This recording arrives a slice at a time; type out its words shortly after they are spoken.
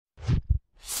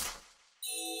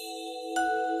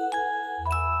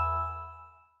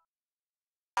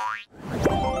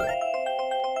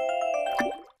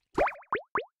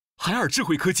海尔智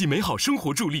慧科技美好生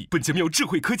活助力。本节目由智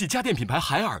慧科技家电品牌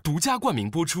海尔独家冠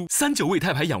名播出。39味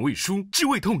太牌养胃舒，治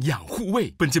胃痛养护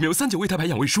胃。本节目由39味太牌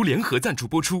养胃舒联合赞助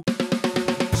播出。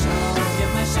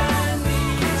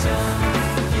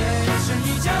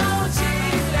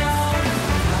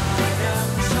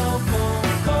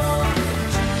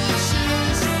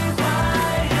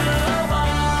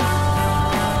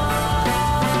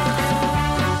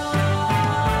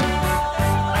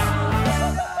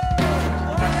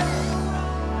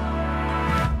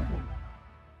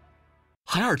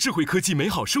海尔智慧科技美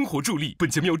好生活助力。本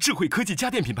节目由智慧科技家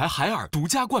电品牌海尔独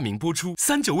家冠名播出。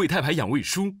39味太牌养胃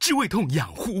舒，治胃痛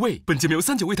养护胃。本节目由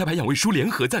39味太牌养胃舒联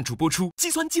合赞助播出。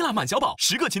肌酸肌辣满小宝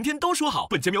，10个勤天都说好。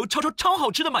本节目由超好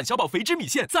吃的满小宝肥汁米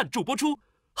线赞助播出。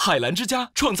海蓝之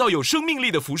家创造有生命力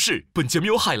的服饰。本节目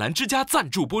由海蓝之家赞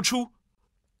助播出。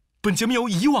本节目由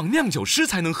以往酿酒师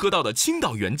才能喝到的青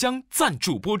岛原浆赞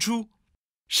助播出。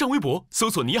上微博搜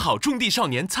索“你好种地少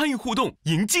年”参与互动，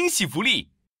赢惊喜福利。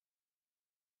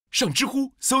上知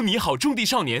乎搜“你好种地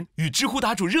少年”，与知乎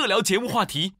答主热聊节目话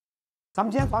题。咱们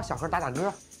今天帮小何打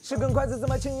歌。是根筷子怎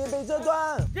么轻易被折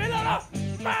断？别闹了，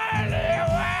卖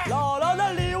礼物！姥姥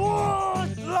的礼物，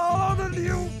姥姥的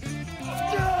礼物。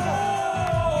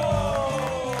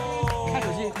看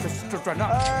手机，这转账。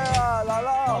哎呀，姥姥，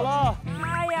姥姥。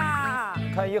哎呀，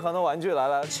看一恒的玩具来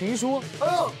了，情书。哎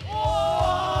呦，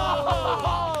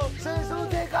哇！伸手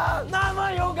铁杆，那么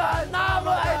勇敢，那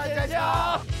么爱坚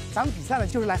强。咱们比赛呢，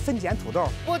就是来分拣土豆。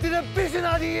我今天必须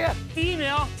拿第一！第1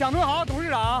名，蒋敦豪董事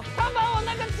长。他把我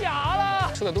那个夹了，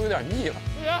吃的都有点腻了。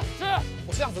是，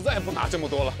我下次再也不拿这么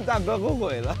多了。大哥后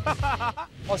悔了。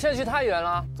我现在去太原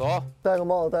了。走，戴个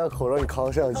帽子，戴个口罩，你扛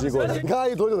个摄像机过来。你看阿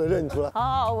姨多久能认你出来？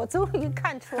哦，我终于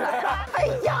看出来了。哎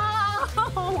呀，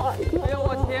哎呦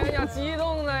我天呀，激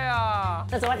动的呀！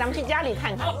那走吧，咱们去家里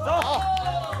看看。走。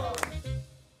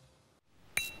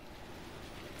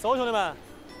走，兄弟们。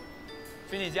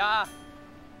去你家。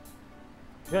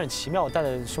有点奇妙，我带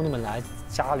着兄弟们来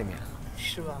家里面，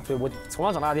是吧？对，我从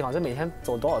小长大的地方，这每天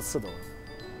走多少次都。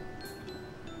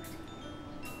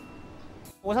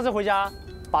我上次回家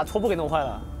把拖布给弄坏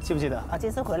了，记不记得？啊，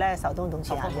这次回来少动东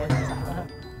西啊，别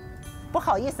不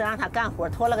好意思让他干活，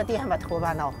拖了个地还把拖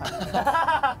把闹坏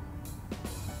了。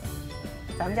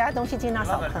咱们家东西尽量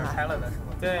少碰啊。拆了的是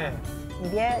吗？对。你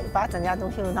别把咱家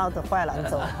东西闹得坏了，你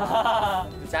走。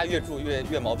家越住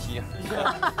越毛坯，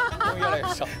东西越来越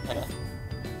少，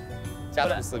家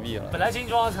徒四壁了。本来精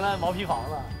装成了毛坯房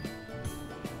了。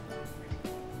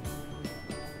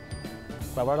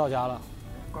拐弯到家了。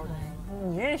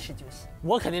你认识就行。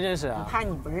我肯定认识啊。怕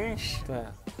你不认识。对。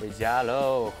回家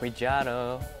喽，回家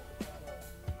喽。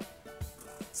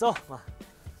走，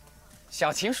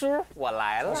小情书，我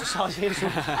来了。小情书。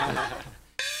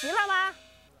齐了吗？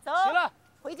走。齐了。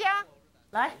回家。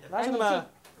来，兄弟们。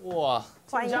哇！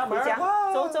欢迎回家。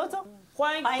走走走。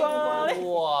欢迎光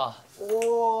临。哇！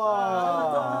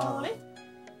哇！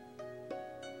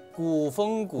古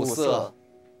风古色。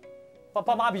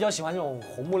爸妈比较喜欢这种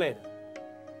红木类的。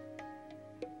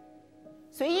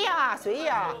随意啊，随意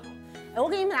啊。我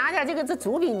给你们拿点这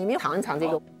竹饼，你们尝一尝这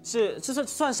个。这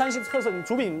算山西特色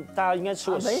竹饼，大家应该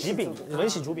吃过。喜饼，文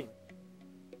喜竹饼。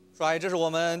说阿姨，这是我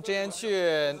们之前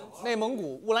去内蒙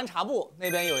古乌兰察布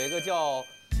那边有一个叫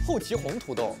后旗红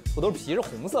土豆，土豆皮是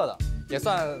红色的，也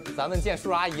算咱们见叔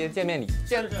叔阿姨见面礼，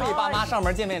见自己爸妈上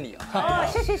门见面礼。哦，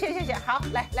谢谢，好，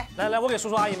来，我给叔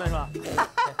叔阿姨们是吧？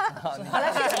好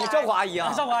了，谢谢你照顾阿姨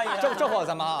啊，照顾阿姨，照顾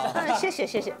咱妈啊。谢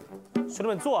谢。兄弟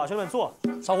们坐，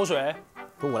烧壶水，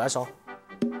不我来烧。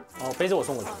哦，杯子我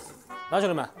送过去。来，兄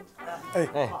弟们。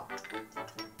哎，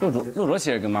陆卓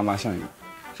其实跟妈妈像一点，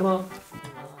是吗？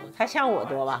他像我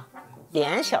多吧？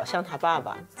脸小像他爸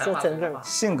爸，就整个嘛。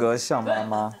性格像妈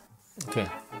妈。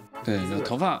对，有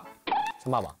头发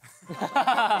像爸爸。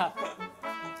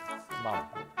爸爸。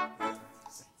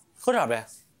喝点呗。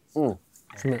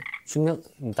兄弟，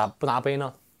你咋不拿杯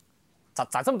呢？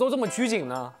咋这么拘谨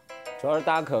呢？主要是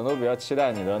大家可能都比较期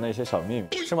待你的那些小秘密，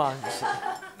是吗？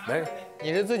没，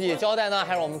你是自己交代呢，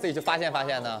还是我们自己去发现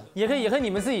呢？也可以你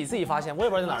们自己发现，我也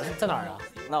不知道在哪儿啊。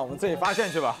那我们自己发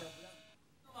现去吧。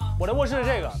我的卧室是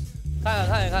这个，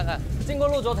看。经过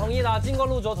陆卓同意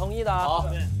的。好，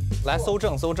来搜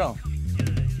证。兄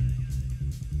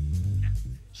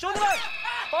弟们，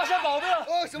发现宝贝了！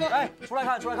什么？来，出来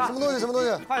看。什么东西？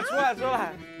快出来！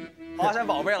发现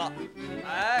宝贝了！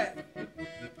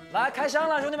来开箱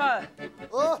了，兄弟们。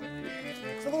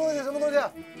什么东西？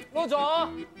陆总，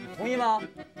同意吗？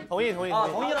同意。同意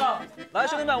了。来，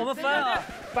兄弟们，我们翻啊！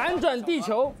反转地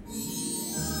球，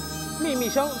秘密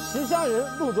箱持箱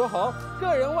人陆卓豪，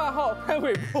个人外号潘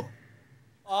玮柏。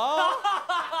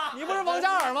你不是王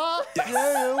嘉尔吗？闲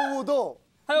人勿动，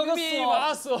还有个密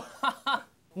码锁，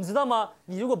你知道吗？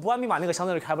你如果不按密码，那个箱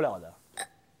子是开不了的，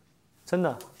真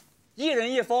的。一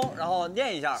人一封，然后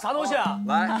念一下。啥东西啊？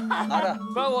来，拿着。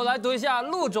不然我来读一下：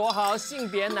陆卓豪，性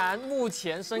别男，目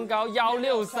前身高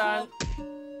163，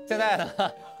现在呢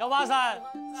183，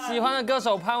喜欢的歌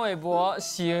手潘玮柏，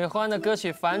喜欢的歌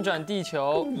曲《反转地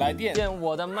球》，来电，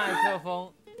我的麦克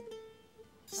风，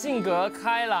性格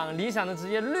开朗，理想的职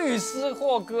业律师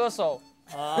或歌手。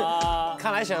啊，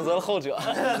看来选择了后者。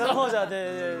选择了后者，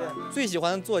对。最喜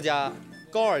欢的作家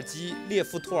高尔基列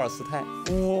夫托尔斯泰。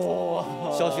哇，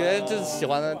小学就喜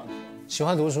欢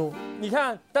读书。你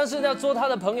看，但是要做他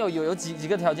的朋友有几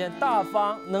个条件：大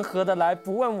方，能合得来，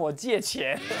不问我借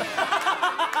钱。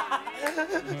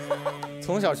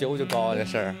从小觉悟就高啊，这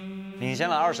事儿。领先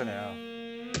了20年啊！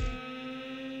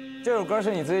这首歌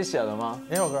是你自己写的吗？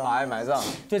哪首歌？把爱埋葬。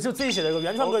对，就自己写的一个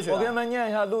原创歌曲。我给你们念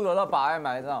一下陆卓的《把爱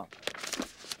埋葬》。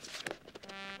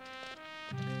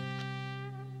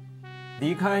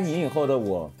离开你以后的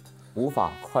我，无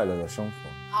法快乐的生活，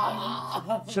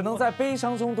只能在悲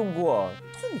伤中度过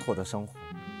痛苦的生活。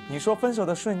你说分手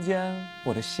的瞬间，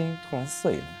我的心突然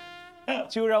碎了。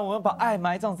就让我们把爱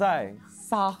埋葬在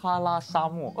撒哈拉沙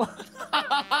漠。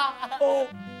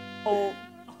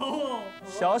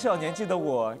小小年纪的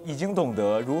我已经懂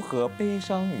得如何悲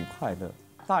伤与快乐。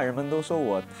大人们都说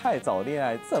我太早恋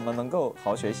爱，怎么能够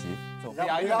好学习？不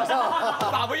押韵了，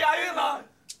咋不押韵呢？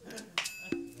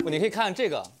你可以看这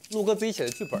个陆哥自己写的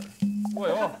剧本。哦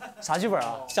呦，啥剧本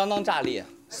啊？相当炸裂。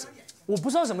我不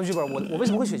知道什么剧本，我为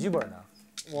什么会写剧本呢？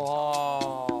哇，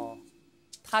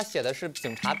他写的是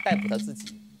警察逮捕他自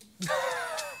己。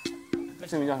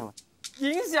这名叫什么？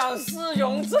影响市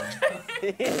容罪，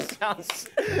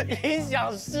影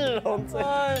响市容罪。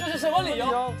这是什么理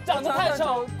由？长得太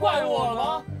丑，怪我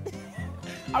吗？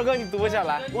二哥，你读下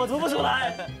来。我读不出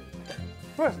来。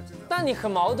不是，但你很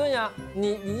矛盾呀。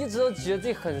你一直都觉得自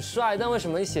己很帅，但为什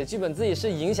么你写剧本自己是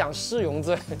影响市容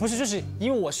罪？不是，就是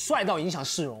因为我帅到影响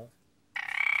市容。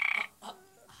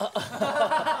帅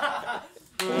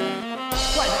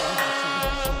到影响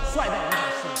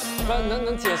市容。不，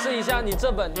能解释一下你这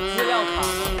本资料卡吗？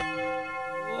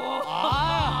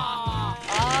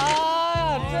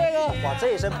这个哇，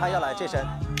这一身拍下来，这身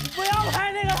不要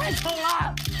拍那个，太丑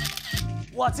了。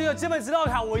哇，这本资料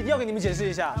卡我一定要给你们解释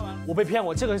一下，我被骗，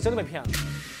我这个是真的被骗了。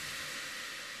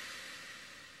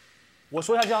我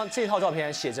说一下这套照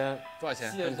片写真多少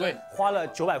钱？很贵，花了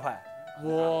900块。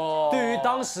哇！对于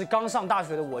当时刚上大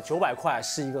学的我，900块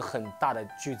是一个很大的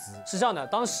巨资。是这样的，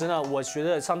当时呢，我觉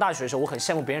得上大学的时候，我很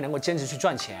羡慕别人能够兼职去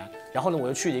赚钱。然后呢，我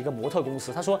就去了一个模特公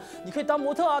司，他说你可以当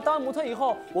模特啊，当完模特以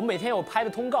后，我每天有拍的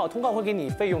通告会给你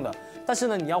费用的。但是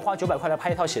呢，你要花900块来拍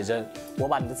一套写真，我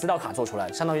把你的资料卡做出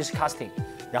来，相当于是 casting，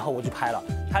 然后我就拍了。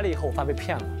拍了以后，我发现被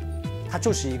骗了，他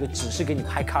就是一个只是给你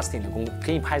拍 casting 的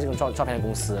给你拍这种照片的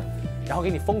公司，然后给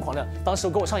你疯狂的，当时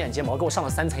给我上眼睫毛，给我上了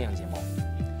3层眼睫毛。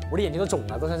我的眼睛都肿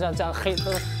了，都是这样黑，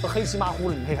都黑漆麻糊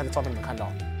了。你可以看照片能看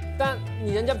到。但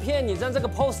人家骗你，但这个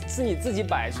pose 是你自己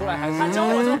摆出来还是？他教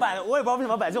我这么摆的，我也不知道为什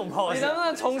么摆这种 pose。你能不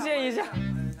能重现一下？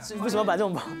为什么摆这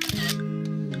种 pose？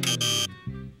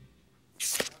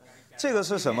这个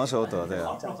是什么时候得的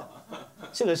呀？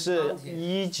这个是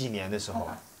10几年的时候，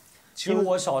因为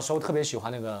我小时候特别喜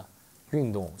欢那个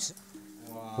运动，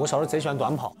我小时候贼喜欢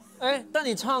短跑。哎，但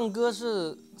你唱歌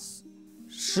是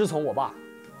师从我爸，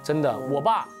真的，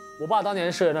我爸当年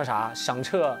是那啥，响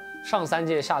彻上3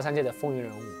届下3届的风云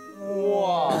人物。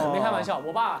哇，没开玩笑，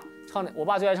我爸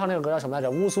最爱唱那个歌叫什么来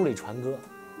着？乌苏里船歌。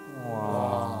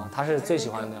哇，他是最喜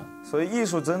欢的。所以艺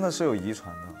术真的是有遗传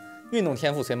的。运动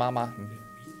天赋随妈妈，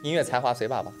音乐才华随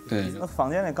爸爸。对。那房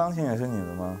间里钢琴也是你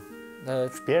的吗？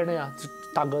别人的呀，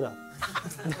大哥的。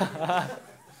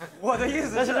我的意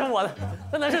思那是我的，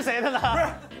那能是谁的呢？不是，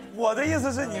我的意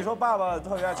思是你说爸爸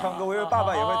特别爱唱歌，我以为爸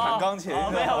爸也会弹钢琴。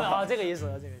没有，这个意思，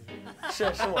是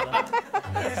我的。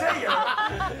你这也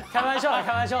开玩笑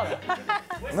的。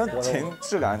那琴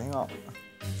质感挺好。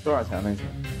多少钱那琴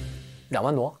？2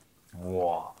万多。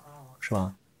哇，是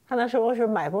吗？他那时候是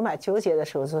买不买纠结的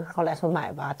时候，后来说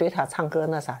买吧。对他唱歌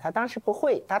那啥，他当时不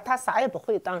会，他啥也不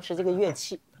会，当时这个乐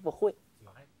器他不会。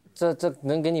这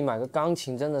能给你买个钢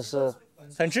琴，真的是。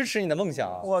很支持你的梦想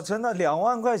啊！哇，真的2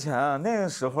万块钱，那个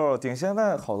时候顶现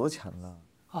在好多钱了。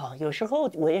哦，有时候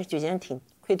我也觉得挺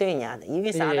愧对人家的，因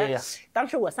为啥呢？当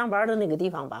时我上班的那个地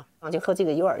方吧，就和这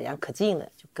个幼儿园可近了，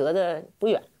就隔得不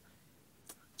远。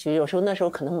就有时候那时候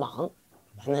可能忙，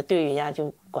完了对人家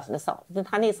就管得少。就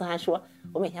他那次还说，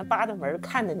我每天扒着门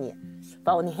看着你，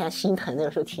把我那天心疼的，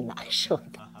有时候挺难受的。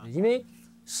因为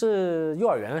是幼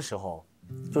儿园的时候，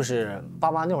就是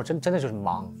爸妈那会儿真的就是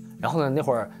忙。然后呢，那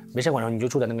会儿没上管的时候，你就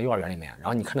住在那个幼儿园里面，然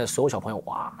后你看着所有小朋友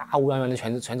哇，乌泱泱的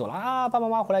全走了啊，爸爸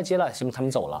妈妈回来接了，他们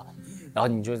走了，然后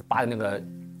你就扒在那个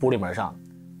玻璃门上，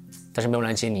但是没有人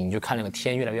来接你，你就看那个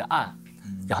天越来越暗，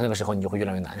然后那个时候你就会越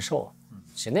来越难受。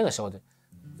其实那个时候的，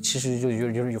其实就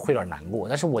会有点难过，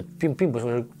但是我并不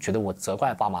是觉得我责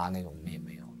怪爸妈那种，也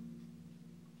没有。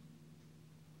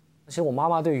其实我妈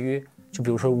妈对于就比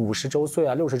如说50周岁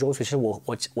啊、60周岁，其实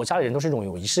我家里人都是这种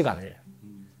有仪式感的人。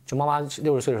就妈妈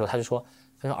60岁的时候，她说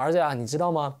儿子呀，你知道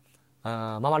吗？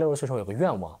妈妈60岁的时候有个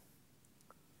愿望。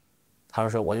她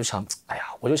说我就想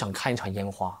看一场烟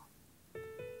花，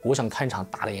我想看一场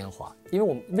大的烟花。因为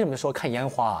我为什么说看烟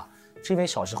花啊？是因为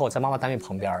小时候在妈妈单位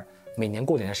旁边，每年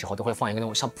过年的时候都会放一个那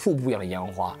种像瀑布一样的烟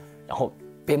花，然后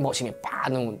鞭炮前面叭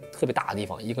那种特别大的地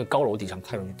方，一个高楼顶上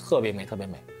看上去特别美，特别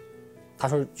美。她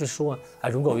说哎，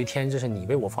如果有一天这是你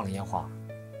为我放的烟花，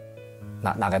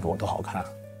那该多好看啊！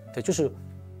对，就是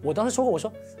我当时说过，我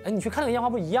说，哎，你去看那个烟花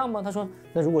不一样吗？他说，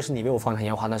那如果是你为我放的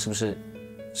烟花，那是不是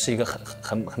一个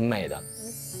很美的？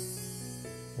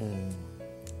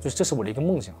就是这是我的一个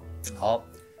梦想。好，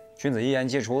君子一言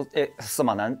既出，驷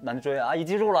马难追啊！阿姨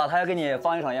记住了，他要给你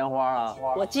放一场烟花啊！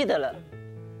我记得了，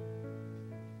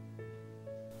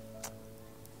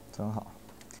真好。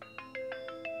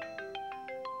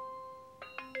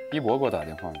一博给我打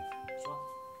电话了，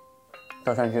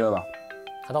到山区了吧？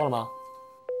他到了吗？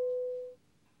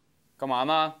干嘛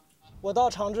呢？我到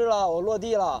长治了，我落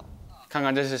地了。看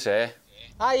看这是谁？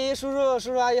阿姨、叔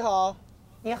叔阿姨好。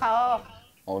你好。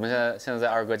我们现在在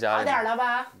二哥家里。好点了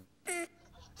吧？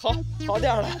好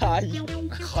点了，阿姨。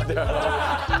好点了。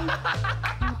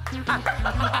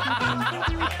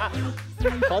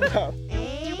好点了。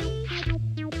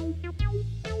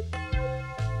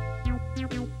你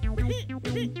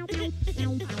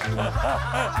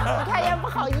看也不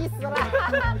好意思了，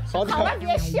好了，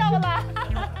别笑了，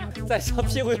再笑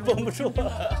屁股也绷不住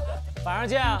了。晚上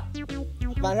见啊！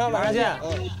晚上见。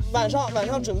晚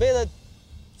上准备的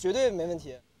绝对没问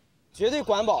题，绝对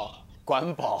管饱。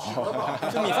管饱，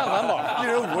就米饭管饱，一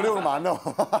人5、6个馒头。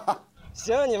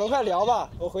行，你们快聊吧，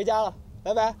我回家了，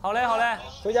拜拜。好嘞，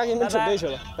回家给你们准备去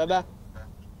了，拜拜。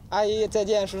阿姨再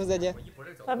见，叔叔再见，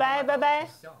拜拜拜拜。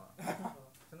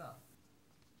真的。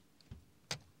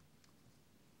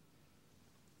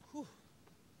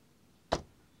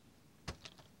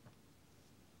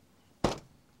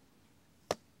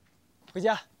回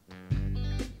家。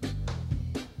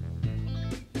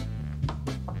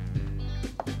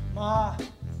妈。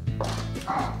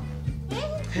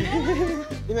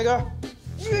李美根。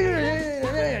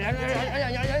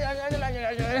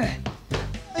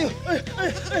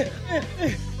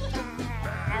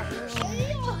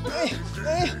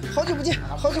哎呦好久不见，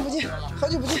好了，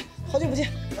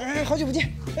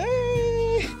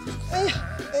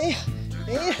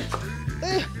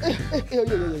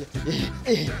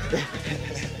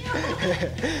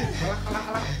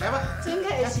来吧，真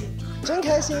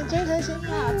开心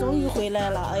啊！终于回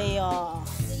来了，哎呦，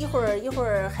一会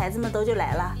儿孩子们都就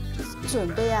来了，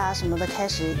准备啊什么的开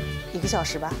始1个小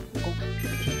时吧。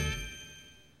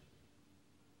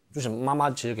就是妈妈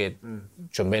其实给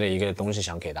准备了一个东西，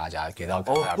想给大家，给到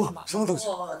妈妈。什么东西？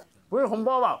不是红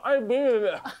包吧？哎，别。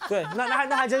对，那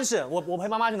还真是，我陪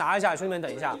妈妈去拿一下，兄弟们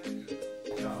等一下。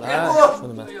来，兄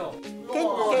弟们。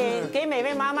给每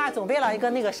位妈妈准备了一个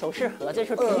那个首饰盒，这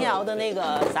是平遥的那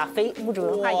个非物质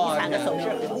文化遗产的首饰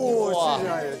盒。哇，谢谢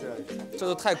阿姨，谢谢。这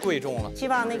都太贵重了。希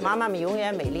望那个妈妈们永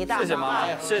远美丽大方。谢谢妈妈，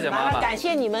谢谢妈妈。感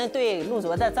谢你们对陆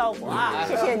卓的照顾啊！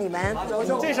谢谢你们。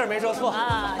这事儿没说错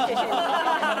啊！谢谢你们。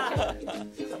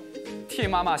替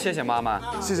妈妈，谢谢妈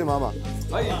妈，谢谢妈妈。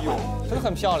哎呦，真的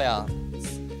很漂亮，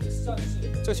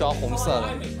就喜欢红色的。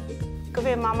各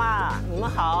位妈妈，你们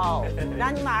好！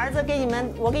让你们儿子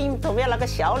我给你们准备了个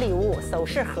小礼物，首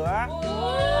饰盒，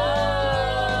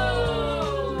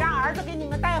让儿子给你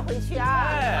们带回去啊！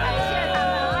感谢他们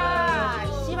啊！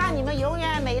希望你们永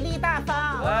远美丽大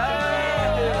方。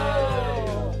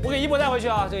我给一博带回去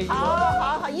啊，这个一博。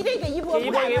好，一定给一博。给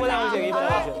一博带回去，好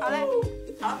嘞。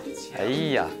好。哎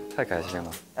呀，太开心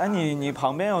了！哎，你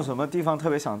旁边有什么地方特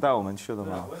别想带我们去的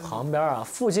吗？旁边啊，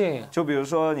附近，就比如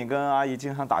说你跟阿姨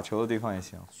经常打球的地方也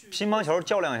行。乒乓球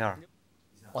较量一下。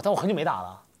但我很久没打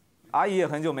了。阿姨也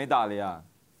很久没打了呀。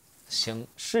行，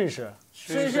试试，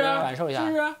感受一下。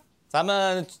咱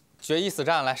们决一死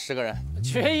战，来10个人。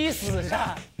决一死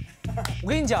战。我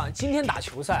跟你讲，今天打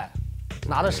球赛，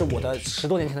拿的是我的10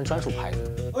多年前的专属牌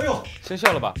子。哎呦，生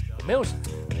锈了吧？没有。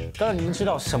刚才你们知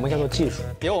道什么叫做技术？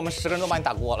别我们10个人都把你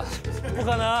打过了。不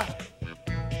可能。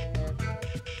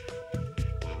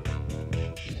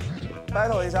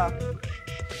battle 一下。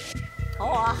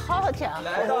哇，好家伙！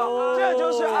来到，这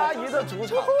就是阿姨的主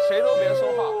场，谁都别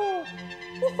说话。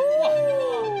哇，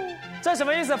这什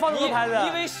么意思？放这么多牌子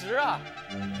？1v10啊！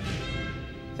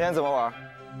现在怎么玩？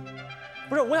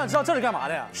不是，我想知道这是干嘛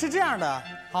的呀？是这样的，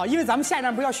好，因为咱们下一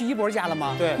站不是要去一博家了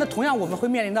吗？对。那同样我们会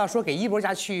面临到说给一博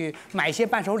家去买一些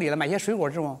伴手礼了，买一些水果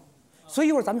这种，所以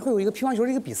一会儿咱们会有一个乒乓球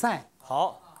的一个比赛。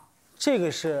好，这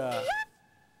个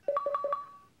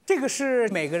是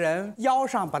每个人腰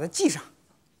上把它系上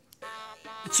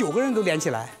，9个人都连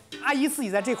起来，阿姨自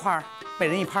己在这块儿，每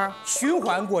人一拍，循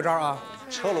环过招啊。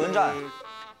车轮战，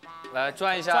来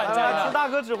转一下，来，听大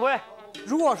哥指挥。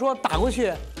如果说打过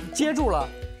去接住了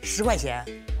10块钱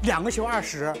，2个球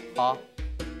20。好，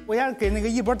我先给那个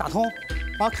一博打通，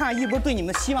然后看看一博对你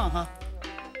们的希望哈。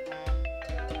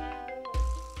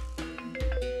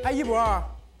哎，一博，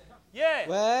耶，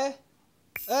喂，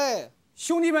哎，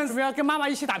兄弟们怎么样？跟妈妈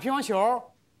一起打乒乓球，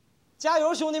加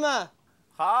油，兄弟们！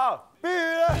好，必须！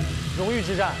荣誉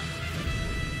之战。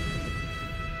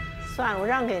算了，我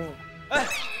让给你。哎，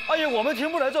阿姨，我们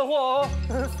听不来这话哦。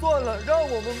算了，让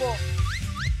我们吧。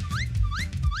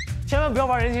千万不要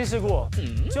玩人情世故，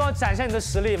就要展现你的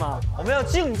实力嘛。我们要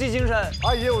竞技精神。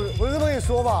阿姨，我这么跟你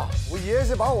说吧，我爷爷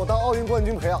是把我当奥运冠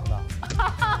军培养的。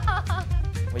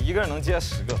我一个人能接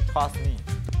10个 ，trust me。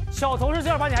小童是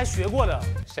正儿八经还学过的。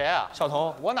谁啊？小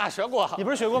童，我哪学过？你不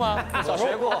是学过吗？我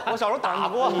学过，我小时候打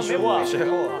过。你学过？学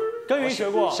过。耕耘学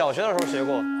过。小学的时候学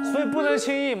过。所以不能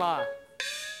轻易嘛。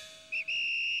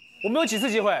我们有几次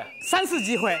机会？3次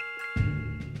机会。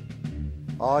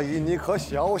阿姨，你可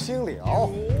小心了。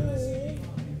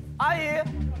阿姨，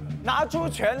拿出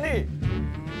全力。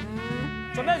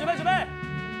准备。3、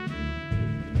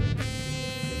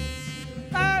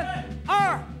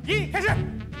2、1，开始。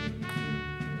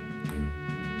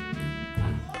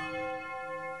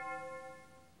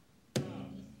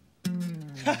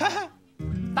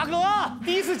大哥，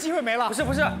第1次机会没了。不是，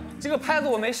这个拍子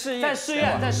我没适应。在试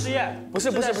验。不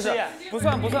是，不算。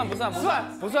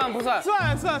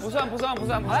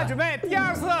好，来准备第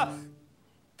2次，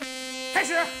开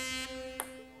始。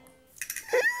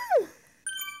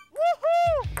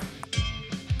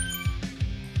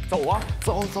走啊，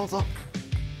走。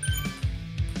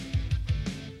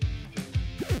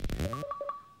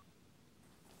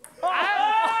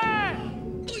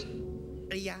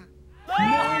哎呀！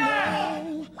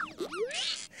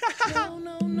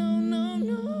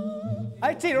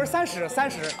哎，这轮30。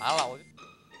完了，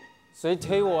谁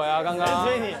推我呀？刚刚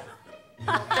推你。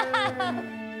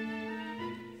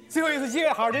最后一次机会，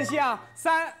好好珍惜啊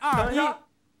！3、2、1。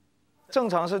正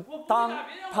常是当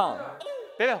胖，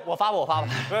别，我发吧。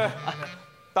对，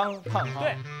当胖，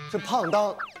对，是胖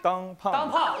当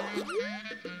胖。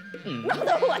弄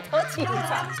得我都紧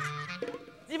张。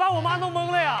你把我妈弄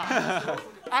懵了呀！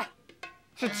哎，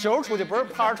是球出去，不是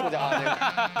拍出去啊！这个。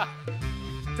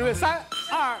准备3、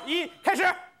2、1，开始。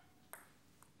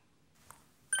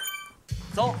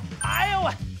走！哎呦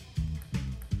喂！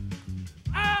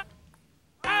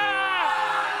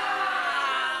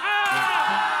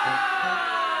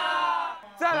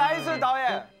再来一次，导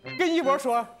演。跟一博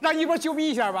说，让一博啾咪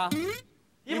一下吧。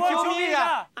一博啾咪一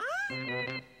下。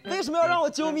为什么要让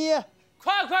我啾咪？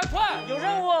快，有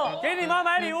任务，给你妈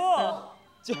买礼物。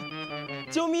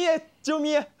啾咪。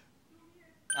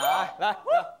来。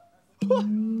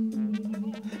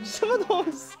什么东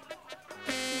西？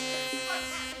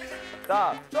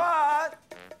转。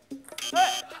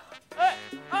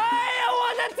哎呀，我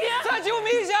的天！再啾咪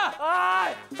一下！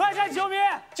哎，快点啾咪！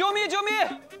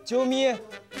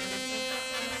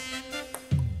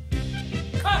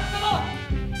看，大哥！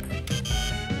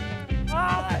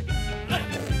哎，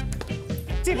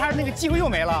这盘那个机会又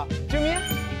没了，啾咪。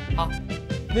好，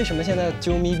为什么现在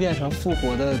啾咪变成复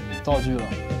活的道具了？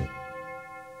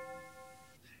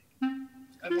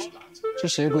这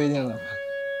谁规定的？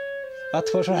把它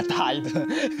拖出来打一顿。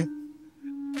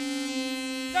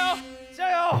加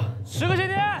油！10个今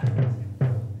天。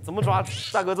怎么抓？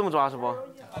大哥这么抓是不？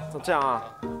这样啊？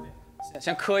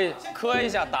先磕一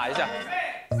下，打一下。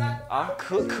啊，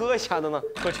磕一下的呢？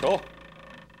磕球。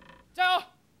加油！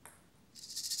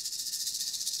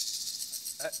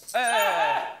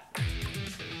哎！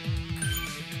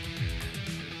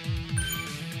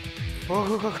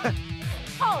快！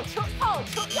泡球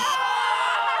呀！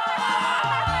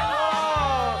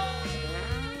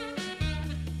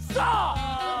上！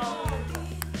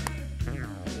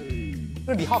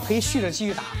这李浩可以续着继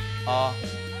续打啊。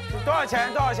多少钱？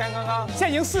刚刚？现在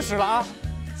已经40了啊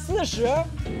！40？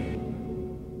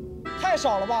太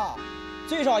少了吧？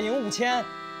最少赢5000。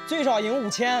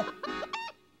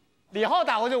李浩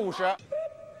打过去50。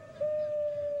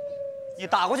你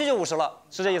打过去就50了，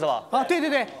是这意思吧？啊，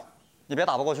对。你别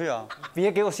打不过去啊！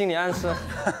别给我心理暗示。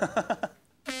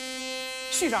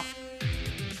续上。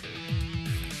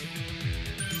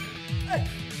哎，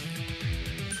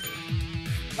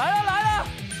来了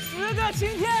，10个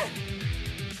晴天。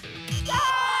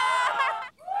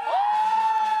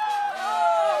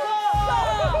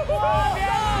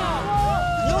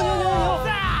牛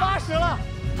，80了，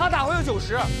他打回了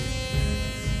90。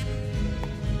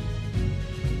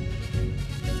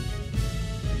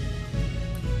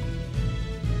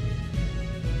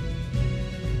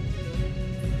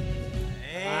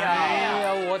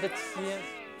我的天！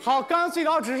好，刚刚最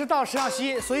高值是到10上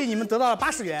7，所以你们得到了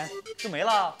80元，就没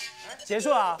了，结束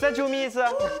了。再救命一次，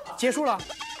结束了。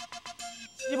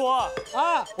一博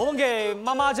啊，我们给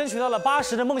妈妈争取到了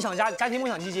80的梦想家庭梦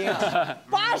想基金啊。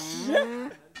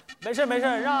80？没事，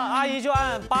让阿姨就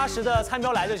按80的餐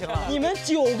标来就行了。你们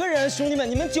9个人，兄弟们，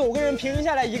你们9个人平均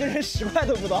下来，1个人10块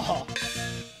都不到。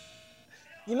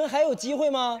你们还有机会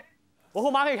吗？我和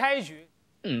妈可以开一局。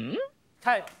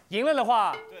看赢了的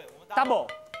话，对 double。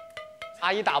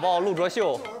阿姨打爆陆卓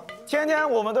秀，天天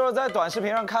我们都是在短视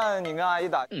频上看你跟阿姨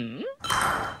打。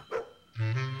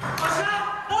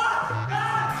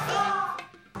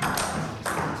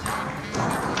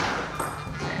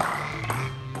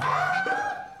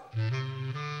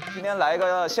今天来一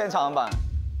个现场版。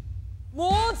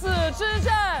母子之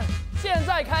战现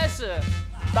在开始，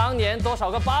当年多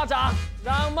少个巴掌，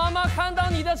让妈妈看到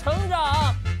你的成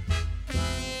长。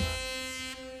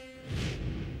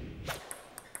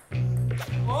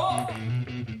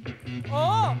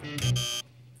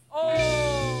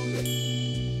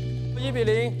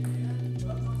1-0。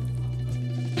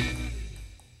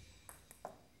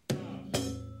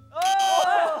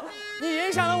你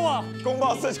影响了我。公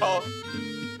报4球。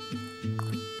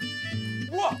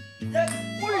哇！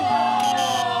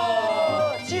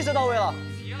气势到位了。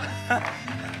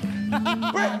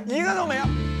不是一个都没有。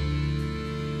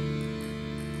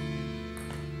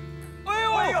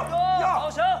哎呦，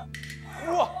好球！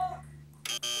哇！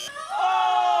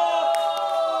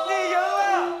你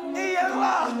赢了！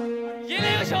赢了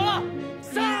一个球了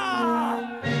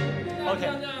！OK。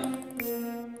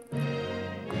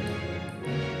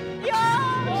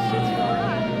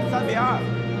3-2。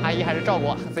阿姨还是照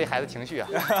顾自己孩子情绪啊。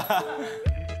3-3。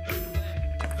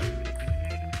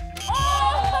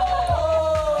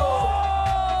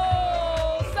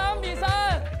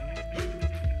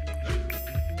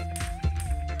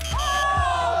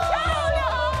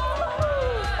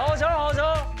好球！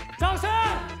掌声！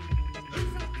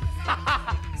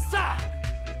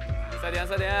赛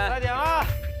点啊！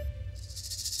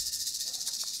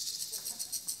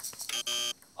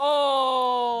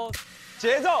哦，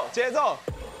节奏！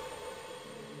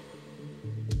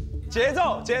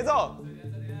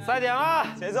赛点啊！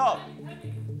节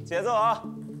奏啊！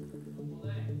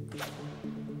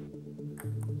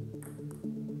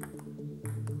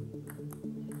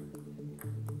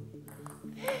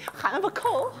还不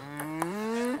够，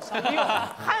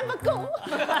还不够，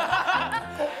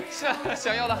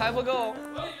想要的还不够，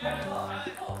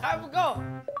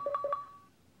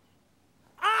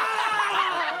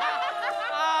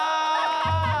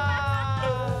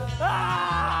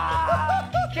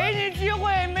给你机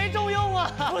会没中用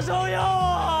啊！不中用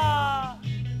啊！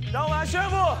让我们来宣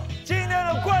布今天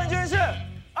的冠军是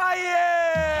阿姨。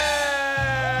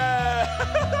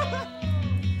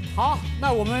好，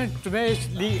那我们准备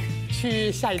去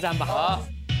下一站吧。好，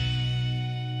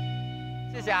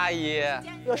谢谢阿姨。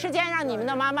有时间让你们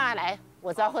的妈妈来，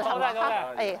我招呼他们哈。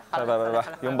哎，好了，拜，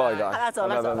拥抱一个。好了，走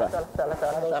了。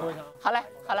好嘞，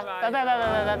拜，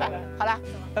好了，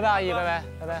拜拜，阿姨，拜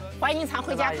拜。欢迎常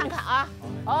回家看看啊。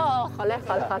哦，好嘞，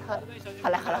好了。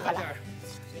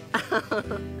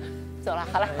走了，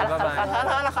好了。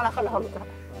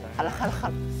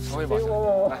稍微往下。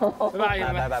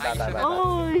拜拜，阿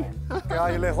姨，拜。给阿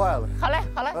姨累坏了。好嘞，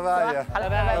拜拜，阿姨。好嘞，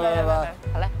拜，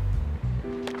好嘞。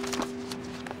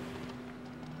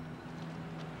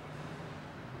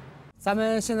咱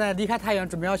们现在离开太原，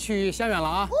准备要去香园了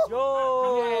啊！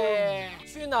哟，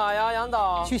去哪呀，杨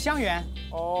导？去香园。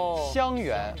哦，香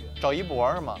园找一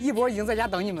博是吗？一博已经在家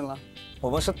等你们了。我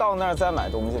们是到那儿再买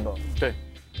东西吧？对，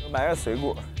买点水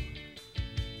果。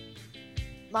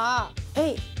妈，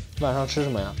哎，晚上吃什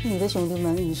么呀？你的兄弟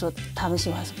们，你说他们喜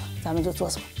欢什么，咱们就做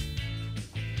什么。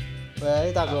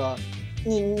喂，大哥，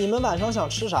你们晚上想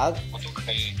吃啥？我都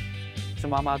可以。是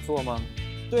妈妈做吗？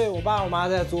对我爸我妈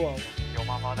在做。有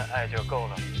妈妈的爱就够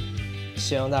了。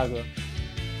行，大哥。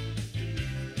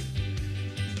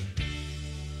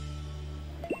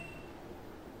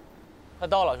快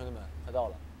到了，兄弟们，快到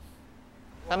了。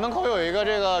咱门口有一个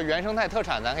这个原生态特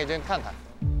产，咱可以进去看看。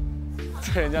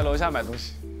在人家楼下买东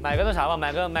西。买个那啥吧，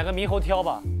买个猕猴挑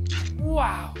吧。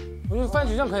哇，我觉得番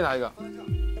茄酱可以拿一个。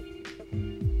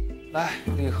来，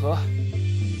礼盒。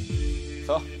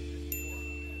走。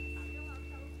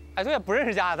哎，对，不认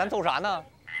识家，咱走啥呢？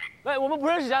喂，我们不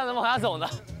认识家，怎么往下走呢？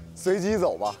随机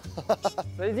走吧。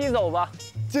随机走吧。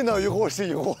见到一户是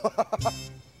一户。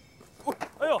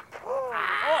哎呦！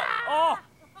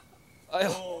哎呦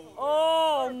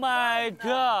 ！Oh my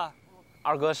god！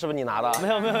 二哥是不是你拿的？没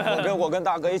有，我跟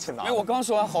大哥一起拿。哎，我刚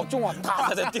说完好重啊，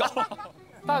啪的掉了。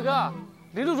大哥，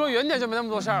离路说远点就没那么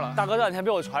多事儿了。大哥这两天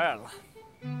被我传染了。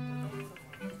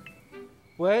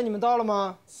喂，你们到了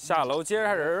吗？下楼接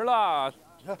人了。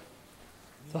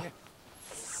走。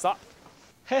撒。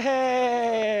嘿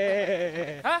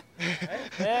嘿。哎，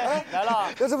来了。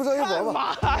这是不是一博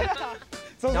吗？妈呀！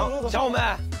走，小伙们，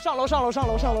上楼。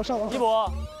一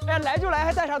博，哎，来就来，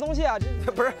还带啥东西啊？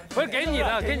这不是给你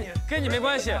的，跟你没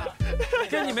关系，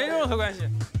跟你没任何关系。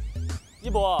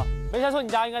一博，没猜错，你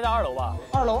家应该在2楼吧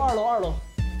？2楼。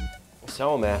想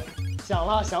我没？想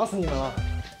了，想死你们了。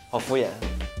好敷衍。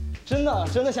真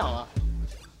的想了。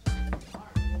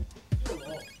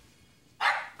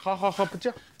好，不这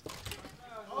样。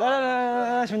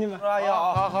来，兄弟们！叔叔阿姨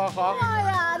好，好。哎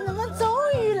呀，你们终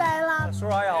于来了！叔叔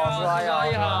阿姨好，叔叔阿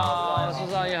姨好，叔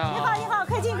叔阿姨好。你好，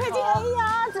快进！哎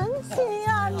呀，真亲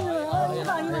呀，你们！你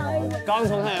好，哎呀！刚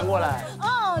从太原过来。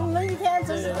哦，你们一天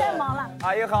真是太忙了。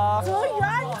阿姨好。卓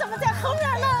源，你怎么在后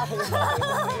面呢？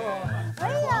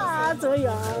哎呀，卓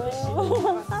源，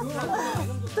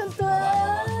墩。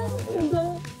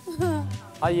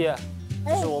阿姨。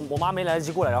就是我妈没来得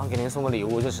及过来，然后给您送个礼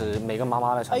物，就是每个妈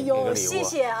妈的一个礼物。谢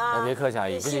谢啊！别客气，阿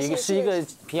姨，这是一个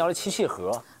平遥的漆器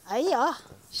盒。哎呀，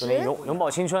祝您永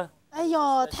葆青春。哎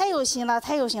呦，太有心了，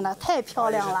太漂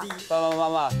亮了！爸爸妈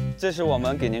妈，这是我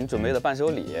们给您准备的伴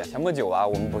手礼。前不久啊，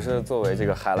我们不是作为这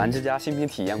个海澜之家新品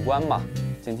体验官嘛，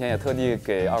今天也特地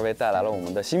给2位带来了我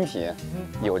们的新品，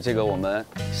有这个我们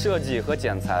设计和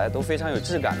剪裁都非常有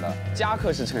质感的夹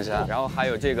克式衬衫，然后还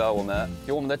有这个我们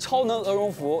的超能鹅绒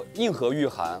服硬核御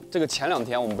寒。这个前2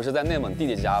天我们不是在内蒙弟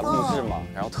弟家录制嘛，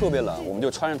然后特别冷，我们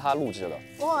就穿着它录制的。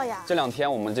哇呀！这2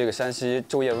天我们这个山西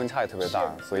昼夜温差也特别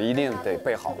大，所以一定得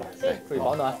备好。对，注意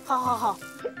保暖。好。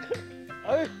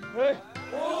哎。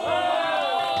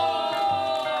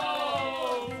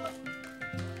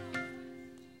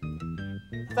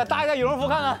再搭一下羽绒服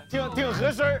看看，挺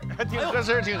合身，挺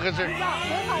合身。挺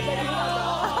好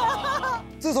的。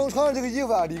自从穿上这个衣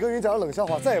服啊，李根云讲的冷笑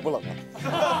话再也不冷了。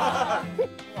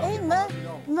哎，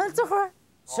你们这会儿。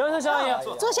行，阿姨。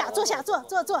坐下，坐，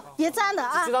别站的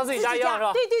啊。就当自己家一样是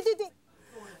吧？对。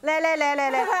来，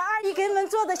二姨给你们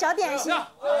做的小点心。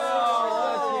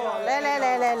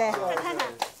来，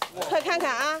快看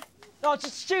看啊！哦，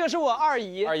这个是我二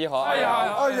姨。二姨好。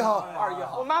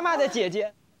我妈妈的姐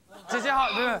姐。姐姐好，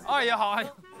对，二姨好。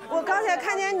我刚才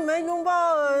看见你们拥抱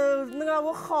那个，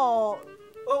我好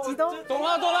激动。懂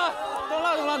了。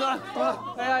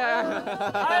哎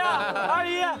呀，二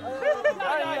姨，要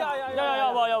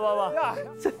不？二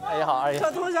姨好，二姨。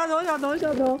小童，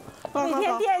每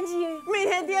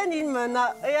天惦记你们呢。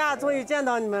哎呀，终于见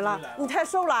到你们了。你太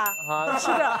瘦了，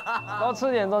吃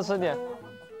点，多吃点。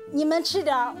你们吃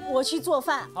点，我去做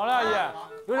饭。好嘞，阿姨。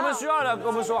有什么需要的跟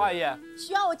我们说，阿姨。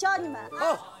需要我教你们。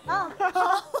好。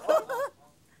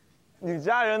你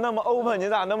家人那么 open， 你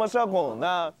咋那么社恐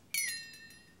呢？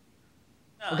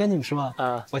我跟你们说，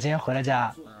我今天回了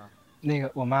家，那个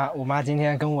我妈今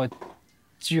天跟我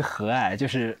巨和蔼，就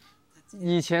是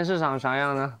以前是长啥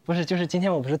样呢？不是，就是今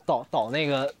天我不是捣那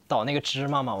个芝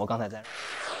麻嘛，我刚才在，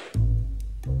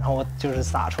然后我就是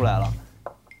撒出来了，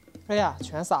哎呀，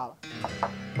全撒了。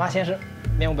妈先是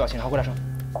面无表情，然后过来说，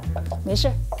没事。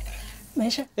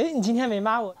哎，你今天没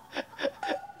骂我。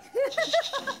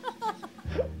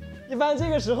一般这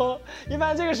个时候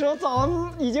早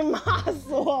上已经骂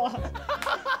死我了。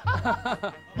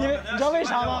因为你知道为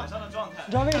啥吗？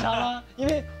因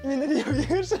为那里有一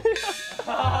个声音。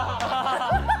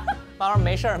妈说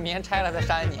没事儿，明天拆了再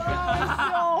扇你。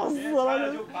笑死了！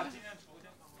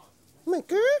你美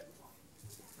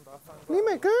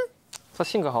根。他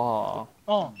性格好好啊。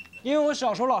哦，因为我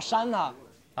小时候老扇他。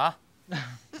啊？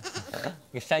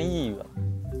给扇抑郁了。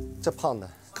这胖的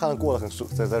看着过得很爽，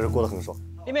在这过得很爽。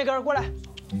李美根过来，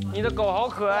你的狗好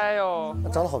可爱哟，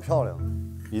长得好漂亮，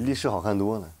比力士好看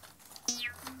多了。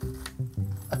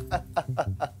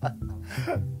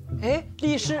哎，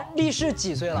力士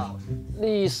几岁了？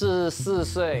力士4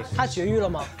岁。他绝育了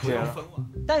吗？绝了。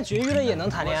但绝育了也能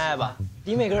谈恋爱吧？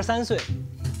李美根3岁。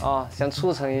啊，想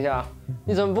促成一下，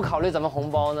你怎么不考虑咱们红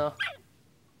包呢？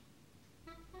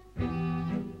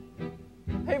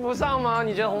配不上吗？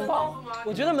你觉得红包？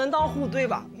我觉得门当户对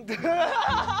吧。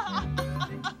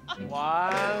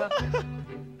完了，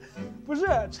不是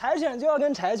柴犬就要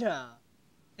跟柴犬啊。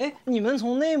哎，你们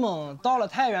从内蒙到了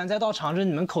太原，再到长治，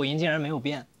你们口音竟然没有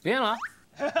变？变了？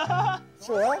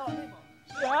是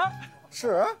啊，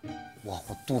是。哇，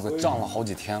我肚子胀了好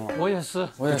几天了。我也是，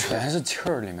全是气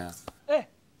儿里面。哎，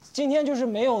今天就是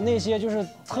没有那些就是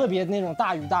特别那种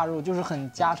大鱼大肉，就是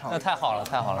很家常。那太好了，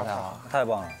太好了，太好了，太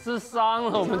棒了！吃伤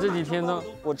了，我们这几天都。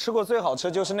我吃过最好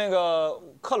吃就是那个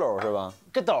蝌蚪是吧？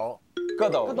个斗，蝌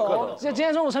蚪。今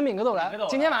天中午成敏蝌蚪来，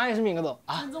今天晚上也是敏蝌蚪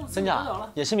啊，真假？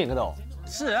也是敏蝌蚪。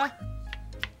是啊，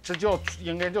这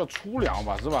应该叫粗粮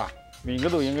吧，是吧？敏蝌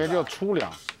蚪应该叫粗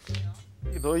粮，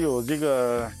里头有这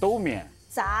个豆面。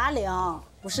杂粮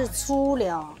不是粗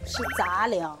粮，是杂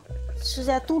粮，吃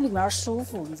在肚里面舒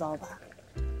服，你知道吧？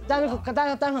但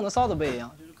可能臊子不一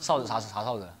样。臊子啥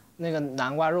臊子？那个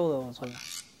南瓜肉的，我说的。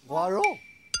瓜肉。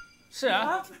是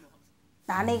啊。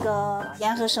拿那个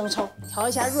盐和生抽调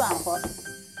一下软和。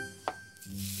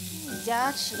你家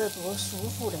吃的多舒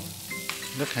服嘞！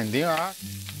那肯定啊，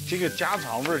这个家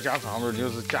常味就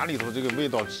是家里头这个味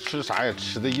道，吃啥也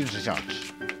吃的一直想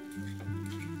吃。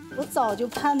我早就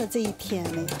盼着这一天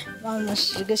了，让你们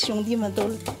10个兄弟们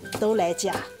都来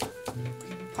家。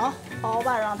好，包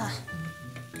吧，让他。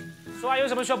说话有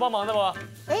什么需要帮忙的不？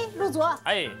哎，陆卓，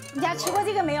哎，你家吃过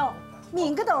这个没有？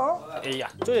敏蝌蚪。哎呀，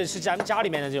这也是咱们家里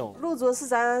面的这种。陆卓是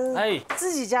咱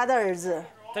自己家的儿子。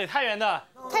对，太原的。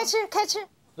开吃，开吃。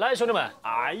来，兄弟们，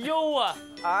哎呦啊，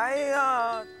哎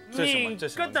呀，敏蝌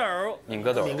蚪，敏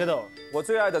蝌蚪，我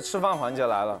最爱的吃饭环节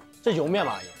来了。这油面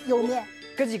吧？油面。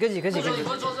哥几。你们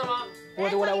做这吗？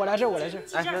我来这。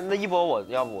哎，那一博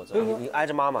要不我这，你挨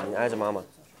着妈妈，你挨着妈妈。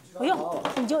不用，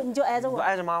你就挨着我。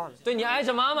挨着妈妈。对，你挨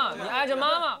着妈妈，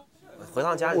回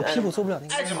趟家，我屁股坐不了那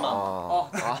个。挨着妈妈。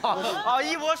哦，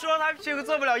一博说他屁股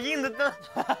坐不了硬的凳。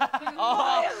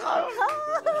哦，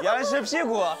原来是屁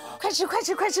股。快吃，还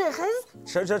吃。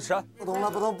不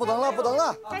等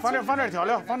了。放点调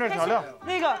料，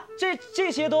那个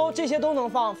这些都能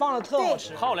放了特好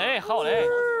吃。好嘞。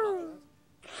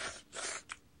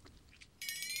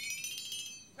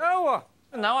哎我，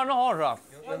这南瓜真好好吃啊！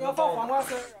你要放黄瓜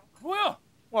丝？不用。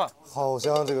哇，好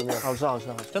香这个面，好吃，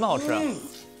真的好吃。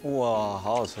哇，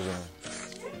好好吃真的。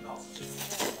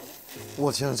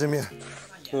我天，这面，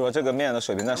就说这个面的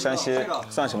水平在山西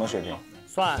算什么水平？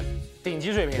算顶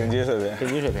级水平。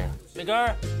美根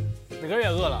儿也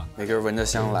饿了。美根闻着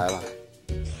香来了。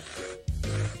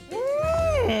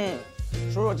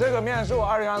叔叔，这个面是我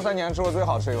2023年吃过最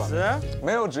好吃一碗，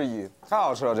没有之一，太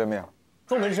好吃了这面。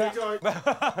都没吃，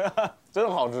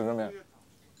真好吃这面。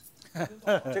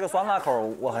这个酸辣口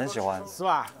我很喜欢，是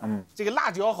吧？这个辣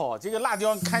椒好，这个辣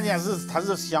椒看见它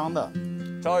是香的。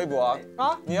赵一博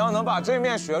啊，你要能把这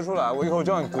面学出来，我以后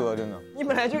叫你哥，真的。你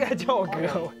本来就该叫我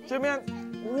哥。这面，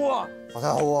哇，这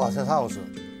太好吃了。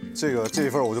这一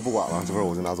份我就不管了，这份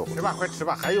我就拿走了。吃吧，快吃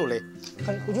吧，还有嘞。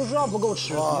我就知道不够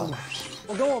吃。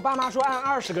我跟我爸妈说按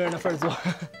20个人的份做。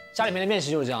家里面的面食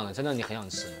就是这样的，真的你很想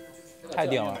吃，太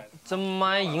屌了。这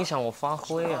妈影响我发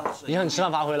挥啊！影响你吃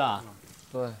饭发挥了。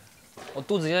对，我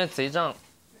肚子现在贼胀。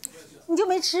你就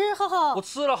没吃，浩浩？我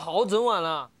吃了好整碗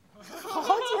了。好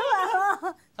几碗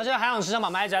了。他现在还想吃，想把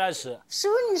麦摘来吃。叔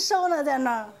你收呢，在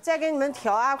那儿。再给你们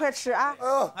调啊，快吃啊！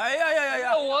哎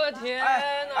呀！我的天！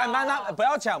哎，不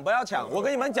要抢！我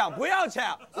跟你们讲，不要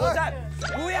抢！不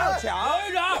要抢！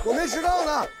我没吃到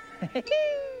呢。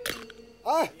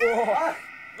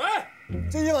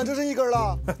这一碗就剩1根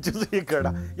了，就是1根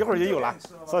了，一会儿就有了，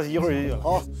稍息一会儿就有了。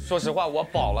好，说实话我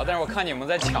饱了，但是我看你们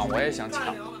在抢，我也想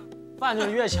抢。饭就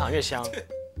是越抢越香。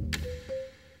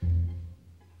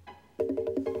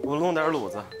我弄点卤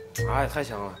子，哎，太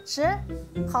香了。吃，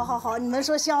好，你们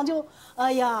说香就，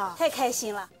哎呀，太开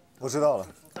心了。我知道了，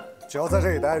只要在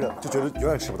这里待着，就觉得永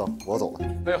远吃不到。我走了。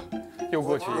哎呦，又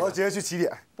过去。我要直接去起点，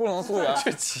不能溯源。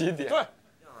去起点。对。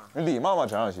你礼貌吗，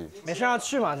陈小希？没事让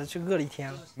去嘛，他去饿了1天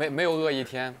了。没有饿1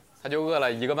天，他就饿了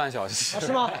1个半小时。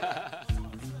是吗？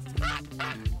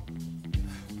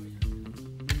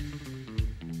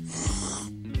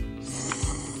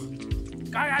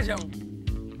嘎香，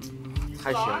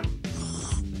太香。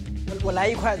我来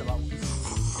1筷子吧。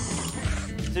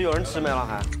这有人吃没了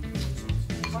还？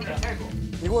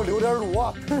你给我留点卤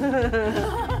啊！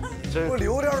给我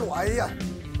留点卤，哎呀！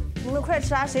你们快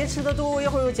吃啊！谁吃的多，我一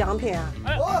会儿有奖品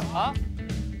啊！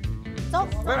走，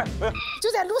没，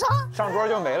就在路上。上桌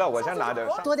就没了，我先拿点。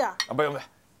多点。不用，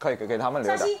可以给他们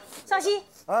留点。少熙，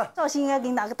赵熙应该给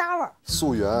你拿个大碗。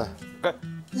溯源，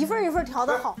一份一份调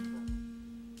的好。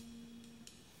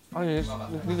阿姨，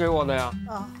你给我的呀？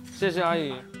啊，谢谢阿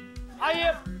姨。阿姨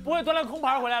不会端了空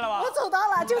盘回来了吧？我走到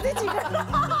了，就这几个。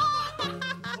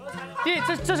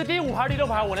这是第5盘、第6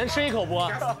盘，我能吃一口不？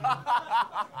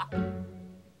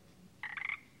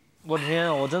我天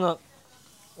啊，我真的，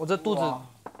我这肚子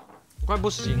快不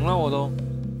行了，我都。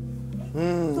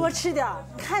多吃点，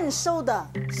看瘦的，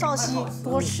少熙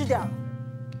多吃点。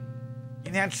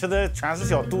今天吃的全是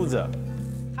小肚子，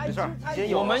没事，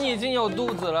我们已经有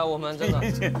肚子了，我们真的。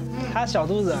他小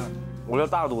肚子，我这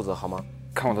大肚子好吗？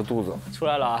看我的肚子出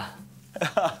来了啊！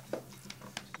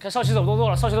看少熙怎么动作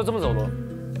了，少熙都这么走路。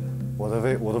我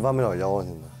都弯不了腰了，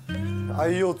现在。阿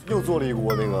姨又做了一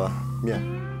锅那个面。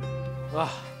啊，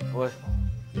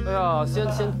哎呀，先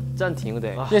暂停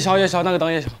得。夜宵，那个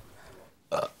当夜宵。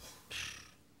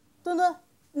墩墩，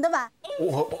你的碗。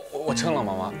我称了，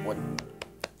妈妈，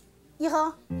一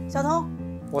恒，小童。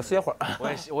我歇会儿。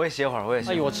我也歇会儿，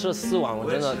哎呦，我吃了4碗，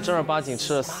我真的正儿八经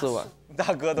吃了4碗。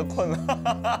大哥都困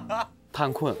了。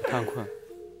贪困。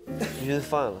晕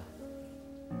饭了。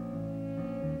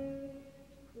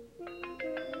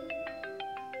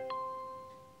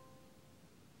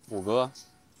虎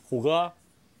哥，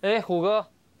哎，虎哥，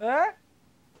哎，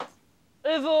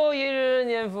日复一日，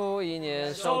年复一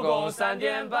年，收工3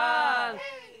点半，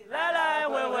来来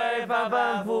回回，反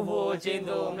反复复，进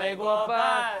度没过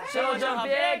半，修正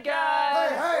别改，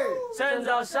趁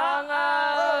早上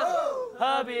岸，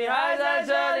何必还在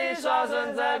这里耍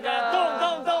存在感？动！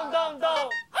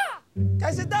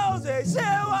开始斗嘴是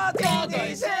我，天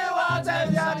地是我，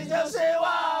真相你就是我。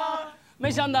没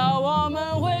想到我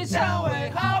们会成为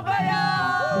好朋友。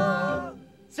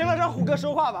行了，让虎哥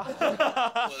说话吧。我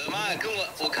的妈呀，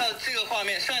我看到这个画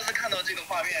面，上一次看到这个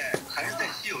画面还是在《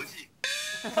西游记》。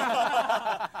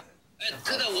哎，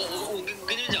真的，我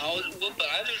跟你们讲，我本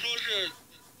来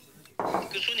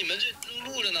就说你们这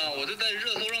录着呢，我就在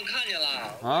热搜上看见了。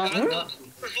啊？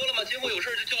不是说了吗？结果有事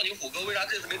就叫你虎哥，为啥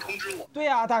这次没通知我？对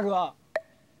呀，大哥。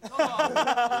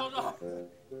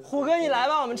虎哥，你来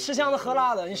吧，我们吃香的喝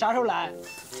辣的。你啥时候来？我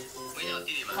跟你讲，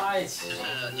弟弟们，就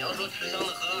是你要说吃香的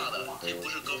喝辣的，这不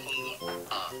是歌风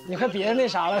格啊。你和别人那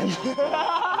啥了？我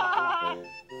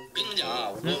跟你们讲啊，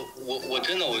我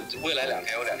真的未来2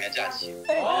天有2天假期。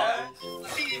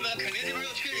弟弟们肯定这边又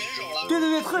缺人手了。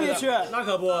对，特别缺。那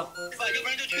可不，要不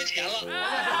然就缺钱了。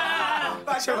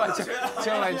缺，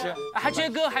还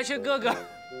缺哥哥。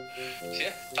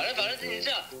行，反正你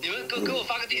这样，你们给我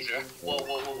发个地址，我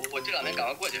这2天赶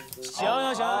快过去。行，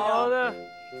好的。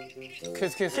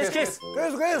kiss，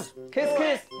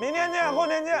 明天见，后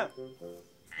天见。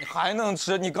你还能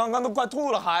吃？你刚刚都快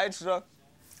吐了，还吃？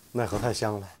奈何太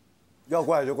香了，要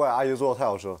怪就怪阿姨做的太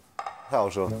好吃了，太好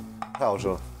吃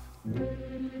了。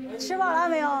吃饱了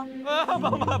没有？妈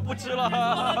妈不吃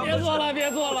了。别做了，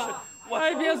别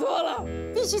做了。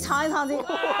必须尝一尝这个。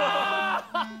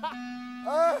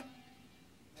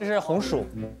这是红薯。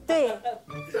对，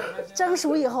蒸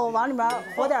熟以后往里面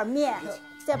和点面，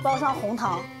再包上红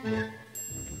糖。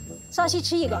少熙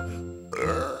吃一个。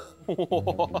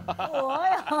我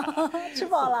呀，吃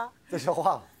饱了。在消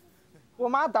化了。我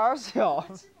妈胆小，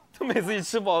她每次一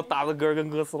吃饱打的嗝跟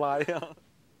哥斯拉一样。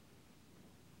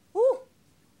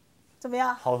怎么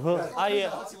样？好喝，阿姨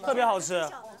特别好吃，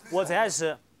我贼爱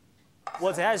吃。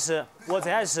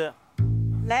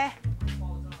来，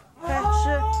快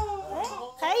吃。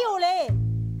还有嘞。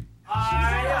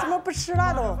怎么不吃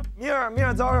了都？明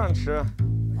儿早上吃。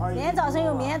明天早晨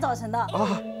有明天早晨的。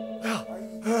哎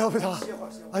呀，不行了！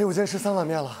阿姨，我今天吃3碗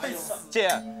面了。姐，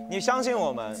你相信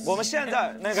我们，我们现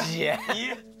在那个姐，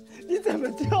你怎么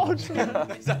跳出来？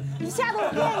一下都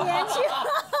变年轻了。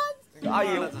阿姨，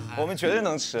我们绝对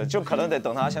能吃，就可能得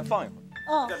等她先放一会儿。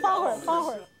放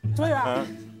会儿。卓远，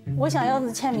我想要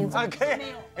你签名字。可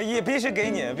以，也必须给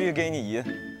你姨。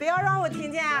不要让我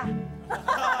听见啊！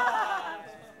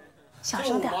小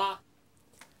声点。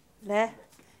来，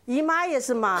姨妈也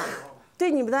是妈，对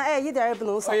你们的爱一点也不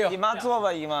能少。姨妈坐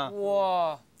吧，姨妈。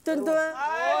哇，墩墩，我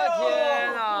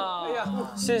天哪！哎呀，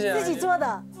谢谢。自己做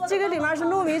的，这个里面是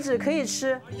糯米纸，可以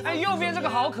吃。哎，右边这个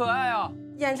好可爱啊！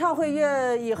演唱会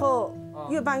以后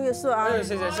越办越顺啊！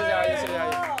谢谢阿姨。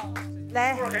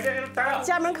来，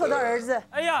家门口的儿子。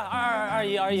哎呀，二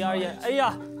姨，哎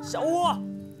呀，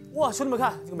哇，兄弟们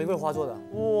看这个玫瑰花做的，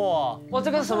哇，这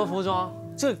个是什么服装？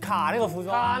这卡那个服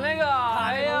装，哎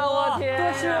呀，我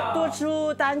天！多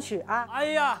出单曲啊！哎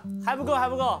呀，还不够。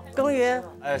耕耘，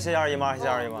哎，谢谢二姨妈。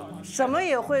什么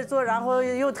也会做，然后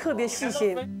又特别细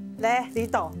心。来，李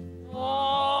导。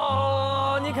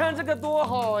哦，你看这个多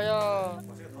好呀！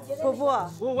婆婆，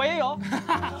我也有。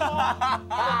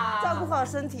照顾好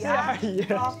身体啊！二姨，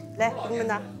好，来，你们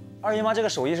拿。二姨妈这个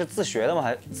手艺是自学的吗？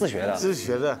还是自学的？自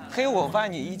学的。嘿，我发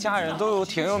现你一家人都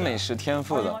挺有美食天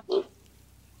赋的。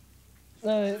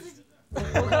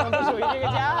我可能不属于这个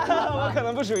家，我可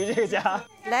能不属于这个家。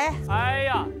来，哎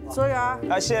呀，卓源，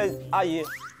哎，谢谢阿姨，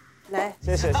来，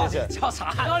谢谢。叫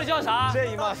啥？到底叫啥？谢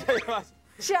谢姨妈，谢谢姨妈。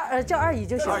是叫二姨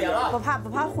就行，不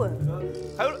怕混。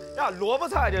还有呀，萝卜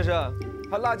菜这是，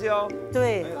还有辣椒。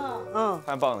对，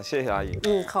太棒了，谢谢阿姨。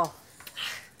好。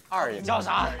二姨叫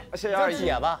啥？谢谢二姨。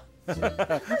姐吧。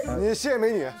你谢谢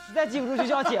美女。实在记不住就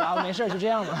叫姐吧，没事，就这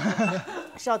样吧。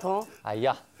小童。哎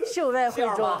呀，秀外慧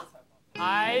中。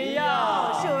哎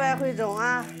呀，秀外慧中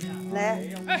啊！来，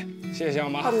哎，谢谢小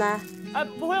妈。好难。哎，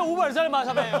不会有5本字吗？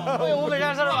小朋友，会有5本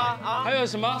字了吗？啊，还有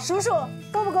什么？数数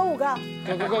够不够5个？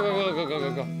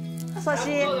够。索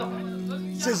西，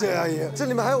谢谢阿姨，这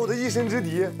里面还有我的一生之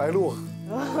敌白鹿。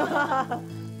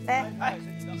哎，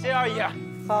谢谢二姨。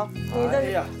好，你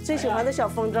的最喜欢的小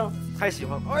风筝。太喜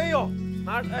欢了，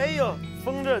哎呦，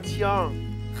风筝枪，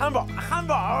汉堡，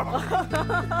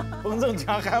风筝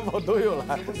枪汉堡都有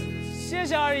了。谢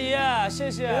谢二姨，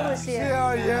谢谢。不用谢，谢谢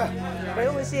二姨，不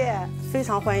用谢，非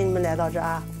常欢迎你们来到这儿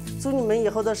啊！祝你们以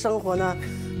后的生活呢，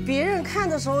别人看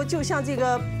的时候就像这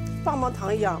个棒棒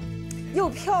糖一样，又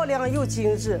漂亮又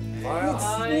精致。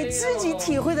你自己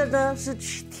体会的呢是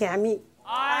甜蜜。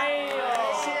哎呦，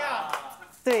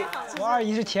对，我二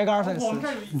姨是铁杆粉丝。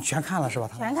你全看了是吧？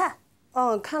全看。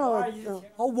看了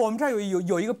我。我们这儿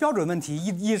有一个标准问题，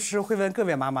一直会问各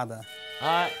位妈妈的。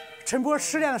哎，陈波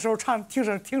失恋的时候听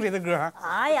谁的歌？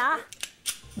哎呀，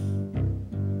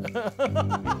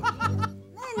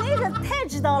那个太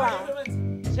知道了。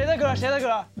谁的歌？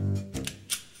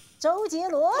周杰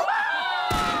伦。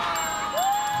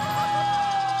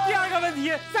第二个问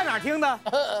题在哪儿听的？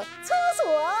厕所。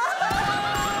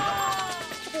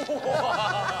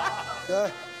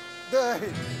对。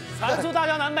传出大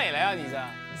江南北了呀，你这。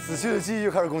死去的记忆又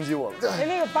开始攻击我了。哎，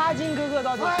那个巴金哥哥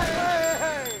到底？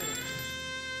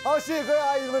好，谢谢各位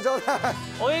阿姨们招待。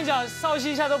我跟你讲，少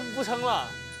熙一下都不撑了，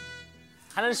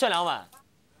还能涮2碗。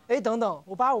哎，等等，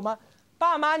我爸我妈，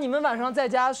爸妈，你们晚上在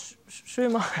家睡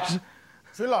吗？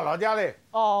睡姥姥家嘞。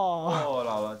哦，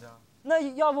姥姥家。那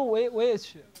要不我也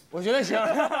去？我觉得行。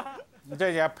你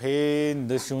在家陪你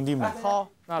的兄弟们。好，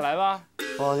那来吧。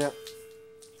房间。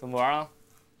怎么玩啊？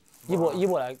一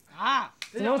博来啊？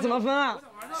怎么分啊？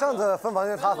上次分房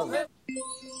间他分的。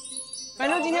反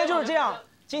正今天就是这样，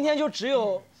今天就只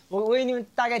有我给你们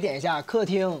大概点一下：客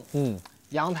厅，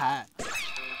阳台，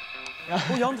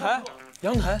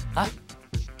阳台啊，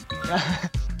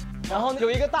然后有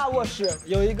一个大卧室，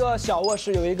有一个小卧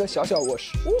室，有一个小卧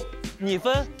室。你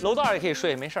分楼道也可以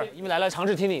睡，没事，因为来了尝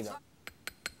试听你的。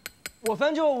我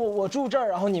分就我住这儿，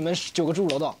然后你们9个住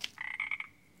楼道。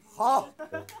好，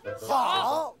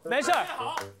没事。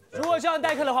如果这样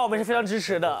待客的话，我们是非常支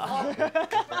持的。好，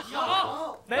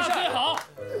没事，好。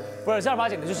不是正儿八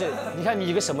经的，就是你看你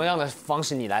一个什么样的方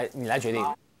式，你来决定。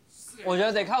我觉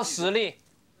得得靠实力。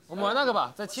我们玩那个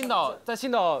吧，在青岛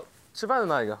吃饭的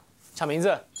那一个，抢名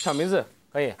字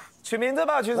可以。取名字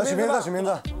吧，取名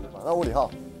字。那吴礼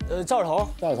浩，赵头，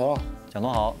蒋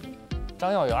东豪，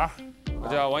张耀元，我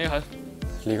叫王一恒，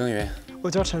李耕耘，我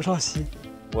叫陈少熙，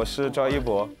我是赵一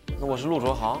博，我是陆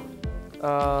卓豪，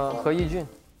何义俊。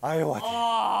哎呦我天！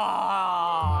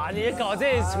哇，你搞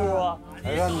这一出，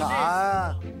有点难。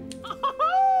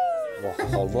哇，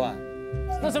好乱。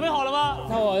那准备好了吗？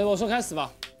那我说开始吧。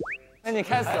那你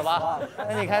开始吧。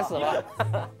你开。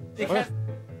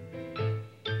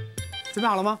准备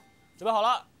好了吗？准备好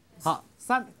了。好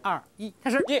，3、2、1，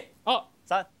开始。1、2、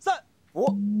3、4、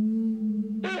5、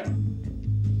6。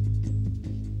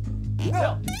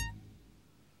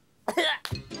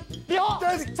李浩，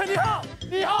陈李浩，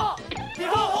李浩，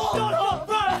赵头，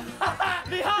不是，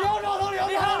李浩，赵头，李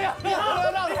浩，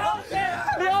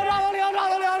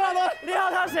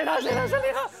他谁？李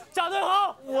浩，蒋敦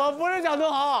豪，我不是蒋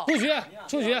敦豪，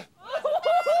出局。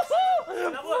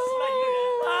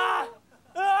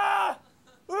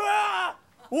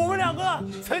我们2个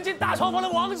曾经大床房的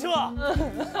王者，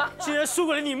竟然输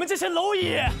给了你们这些蝼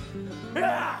蚁！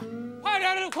快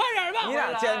点吧！你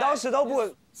俩剪刀石头布，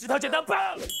石头剪刀布。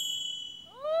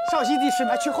少熙第10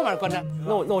排去后面观战。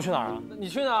那我去哪儿啊？你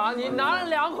去哪儿啊？你拿着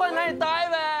2块哪里待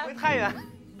呗？太远。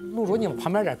陆卓，你往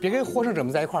旁边点，别跟获胜者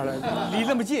们在一块儿了，离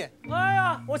那么近。哎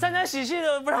呀，我沾沾喜气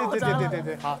的，不让我沾。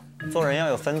对，好，做人要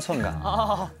有分寸感。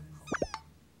好，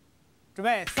准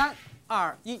备3、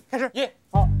2、1，开始。1，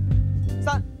好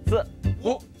，3、4、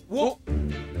5。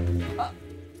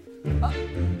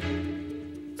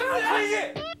这个开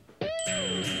心。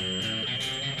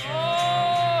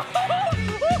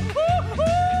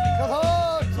小头，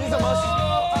你怎么输？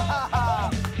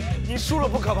你输了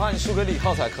不可怕，你输给李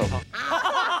浩才可怕。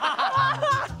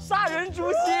杀人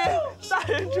诛心。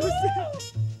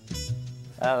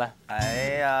来，哎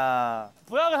呀，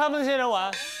不要跟他们这些人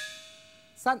玩。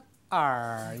 3、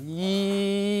2、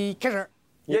1，开始。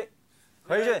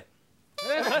回去。一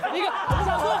个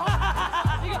掌舵好，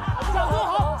一个掌舵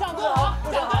好，掌舵好，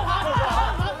掌舵好，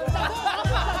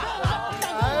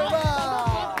来吧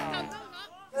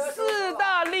4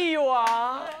大力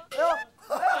王。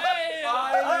哎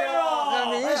呦，很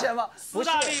明显嘛，四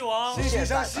大力王，惺惺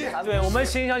相惜。对我们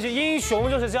惺惺相惜，英雄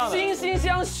就是这样的。惺惺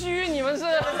相惜，你们是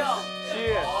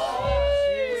虚，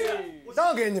我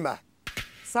让给你们。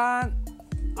 3、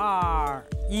2、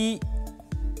1，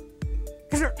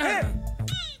开始。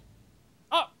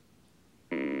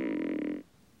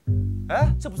哎，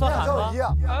这不算喊吗？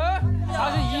他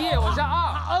是1，我是2，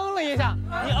嗯了一下，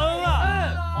你嗯了，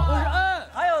我是嗯。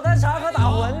还有在插科打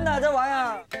诨的这玩意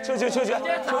儿，出去！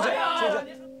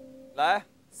来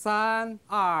，3、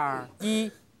2、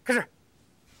1，开始。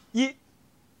1、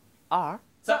2、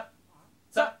3，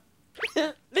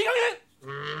李刚云。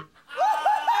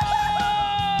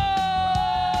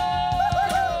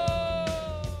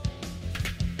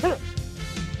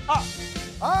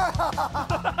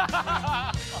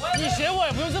你学我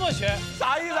也不用这么学，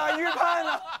啥意思啊？预判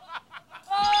呢？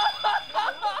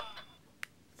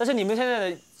但是你们现在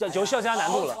的游戏要加难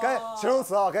度了，该形容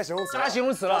词啊，该形容词。加形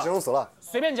容词了，形容词了，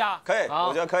随便加。可以，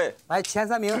我觉得可以。来，前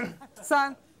3名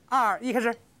，3、2、1，开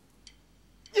始。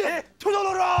出手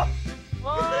动手！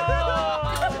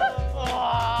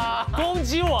哇！攻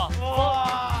击我！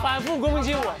哇！反复攻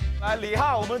击我！来，李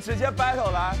汉，我们直接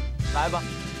battle 来吧，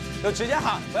就直接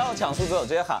喊，不要抢数字，直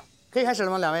接喊。可以开始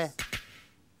了吗？两位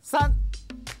？3、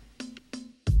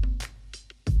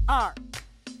2、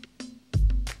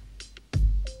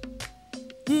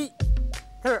1，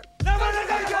开始。南方人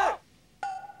开始。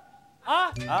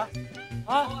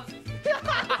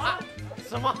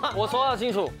什么？我说的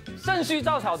清楚，肾虚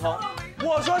赵小童。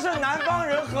我说是南方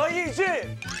人合一句。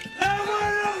南方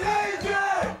人合一句。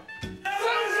肾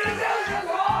虚赵小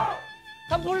童。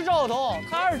他不是赵小童，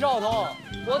他是赵小童。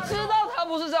我知道他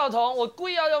不是赵小童，我故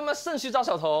意要用肾虚赵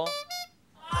小童。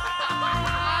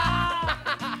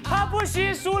他不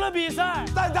惜输了比赛，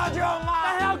但他就要骂，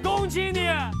但他要攻击你，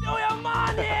又要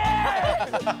骂你。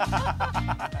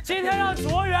今天让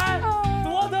卓源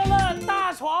夺得了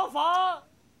大床房。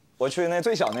我去那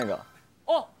最小那个。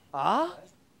哦啊，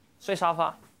睡沙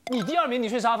发。你第2名，你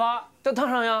睡沙发？这当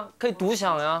然呀，可以独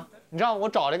享呀。你知道我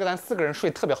找了一个咱4个人睡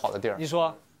特别好的地儿。你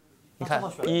说，你看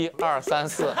，1、2、3、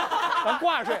4，咱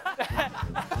挂着睡。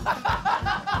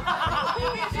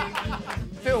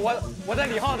对，我在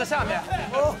李浩的下面。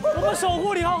我们守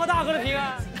护李浩和大哥的平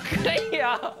安。可以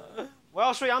呀。我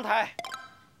要睡阳台。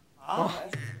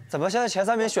怎么现在前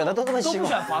3名选的都这么都不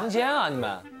选房间啊？你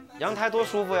们阳台多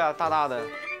舒服呀，大大的。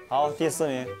好，第4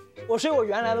名。我睡我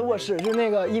原来的卧室，就是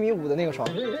那个1.5米的那个床。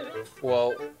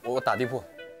我打地铺。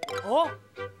哦，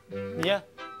你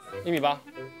1.8米。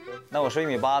那我睡1.8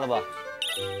米的吧。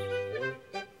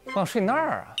我想睡那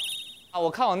儿啊！我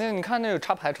看我那，你看那有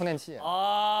插排充电器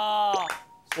啊，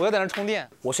我要在那充电。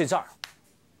我睡这儿。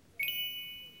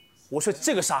我睡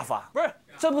这个沙发。不是，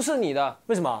这不是你的，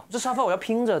为什么？这沙发我要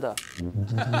拼着的。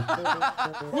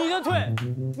你的腿，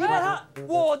你把它，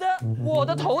我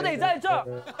的头得在这儿，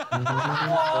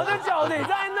我的脚得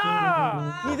在那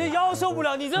儿。你的腰受不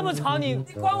了，你这么长，你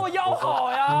管我腰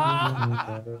好呀。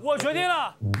我决定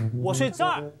了，我睡这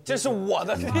儿，这是我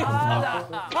的地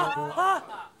方。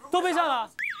都背上了。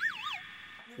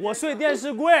我睡电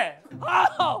视柜。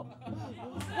好，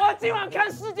我今晚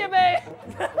看世界杯。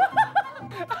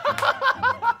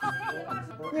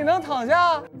你能躺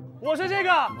下？我睡这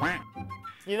个。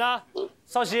你呢，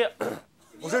少熙？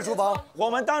我睡厨房。我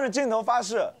们当着镜头发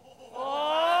誓。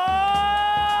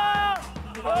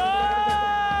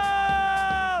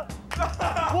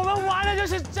我们玩的就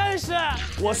是真实。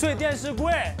我睡电视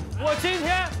柜。我今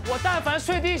天但凡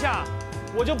睡地下，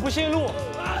我就不姓陆。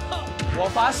我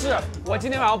发誓，我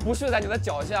今天晚上不睡在你的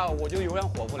脚下，我就永远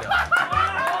活不了。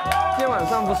今天晚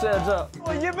上不睡在这，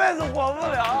我一辈子活不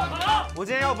了。我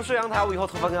今天要不睡阳台，我以后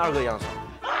头发跟2哥一样长。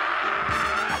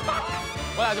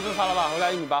我俩就不用发了吧？我俩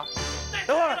1.8米。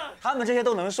等会儿他们这些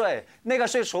都能睡，那个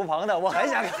睡厨房的，我很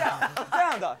想看。这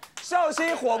样的，少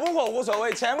熙火不火无所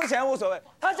谓，钱不钱无所谓，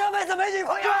他这辈子没女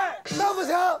朋友。对，那不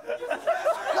行，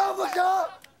那不行。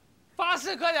发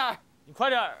誓快点，你快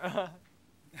点。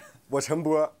我陈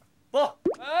波。不，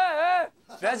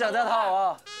别整这套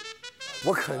啊！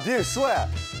我肯定睡，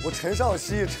我陈少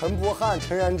熙、陈柏翰、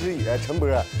陈然之野、陈波，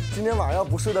今天晚上要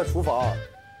不睡在厨房，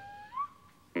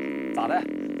咋的？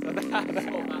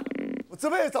我这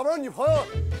辈子找不着女朋友，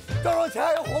挣着钱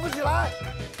也活不起来。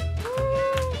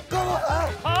哥们，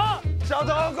好，小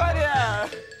童快点！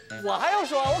我还要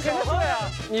说，我肯定睡啊！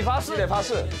你发誓，你得发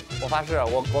誓，我发誓，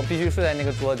我必须睡在那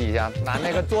个桌底下，拿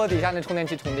那个桌底下那充电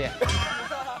器充电。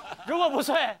如果不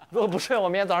睡，我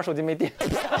明天早上手机没电。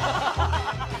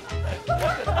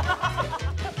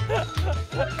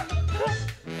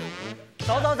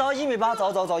走，1.8米，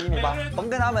走1.8米，甭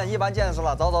跟他们一般见识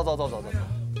了，走。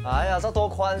哎呀，这多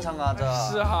宽敞啊，这。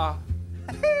是哈。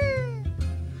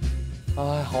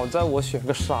哎，好在我选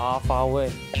个沙发位。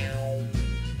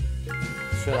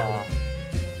睡了啊。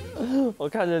我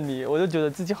看着你，我就觉得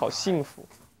自己好幸福。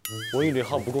我与李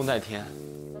浩不共戴天。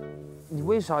你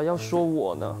为啥要说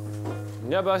我呢？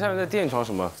你要不要下面再垫一床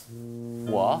什么？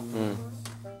我？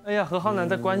哎呀，何浩南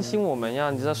在关心我们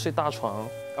呀，你在睡大床。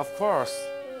Of course。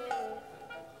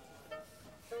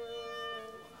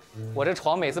我这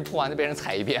床每次铺完就被人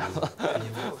踩一遍了。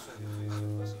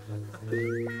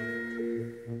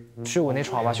睡我那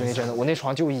床吧，兄弟，真的，我那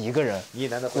床就一个人，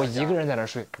我一个人在那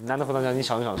睡。难得回到家，你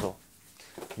享受享受，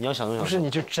你要享受享受。不是，你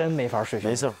就真没法睡。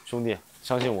没事，兄弟，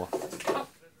相信我。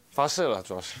发誓了，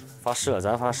主要是发誓了，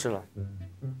咱发誓了。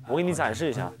我给你展示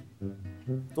一下，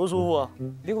多舒服啊！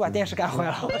别给我把电视干坏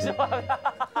了。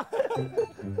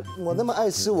我那么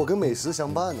爱吃，我跟美食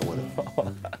相伴呢，我的。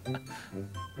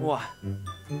哇，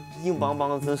硬邦邦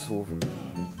的，真舒服。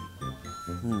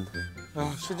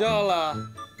睡觉了。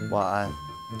晚安，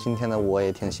今天的我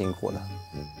也挺辛苦的。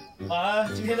晚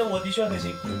安，今天的我的确很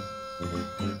辛苦。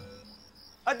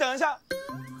哎，等一下，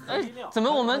哎，怎么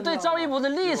我们对赵一博的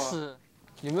历史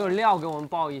有没有料给我们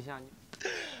报一下？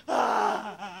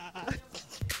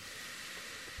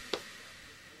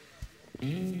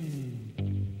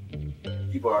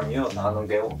一博，你有啥能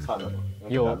给我看的吗？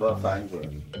有，翻一会儿。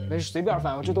没事，随便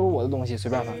翻，这都是我的东西，随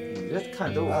便翻。你这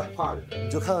看都是我画的，你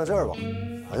就看看这儿吧。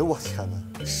哎呦我天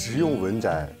哪，实用文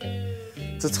摘，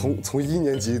这从1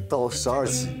年级到12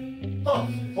期。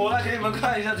我来给你们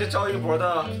看一下这赵一博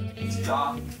的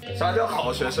啥叫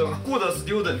好学生 ，good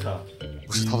student。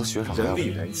不是他都学啥呀？人比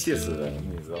人气死人，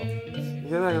你知道？你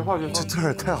现在给化学这字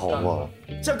儿太好了，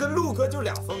这跟陆哥就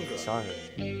俩风格。啥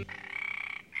人？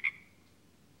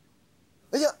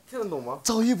哎呀，听得懂吗？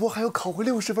赵一博还有考过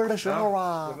60分的时候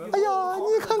啊！哎呀，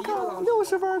你看看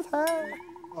60分才，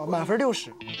满分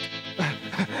60。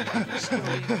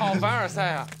好凡尔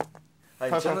赛啊！哎，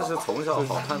真的是从小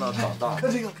好看到长大。看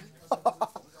这个，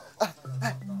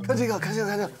哎，看这个，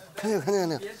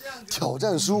挑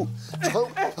战书，传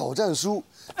挑战书，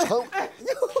传，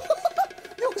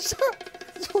有事儿，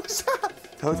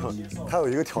他有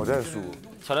一个挑战书。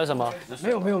挑战什么？没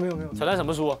有。挑战什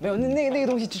么书？没有，那个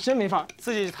东西真没法。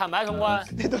自己坦白从宽，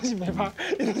那东西没法，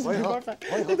那东西没法翻，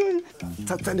那东西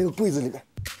在那个柜子里面。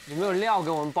有没有料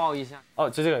给我们报一下？哦，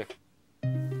就这个。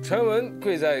传闻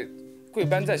贵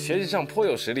班在学习上颇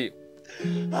有实力，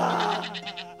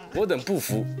我等不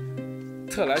服，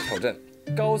特来挑战。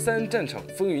高3战场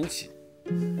风云起。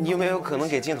你有没有可能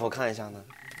给镜头看一下呢？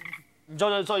你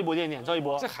赵一博点点，赵一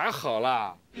博，这还好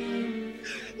啦。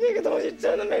那个东西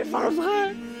真的没法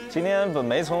拍。今天本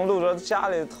没从陆哲家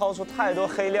里掏出太多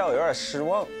黑料，有点失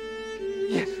望。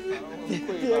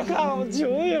别看了，我求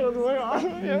你了，多少？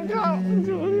别看了，我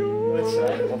求你了。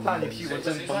我怕你屁股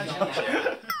真崩。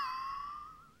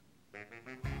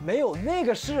没有，那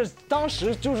个是当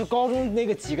时就是高中那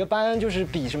个几个班就是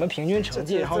比什么平均成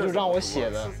绩，然后就让我写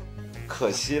的。可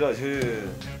惜了，去。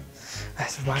哎，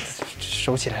妈，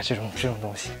收起来这种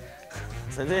东西。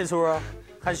咱这一出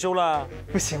害羞了？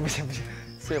不行，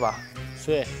睡吧，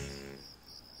睡。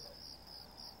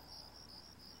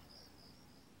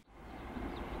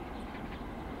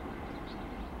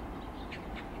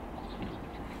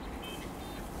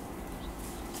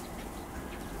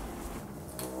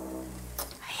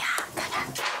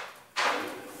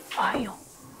哎呦，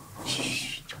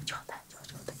嘘，悄悄的。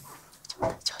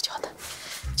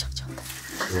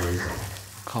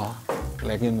好，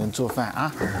来给你们做饭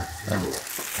啊。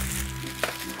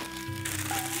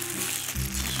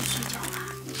继续睡觉啊。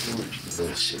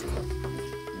真行了。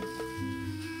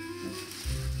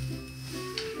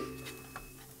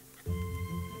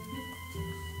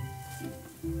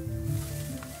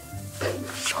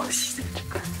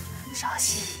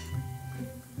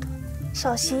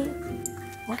少熙，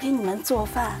我给你们做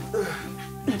饭，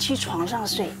你去床上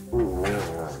睡。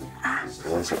啊？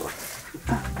行。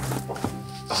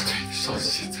对，少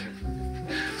熙在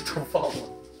都放了。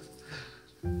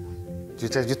就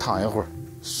再去躺一会儿。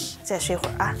再睡会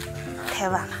儿啊，太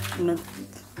晚了，你们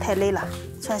太累了，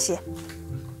穿鞋。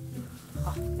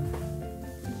好。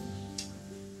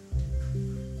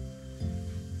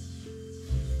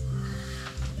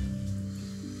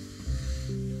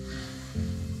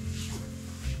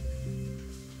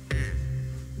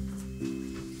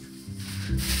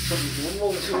如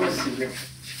梦初醒。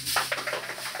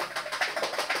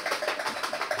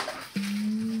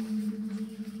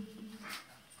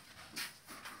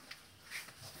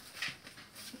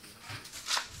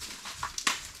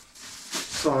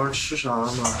早上吃啥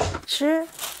嘛？吃，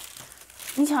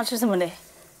你想吃什么嘞？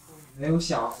没有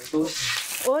想，都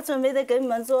行。我准备的给你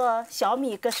们做小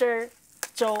米格丝儿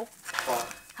粥，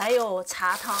还有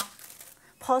茶汤，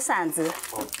泡馓子，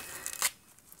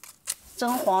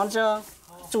蒸黄蒸，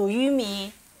煮玉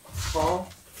米。好。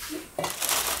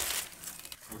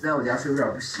我在我家睡有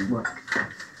点不习惯，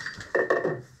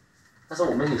但是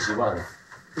我们挺习惯的。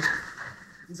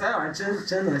你昨天晚上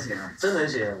真能行，真能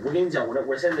行！我跟你讲，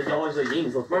我现在的腰是隐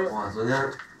隐作痛。哇，昨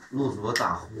天陆主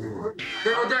打呼噜，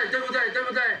对不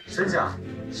对？真假？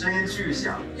声音巨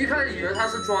响。一开始以为他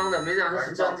是装的，没想到他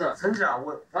是真的。真假？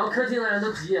然后客厅的人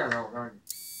都急眼了，我告诉你。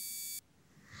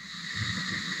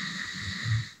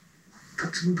他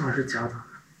真的还是假的？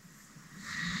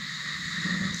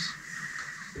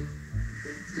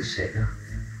这谁呀？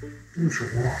陆主。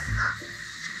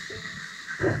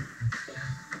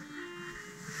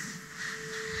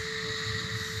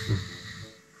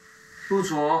陆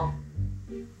主，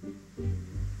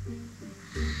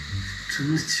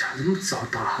真的假的？这么早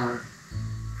打鼾？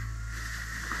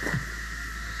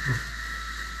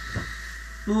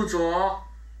陆主，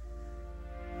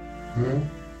你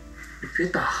别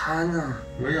打鼾啊！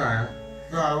为啥呀？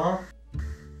那啥吗？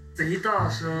贼大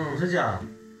声！真假？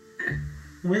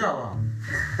你没打吧？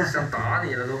想打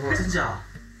你了都快！真假？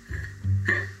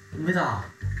你没打？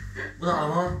我打了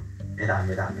吗？没打。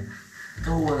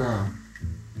逗我呢。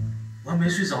我还没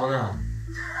睡着呢。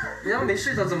你要没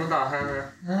睡着怎么打鼾呢？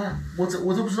啊，我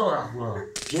都不知道我打呼了。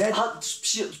别他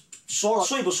屁说了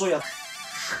睡不睡啊？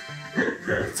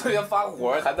昨天发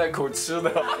火还带口吃的，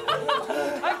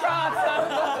哎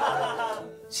呀！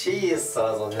气死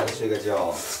了！昨天睡个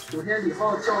觉。昨天李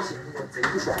浩叫醒那个贼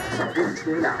不爽的小兵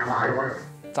吹俩人麻溜的。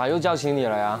咋又叫醒你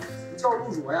了呀？叫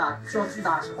陆主呀，叫巨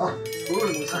大声啊，所有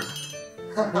人都上。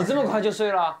你这么快就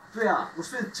睡了？对呀，我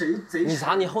睡贼。你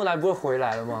啥？你后来不是回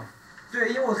来了吗？对，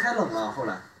因为我太冷了，后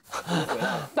来。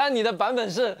但你的版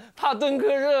本是怕墩哥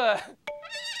热，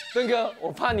墩哥，我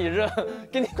怕你热，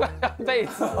给你盖上被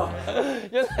子。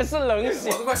原来是冷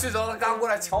醒。我都快睡着了，刚过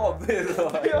来抢我被子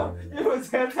了。因为我昨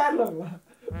天太冷了。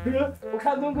我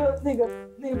看墩哥那个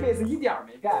被子一点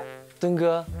没盖。墩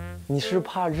哥，你是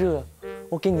怕热，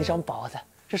我给你一张薄的，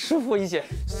这舒服一些。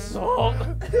爽。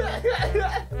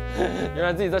原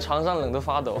来自己在床上冷得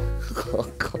发抖。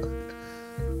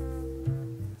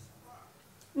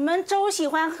你们粥喜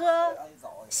欢喝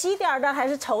稀点的还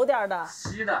是稠点的？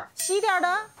稀的。稀点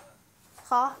的。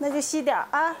好，那就稀点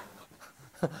啊。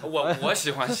我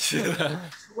喜欢稀的。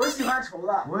我喜欢稠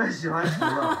的。我也喜欢稠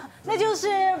的。那就是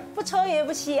不稠也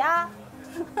不稀啊。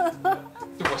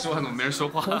我说话怎么没人说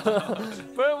话？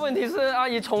不是，问题是阿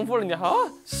姨重复了你，好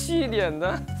细一点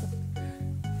的。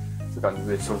就感觉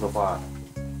自己说话。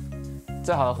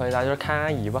最好的回答就是看阿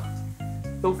姨吧，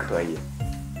都可以。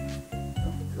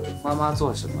妈妈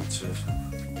做什么吃什么。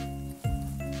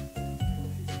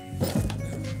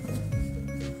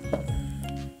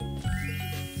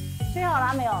睡好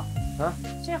了没有？啊？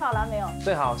睡好了没有？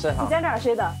睡好。你在哪儿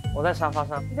睡的？我在沙发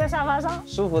上。你在沙发上？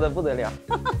舒服的不得了。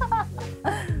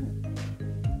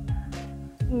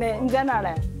你在哪儿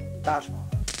嘞？大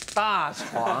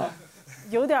床。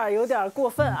有点过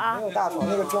分啊！没有大床，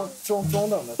那个中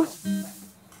等的床。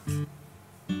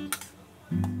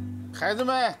孩子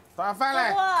们，端饭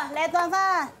来！来端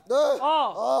饭。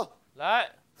哦，来，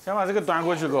先把这个端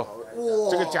过去给我，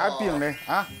这个加饼的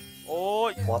啊。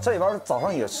哦，哇，这里边早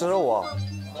上也吃肉啊。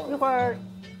一会儿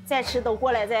再吃都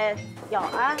过来再要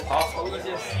啊。好，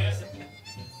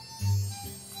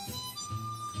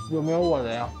有没有我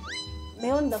的呀？没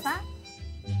有你的饭？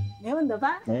没有你的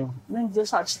饭？没有。那你就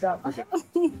少吃点吧。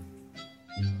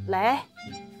来，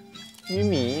玉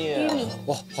米。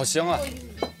哇，好香啊！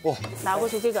哇，拿过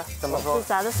去这个，怎么说？是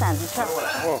咱的馓子片。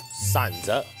馓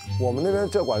子，我们那边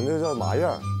管这叫麻叶。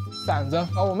馓子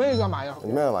啊，我们也叫麻叶。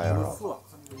你们也麻叶啊？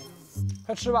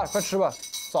快吃吧，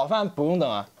早饭不用等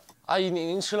啊。阿姨，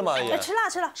您吃了吗？阿姨？吃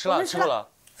了。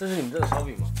这是你们这的烧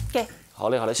饼吗？给。好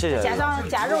嘞，谢谢。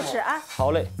夹肉吃啊。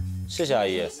好嘞，谢谢阿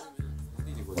姨。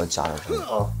我夹着吃。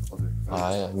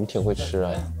哎呀，你挺会吃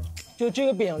啊。就这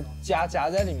个饼夹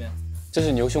在里面。这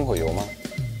是牛胸口油吗？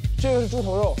这个是猪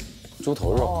头肉。猪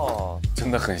头肉哦，真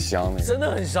的很香那个。真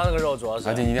的很香那个肉，主要是。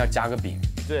而且一定要加个饼。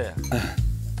对。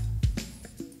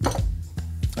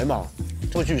哎呀妈，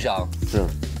这么巨香。是。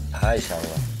太香了，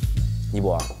尼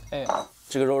泊尔。哎，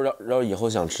这个肉要以后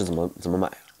想吃怎么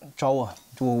买？找我，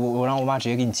我让我妈直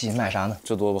接给你寄，买啥呢？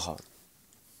这多不好。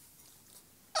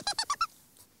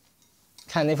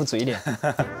看那副嘴脸，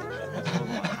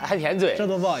还舔嘴，这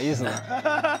多不好意思呢。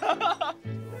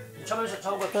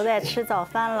都在吃早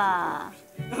饭啦。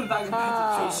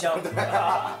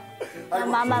让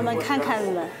妈妈们看看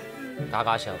你们，嘎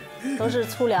嘎香，都是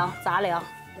粗粮杂粮。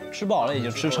吃饱了也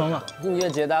就吃撑了。音乐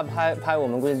节大家拍我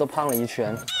们估计都胖了一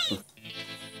圈。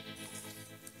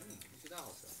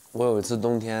我有一次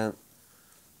冬天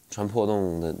穿破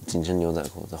洞的紧身牛仔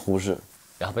裤在呼市，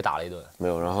然后被打了一顿。没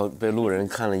有，然后被路人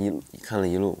看了一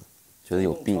路，觉得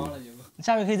有病。你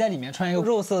下回可以在里面穿一个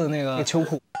肉色的那个秋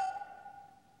裤，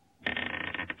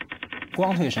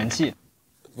光腿神器。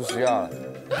不需要了，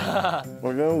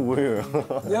我真无语。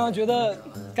你要觉得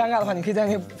尴尬的话，你可以在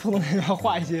那个破洞那地方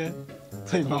画一些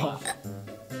腿毛。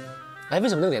哎，为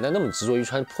什么那个年代那么执着于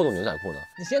穿破洞牛仔裤呢？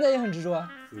你现在也很执着啊。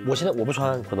我不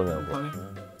穿破洞牛仔裤。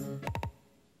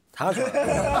他穿。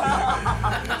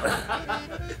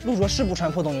陆卓是不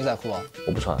穿破洞牛仔裤啊？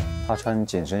我不穿，他穿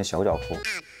紧身小脚裤。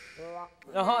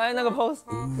然后哎，那个 pose。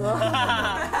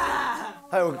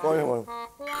还有高远文。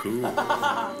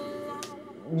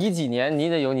你几年你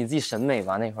得有你自己审美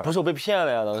吧？那会儿不是我被骗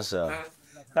了呀，当时。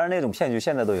但是那种骗局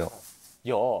现在都有。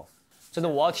有，真的，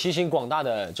我要提醒广大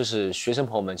的就是学生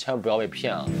朋友们，千万不要被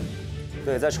骗啊。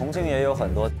对，在重庆也有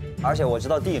很多，而且我知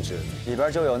道地址里边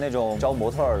就有那种招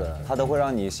模特的，他都会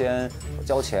让你先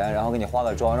交钱，然后给你化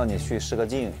个妆，让你去试个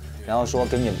镜，然后说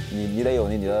给你得有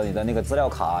你的那个资料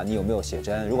卡，你有没有写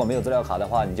真？如果没有资料卡的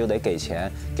话，你就得给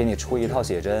钱，给你出一套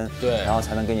写真，对，然后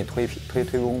才能给你推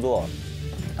工作。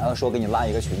然后说给你拉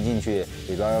一个群进去，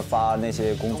里边发那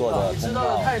些工作的通告。知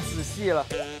道的太仔细了。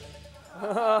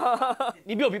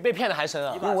你比我被骗的还深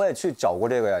啊！因为我也去找过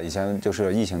这个呀，以前就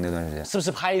是疫情那段时间。是不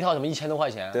是拍一套什么1000多块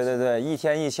钱？对对对，一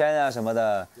天1000啊什么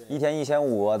的，一天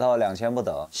1500到2000不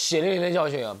等。血淋淋的教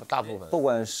训啊，大部分。不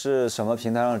管是什么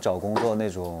平台上找工作那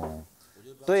种，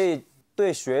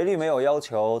对学历没有要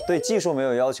求，对技术没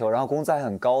有要求，然后工资还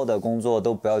很高的工作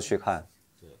都不要去看，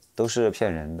都是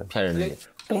骗人的，骗人的。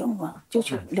不用了，就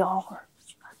去聊会儿。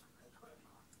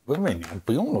不用，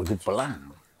不用了，我就不烂了。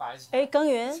哎，耕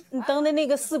耘，你登的那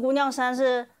个四姑娘山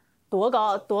是多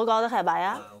高的海拔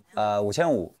呀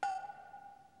？5500。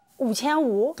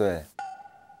5500？对。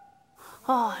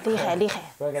哦，厉害厉害！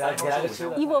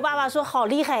一博爸爸说好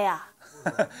厉害呀。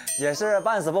也是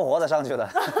半死不活的上去的。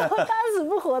半死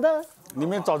不活的。你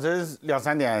们早晨2、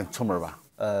3点出门吧？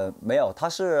没有，它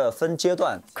是分阶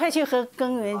段。快去和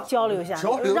耕耘交流一下。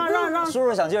让叔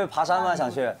叔想去爬山吗？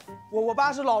想去。我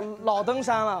爸是老登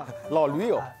山了，老驴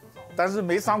友，但是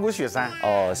没上过雪山。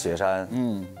哦，雪山，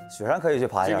雪山可以去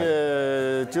爬一下。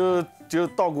这个就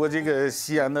到过这个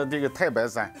西安的这个太白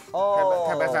山，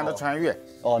太白山的穿越。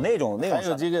哦，那种。还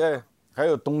有这个，还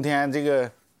有冬天这个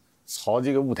朝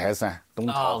这个五台山，东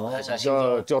朝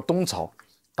叫东朝，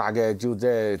大概就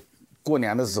在。过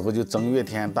年的时候就正月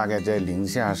天，大概在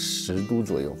-10度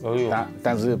左右。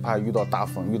但是怕遇到大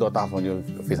风，就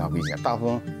非常危险。大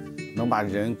风能把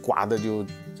人刮的就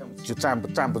站不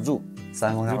住，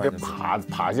就得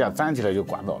爬下，站起来就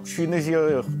刮到。去那些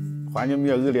环境比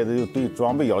较恶劣的，就对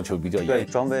装备要求比较严。对，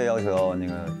装备要求那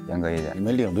个严格一点。你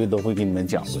们领队都会给你们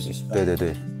讲过这些。对对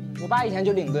对。我爸以前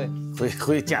就领队，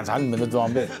会检查你们的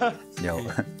装备。有。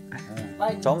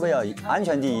装备要安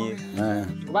全第一。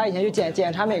我爸以前就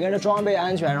检查每个人的装备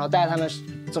安全，然后带他们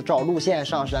找路线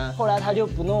上山。后来他就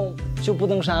不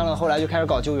登山了，后来就开始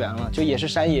搞救援了，就也是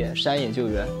山野救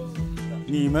援。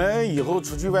你们以后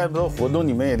出去外边活动，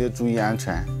你们也得注意安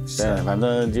全。对，反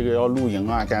正这个要露营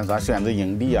啊，干啥选择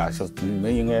营地啊，你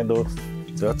们应该都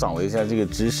要掌握一下这个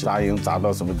知识。扎营扎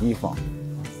到什么地方？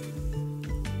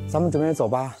咱们准备走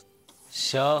吧。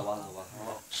行。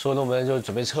说那我们就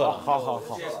准备撤了。好，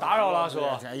打扰了，叔。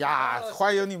哎呀，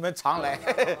欢迎你们常来，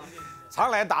常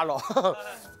来打扰。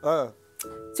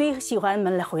最喜欢你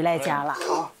们回来家了。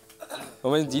我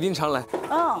们一定常来。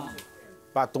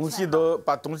把东西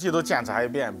都检查一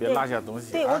遍，别落下东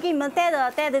西。对，我给你们带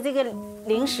的这个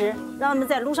零食，让你们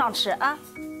在路上吃啊。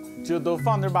就都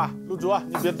放那儿吧，陆主，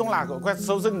你别动了，快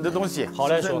收拾你的东西。好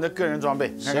嘞，收拾你的个人装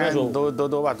备。行，叔。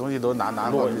都把东西都拿好。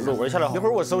我下来好。一会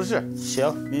儿我收拾。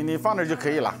行，你放那儿就可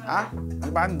以了啊。你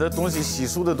把你的东西洗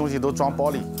漱的东西都装包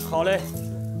里。好嘞。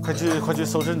快去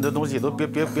收拾你的东西，都别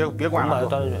管了，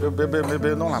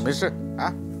别弄了，没事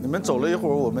啊。你们走了一会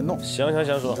儿我们弄。行，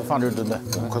叔。就放这儿等等，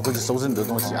快去收拾你的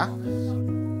东西啊。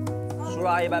叔叔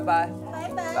阿姨拜拜。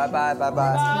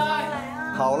拜。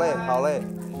好嘞。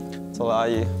走了，阿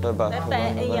姨，拜拜。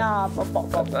哎呀，宝。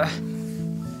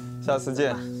下次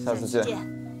见。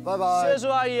拜拜。谢谢叔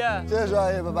阿姨，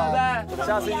拜拜。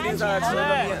下次一定再来吃个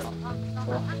面。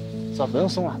走，不用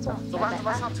送了，走吧，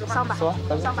上车上吧。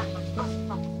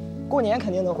过年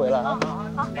肯定能回来啊。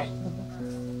好。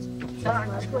拜，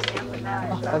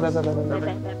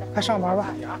快上班吧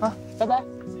啊，拜拜。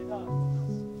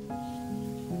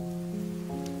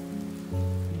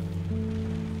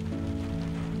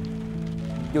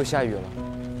又下雨了。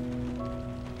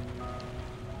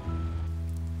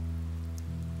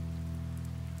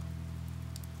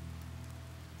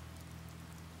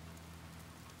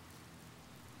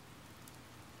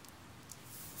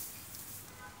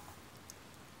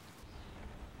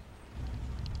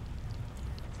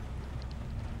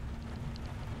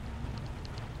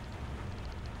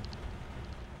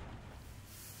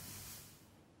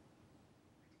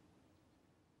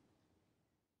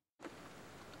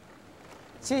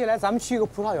接下来咱们去一个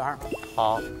葡萄园。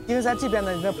好，因为在这边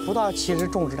呢，那葡萄其实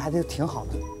种植的还是挺好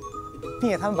的，并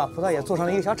且他们把葡萄也做成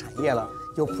了一个小产业了，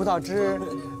有葡萄汁，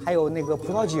还有那个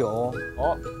葡萄酒。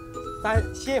哦，咱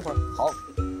歇一会儿。好。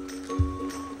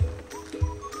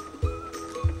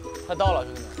快到了，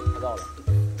兄弟们，快到了。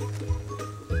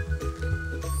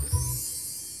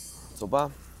走吧。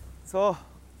走。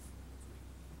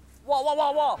哇哇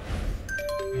哇哇！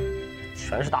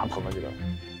全是大棚啊，这个。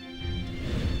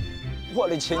我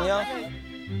的亲娘！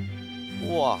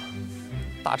哇，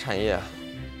大产业！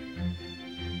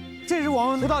这是我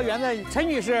们葡萄园的陈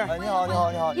女士。你好，你好，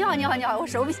你好。你好，你好，你好，我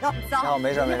手比较脏。好，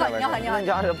没事没事没事。你好，你好。你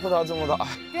家这葡萄这么大？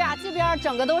对啊，这边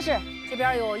整个都是，这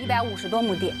边有150多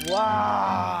亩地。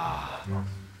哇！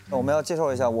那我们要介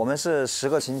绍一下，我们是十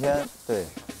个勤天，对，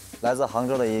来自杭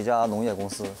州的一家农业公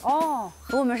司。哦，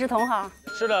和我们是同行。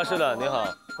是的，是的，你好。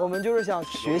我们就是想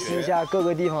学习一下各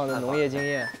个地方的农业经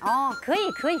验。哦，可以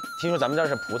可以。听说咱们这儿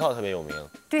是葡萄特别有名。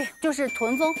对，就是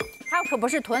屯风，它可不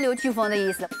是屯留飓风的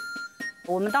意思。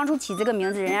我们当初起这个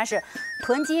名字，人家是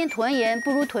屯金屯银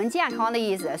不如屯健康的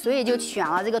意思，所以就选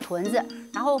了这个屯字。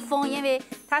然后风，因为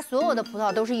它所有的葡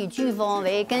萄都是以飓风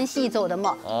为根系走的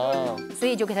嘛，哦，所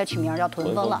以就给它取名叫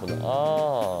屯风了。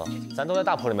哦，咱都在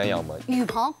大棚里面养吗？雨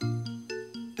棚，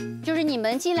就是你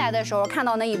们进来的时候看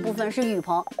到那一部分是雨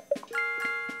棚。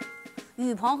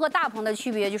雨棚和大棚的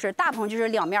区别就是，大棚就是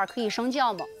两面可以升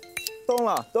降嘛。懂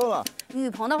了，懂了。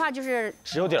雨棚的话就是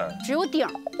只有顶儿，只有顶，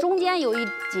中间有一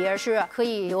节是可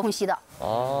以有空隙的。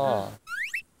哦。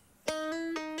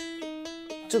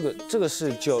这个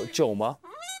是酒吗？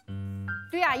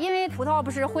对呀，因为葡萄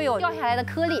不是会有掉下来的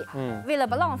颗粒，为了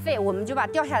不浪费，我们就把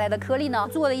掉下来的颗粒呢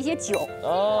做了一些酒。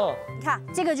哦。你看，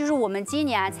这个就是我们今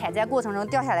年采摘过程中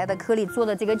掉下来的颗粒做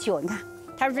的这个酒，你看。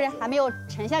它不是还没有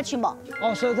沉下去吗？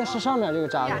哦，是在上面这个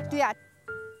渣子。对呀，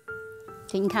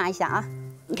给你看一下啊，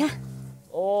你看。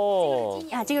哦。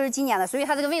啊，这个是今年的，所以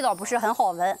它这个味道不是很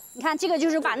好闻。你看，这个就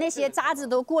是把那些渣子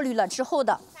都过滤了之后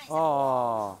的。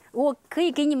哦。我可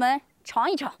以给你们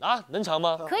尝一尝。啊，能尝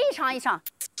吗？可以尝一尝。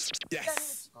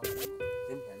Yes。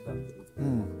甜甜的。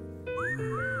嗯。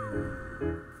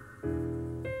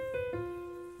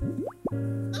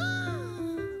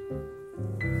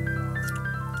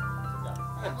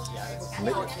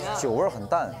酒味很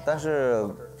淡，但是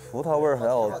葡萄味还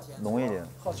要浓一点。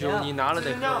酒你拿了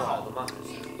得喝好的吗？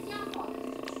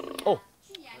哦，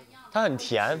它很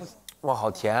甜，哇，好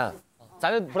甜！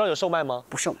咱这葡萄酒售卖吗？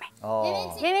不售卖。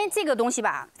哦。因为这个东西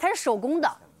吧，它是手工的，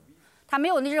它没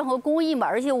有那任何工艺嘛，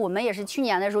而且我们也是去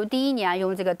年的时候第一年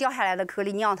用这个掉下来的颗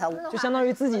粒酿它，就相当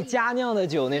于自己家酿的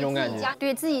酒那种感觉。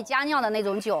对自己家酿的那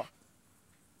种酒。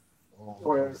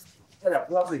或者带点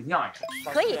葡萄自己酿一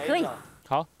下。可以可以。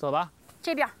好，走吧。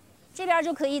这边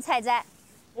就可以采摘。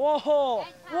哇吼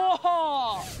哇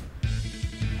吼！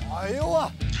哎呦啊！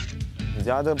你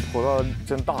家这葡萄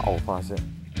真大，我发现。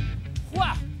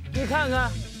哇，你看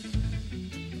看，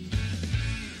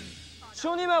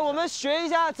兄弟们，我们学一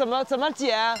下怎么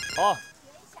剪。好。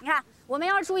你看，我们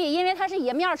要注意，因为它是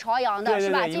一面朝阳的，是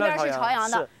吧？这边是朝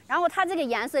阳的，然后它这个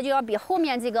颜色就要比后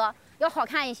面这个要好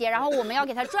看一些，然后我们要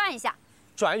给它转一下。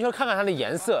转一圈看看它的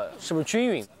颜色是不是均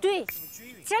匀。对。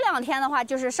这2天的话，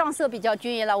就是上色比较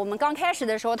均匀了。我们刚开始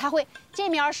的时候，它会这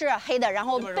面是黑的，然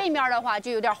后背面的话就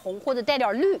有点红或者带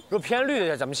点绿。如果偏绿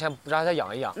的，咱们先让它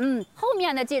养一养。后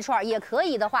面的这串也可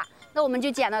以的话，那我们就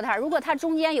剪到它。如果它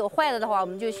中间有坏了的话，我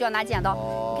们就需要拿剪刀。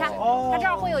你看，它这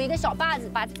儿会有一个小把子，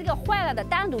把这个坏了的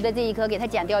单独的这一颗给它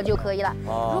剪掉就可以了。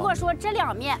如果说这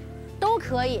2面都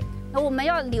可以，那我们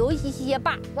要留一些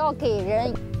把，要给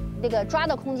人那个抓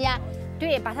的空间。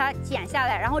对，把它剪下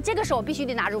来，然后这个手必须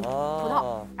得拿住葡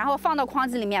萄，然后放到筐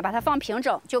子里面，把它放平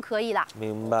整就可以了。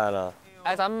明白了。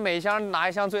哎，咱们每箱拿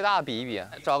一箱最大的比一比，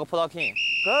找个葡萄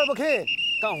king。Grab king，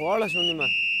 干活了，兄弟们。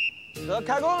得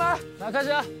开工来，来开始。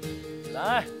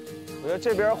来，我觉得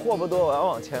这边货不多，我要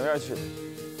往前面去。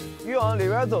越往里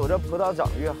边走，这葡萄长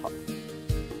越好。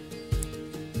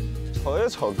瞅一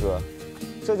瞅哥，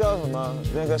这叫什么？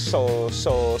那个手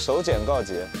剪告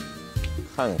捷，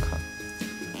看一看。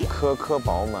颗颗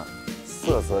饱满，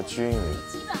色泽均匀。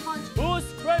 Who's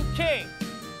Grape King?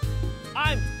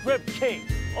 I'm Grape King.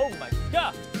 Oh my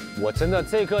god! 我真的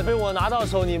这个被我拿到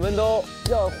手，你们都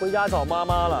要回家找妈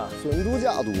妈了。尊嘟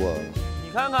假嘟啊！你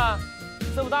看看，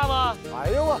这么大吗？哎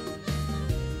呦我！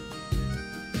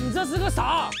你这是个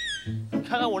啥？你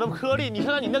看看我的颗粒，你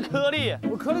看看你的颗粒，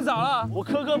我颗粒咋了？我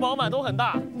颗颗饱满都很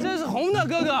大。你这是红的，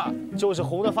哥哥，就是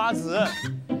红的发紫。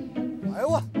哎呦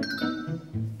我！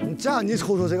你这你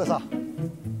瞅瞅这个啥？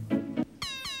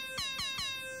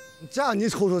你这你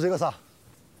瞅瞅这个啥？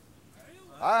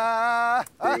哎，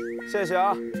谢谢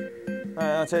啊！哎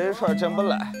呀，这一串真不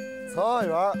赖。曹案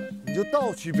员，你就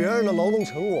盗取别人的劳动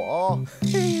成果啊！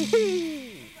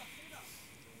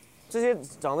这些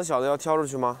长得小的要挑出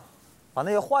去吗？把那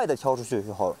些坏的挑出去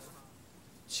就好了。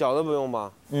小的不用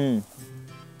吧？嗯。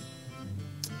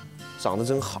长得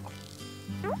真好。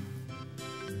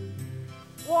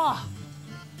哇！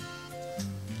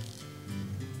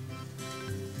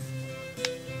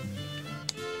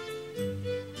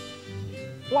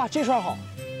哇，这串好。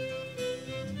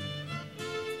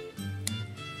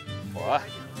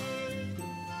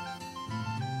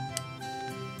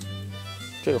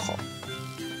这个好。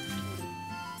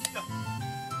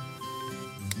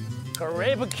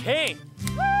 Grape King，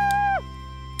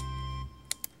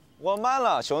 我慢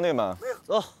了，兄弟们，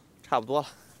走，差不多了。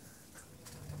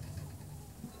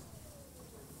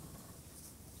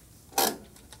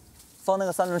放那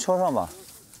个三轮车上吧，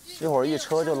一会儿一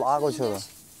车就拉过去了。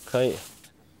可以。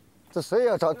这谁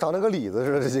呀？长得跟李子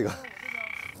似的，这几个。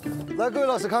来，各位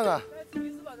老师看看，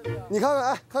你看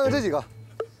看，哎，看看这几个，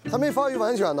还没发育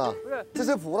完全呢。这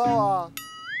是葡萄啊。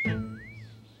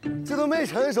 这都没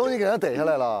成熟，你给它逮下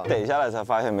来了？逮下来才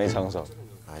发现没成熟。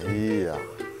哎呀，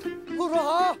陆总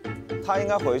好，他应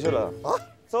该回去了啊。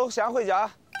走，先回家。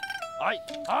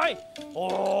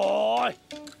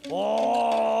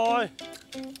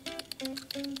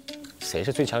谁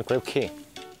是最强的 Grape King？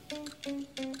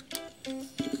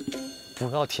 不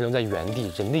要停留在原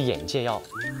地，人的眼界要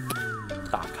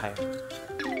打开。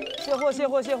卸货，卸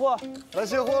货，卸货！来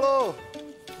卸货喽！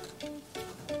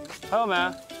还有没？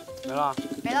 没了，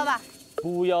没了吧？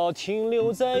不要停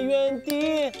留在原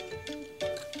地。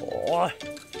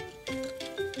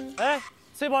哎，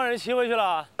这帮人骑回去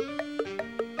了。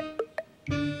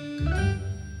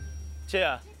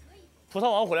姐，葡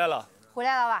萄王回来了。回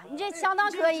来了吧？你这相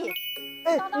当可以。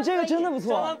哎，你这个真的不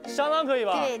错，相当可以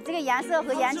吧？对，这个颜色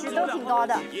和颜值都挺高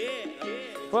的。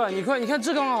不是，你看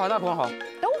这刚好，那刚好。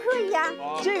都可以呀。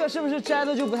这个是不是摘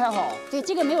的就不太好？对，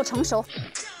这个没有成熟。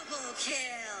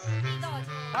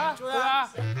 啊，对啊，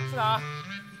是哪？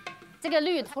这个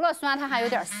绿除了酸，它还有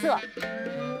点涩。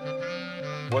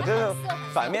我这是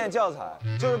反面教材，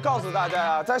就是告诉大家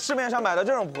呀，在市面上买的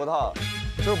这种葡萄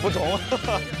就是不中。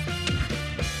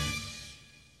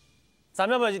咱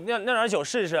们要不要酿点酒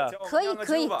试试？可以，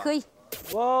可以，可以。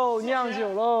哇哦，酿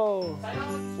酒喽！哇，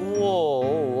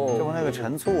这不那个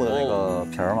陈醋的那个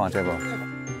瓶儿吗？这不。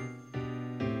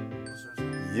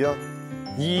咦呀，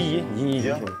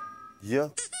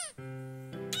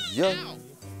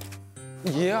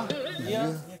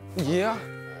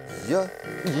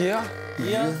咦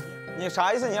呀。 你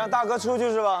啥意思？你让大哥出去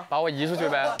是吧？把我移出去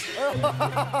呗。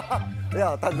哎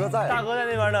呀，大哥在。大哥在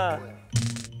那边呢。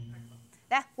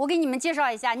来，我给你们介绍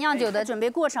一下酿酒的准备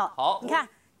过程。好，你看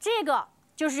这个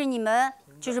就是你们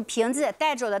瓶子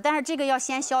带走的，但是这个要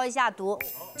先消一下毒。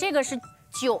这个是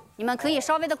酒，你们可以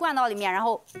稍微的灌到里面，然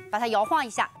后把它摇晃一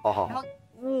下。好。然后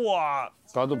哇，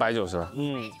高度白酒是吧？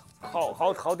嗯。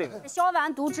 好顶！消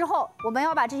完毒之后，我们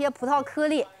要把这些葡萄颗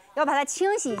粒要把它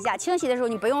清洗一下。清洗的时候，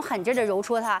你不用狠着的揉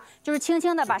搓它，就是轻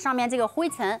轻的把上面这个灰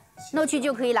尘弄去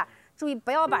就可以了。注意不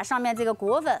要把上面这个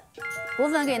果粉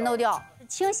给弄掉。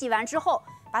清洗完之后，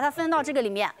把它分到这个里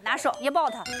面，拿手捏爆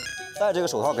它。戴这个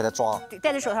手套给它抓。对，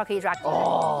戴着手套可以抓。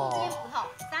哦。1斤葡萄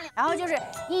3两，然后就是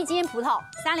1斤葡萄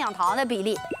3两糖的比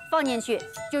例放进去，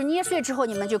就是捏碎之后，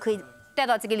你们就可以带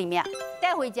到这个里面。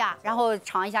 带回家，然后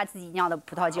尝一下自己酿的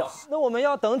葡萄酒。那我们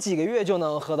要等几个月就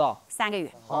能喝到？3个月。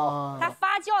哦。它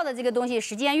发酵的这个东西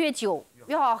时间越久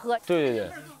越好喝。对，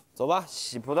走吧，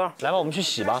洗葡萄。来吧，我们去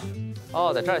洗吧。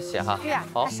哦，在这儿洗哈。对呀。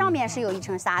好。它上面是有一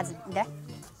层沙子，你来。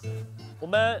我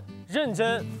们认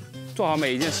真做好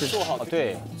每一件事，做好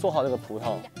对，做好这个葡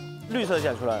萄，绿色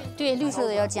剪出来。对，绿色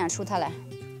的要剪出它来。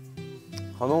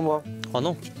好弄不？好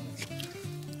弄。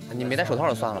你没戴手套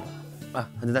就算了吧。啊，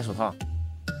还得戴手套。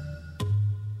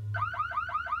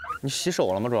 你洗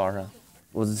手了吗？主要是，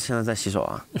我现在在洗手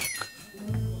啊。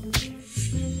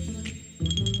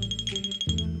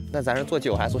那咱是做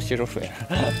酒还是做洗手水？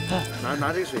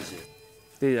拿这个水洗。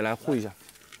对，来护一下。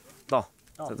倒，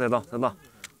再倒。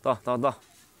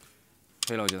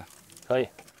可以了，我觉得。可以，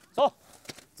走，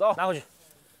走，拿回去。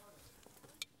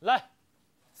来，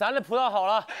咱的葡萄好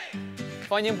了，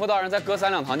放1斤葡萄，然后再搁3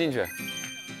两糖进去。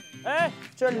哎，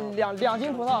这2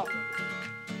斤葡萄，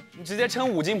你直接称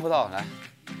5斤葡萄来。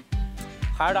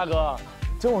还是大哥，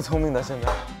这么聪明的现在？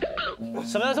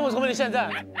什么叫这么聪明的现在？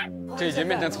这已经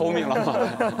变成聪明了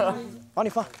吗？往里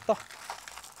放，倒。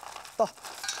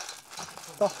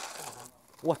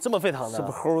哇，这么费糖的？是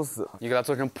不齁死？你给它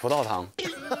做成葡萄糖。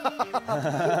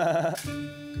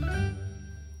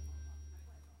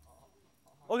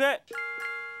OK，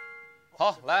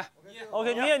 好，来。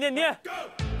OK， 捏。捏，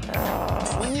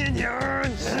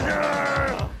吃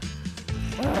着。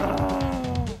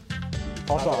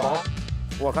好爽啊！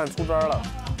我看出汁了。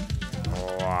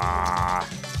哇！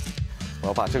我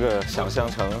要把这个想象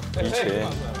成一群。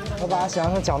我把它想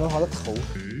象成蒋德华的头。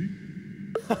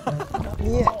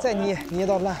捏，再捏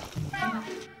到烂。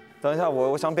等一下，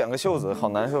我想扁个袖子，好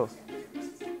难受。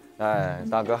哎，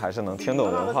大哥还是能听懂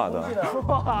文化的。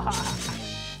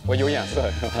我有眼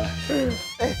色是吧？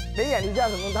哎，没眼力见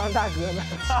怎么能当大哥呢？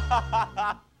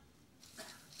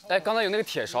哎，刚才有那个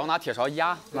铁勺，拿铁勺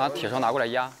压，拿铁勺拿过来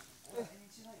压。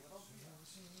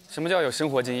什么叫有生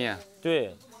活经验？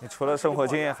对，你除了生活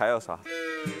经验还有啥？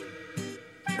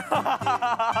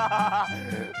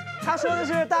他说的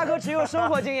是大哥只有生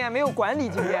活经验，没有管理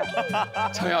经验。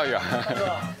程耀远，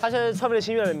他现在穿背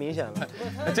心越来越明显了。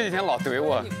这几天老怼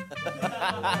我，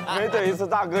每怼一次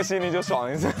大哥心里就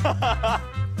爽一次。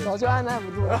早就按耐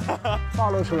不住了，暴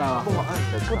露出来了，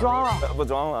不装了，不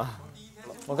装了。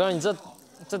我告诉你，这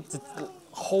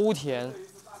齁甜，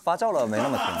发酵了没那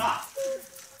么甜。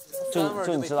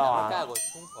就你知道啊？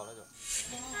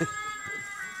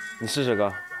你试试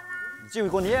哥。你继续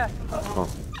给我捏。好。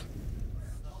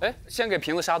哎，先给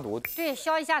瓶子杀毒。对，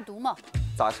消一下毒嘛。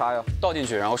咋杀呀？倒进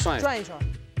去，然后转一圈。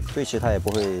对齐它也不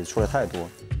会出来太多。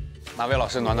哪位老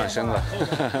师暖身子？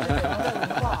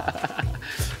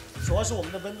主要是我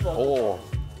们的温度。哦。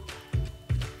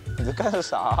你在干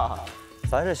啥？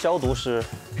咱是消毒师。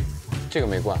这个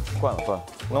没灌。灌了，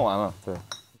弄完了。对。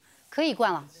可以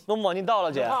灌了。弄往进倒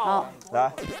了，姐。好。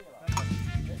来，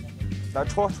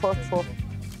戳。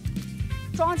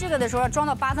装这个的时候装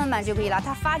到8分满就可以了。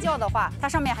它发酵的话，它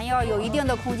上面还要有一定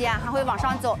的空间，还会往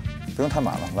上走。不用太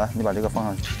满了，来，你把这个放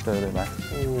上去。对，来。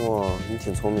哇，你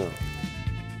挺聪明的。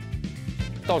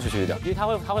倒出去一点，因为它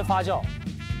会发酵。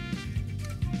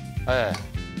哎。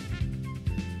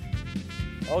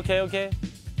OK。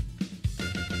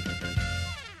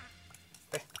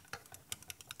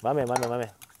完美。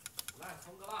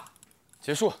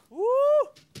结束。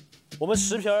我们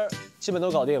10瓶基本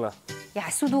都搞定了。呀，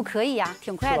速度可以呀，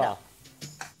挺快的。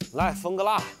来，封个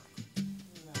蜡。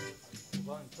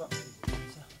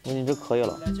你这可以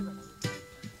了。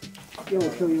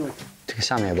这个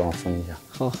下面也帮我封一下。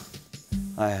好。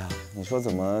哎呀，你说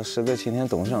怎么10个勤天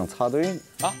董事长插队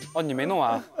啊？哦，你没弄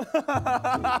完。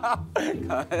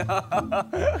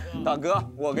大哥，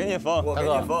我给你封，大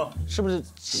哥，是不是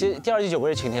第2季9个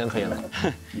月晴天可以了？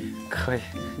可以。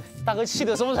大哥气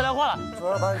得说不出来话了。主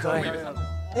要班可以。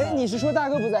哎，你是说大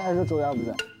哥不在，还是说周元不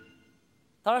在？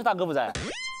当然是大哥不在。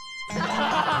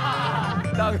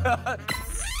大哥。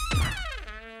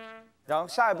然后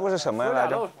下一步是什么呀来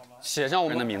着？写上我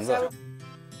们的名字。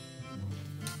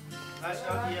来，小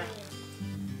弟。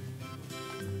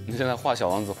你现在画小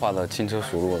王子画的轻车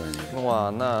熟路了，你。哇，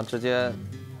那直接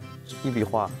一笔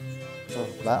画。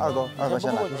来，二哥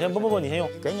先来。你先不，你先用。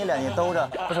给你脸，你兜着。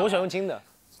不是，我喜欢用金的。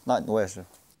那我也是。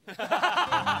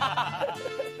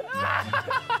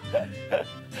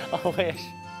我也是。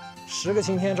10个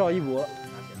晴天赵一博，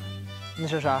那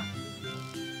是啥？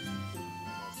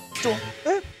中。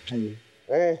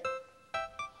哎，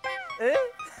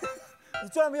你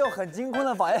居然没有很惊恐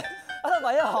的反应，他的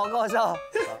反应好搞笑。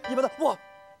一般的哇，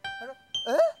他说，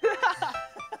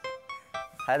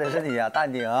还得是你呀，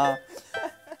淡定啊。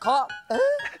咔，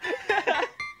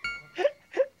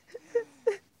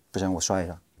不行，我摔一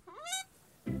下。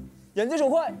眼疾手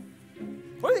快，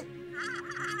喂。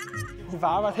你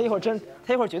玩吧，他一会儿绝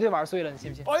对玩碎了，你信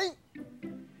不信？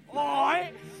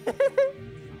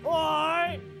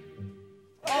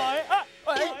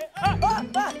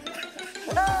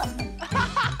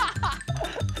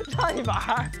让你玩，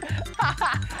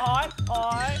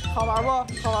好玩不？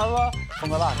封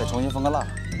个蜡，再重新封个蜡，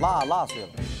蜡碎了。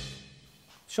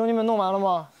兄弟们弄完了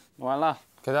吗？弄完了，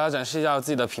给大家展示一下我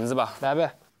自己的瓶子吧。来呗。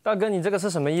大哥，你这个是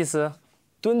什么意思？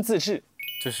蹲自制。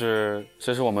这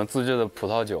是我们自制的葡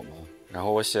萄酒嘛，然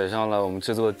后我写上了我们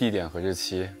制作的地点和日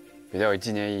期，比较有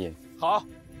纪念意义。好，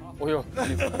哦呦，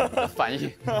反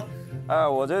应。哎，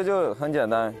我这就很简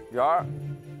单，圆儿，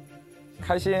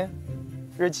开心，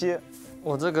日期，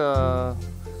我这个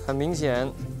很明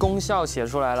显功效写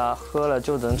出来了，喝了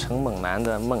就能成猛男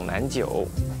的猛男酒。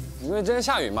因为今天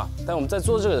下雨嘛，但我们在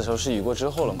做这个的时候是雨过之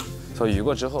后了嘛，所以雨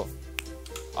过之后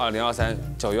，2023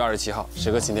 9月27号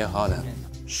，10个晴天很好难。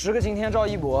10个晴天赵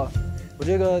一博，我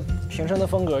这个瓶身的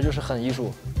风格就是很艺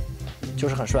术，就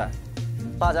是很帅。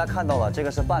大家看到了，这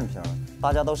个是半瓶，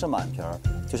大家都是满瓶，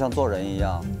就像做人一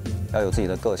样，要有自己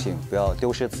的个性，不要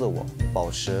丢失自我，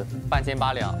保持半斤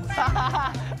8两。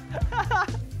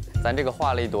咱这个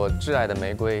画了一朵挚爱的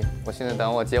玫瑰，我现在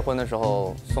等我结婚的时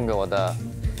候送给我的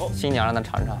新娘让她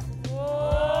尝尝。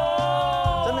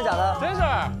真的假的？真事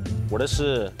儿。我的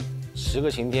是10个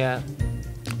晴天，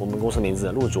我们公司名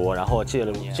字陆卓，然后记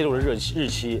录了日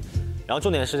期，然后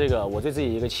重点是这个我对自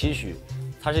己一个期许，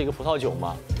它是一个葡萄酒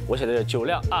嘛，我写的酒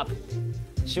量 up，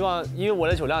 希望因为我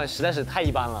的酒量实在是太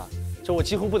一般了，就我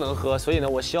几乎不能喝，所以呢，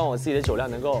我希望我自己的酒量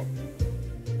能够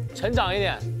成长一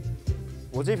点。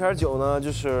我这瓶酒呢，就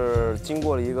是经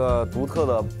过了一个独特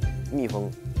的密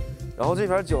封，然后这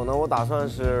瓶酒呢，我打算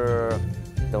是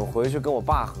等回去跟我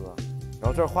爸喝，然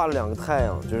后这儿画了2个太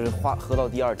阳，就是喝到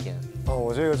第2天。哦，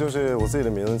我这个就是我自己的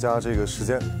名字加这个时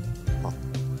间，好，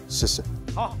谢谢。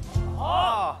好，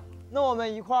好，那我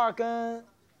们一块儿跟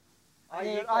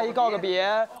阿姨告个别。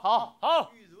好。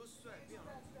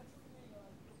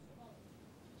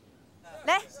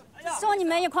来，送你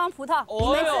们一筐葡萄，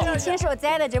你们自己亲手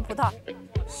摘的这葡萄。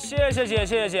谢谢姐，谢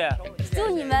谢姐。祝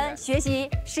你们学习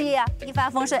事业一帆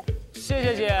风顺。谢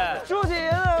谢姐。祝姐姐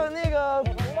的那个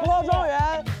葡萄庄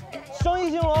园生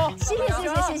意兴隆。谢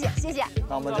谢。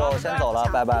那我们就先走了，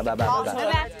拜拜。好，拜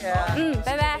拜。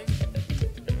拜拜。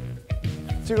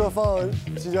这个放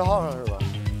集结号上是吧？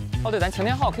哦，对，咱晴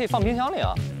天号可以放冰箱里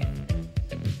啊。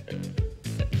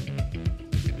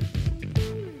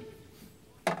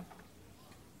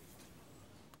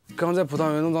刚在葡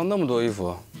萄园弄脏那么多衣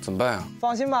服，怎么办啊？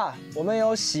放心吧，我们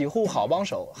有洗护好帮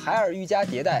手海尔瑜伽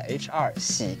迭代 H2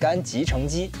 洗干集成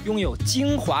机，拥有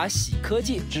精华洗科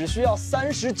技，只需要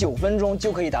39分钟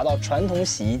就可以达到传统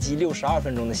洗衣机62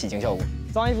分钟的洗净效果。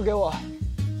脏衣服给我。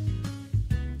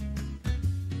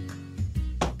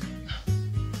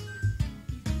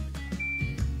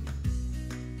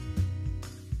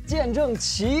见证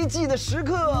奇迹的时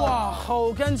刻！哇，好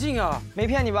干净啊！没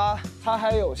骗你吧？它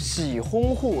还有洗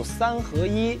烘护3合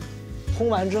1，烘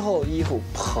完之后衣服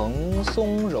蓬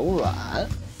松柔软。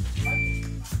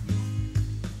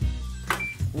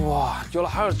哇，有了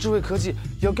海尔智慧科技，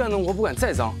要干的活不管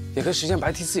再脏，也可以实现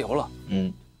白提自由了。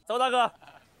走，大哥，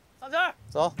上车。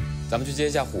走，咱们去接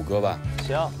一下虎哥吧。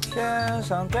行。天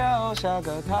上掉下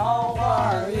个桃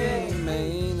花运，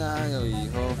没哪有以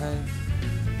后嘿。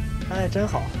哎，真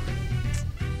好，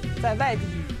在外地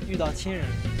遇到亲人。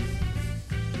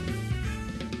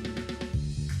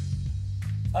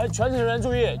哎，全体人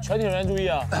注意，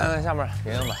啊！下面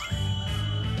莹莹吧。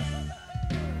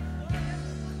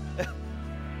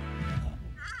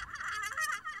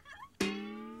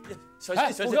小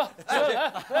心，虎哥，来，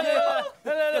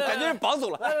感觉是绑走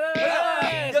了，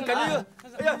要感觉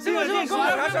哎呀，这个干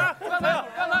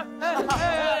嘛？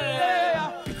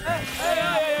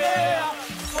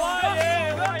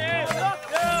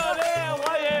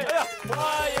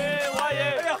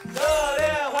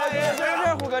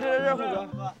这是虎哥，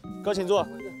哥请坐，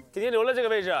给您留了这个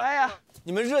位置。哎呀，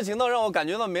你们热情到让我感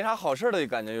觉到没啥好事的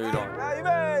感觉，有一种。预备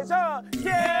唱，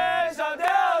天上掉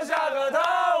下个桃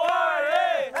花运，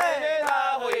嘿，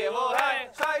他会不嘿，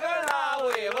帅哥他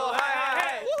会不嘿嘿。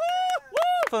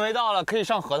氛围到了，可以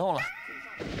上合同了。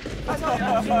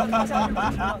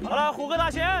好了，虎哥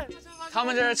大仙。他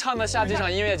们这是唱的下这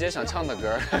场音乐节想唱的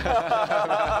歌。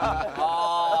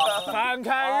翻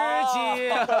开日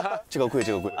记。这个贵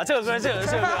啊，这个歌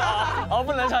啊，好，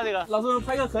不能唱这个。老师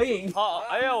拍个合影。好，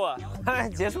哎呀我，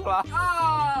结束了。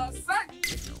2、3。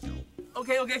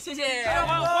OK， 谢谢。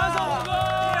欢送虎哥，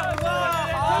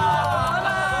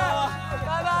好，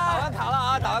拜拜。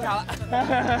打完卡了。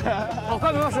好，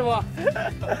快点，师傅。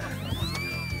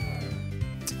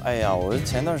哎呀，我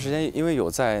前段时间因为有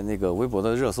在那个微博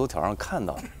的热搜条上看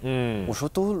到，我说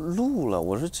都录了，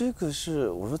我说这个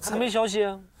是，我说还没消息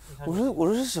啊，我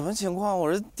说是什么情况？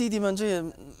我说弟弟们这也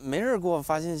没人给我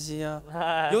发信息啊，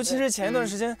尤其是前一段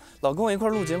时间老跟我一块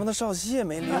录节目的少熙也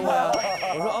没理我呀。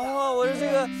我说哦，我说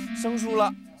这个生疏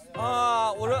了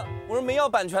啊，我说没要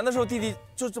版权的时候弟弟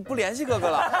就不联系哥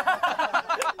哥了。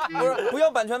我说不要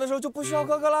版权的时候就不需要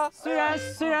哥哥了。虽然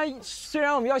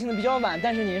我们邀请的比较晚，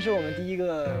但是您是我们第一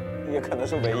个，也可能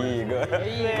是唯一一个，可能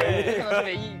是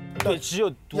唯一。对，只有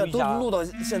独一家。都录到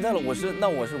现在了，我是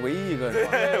唯一一个，是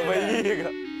吧？唯一一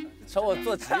个。稍我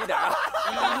坐直一点啊。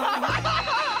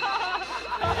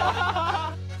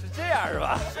是这样是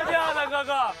吧？是这样的，哥哥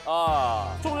哥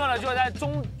啊，重要的就要在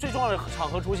最重要的场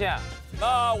合出现。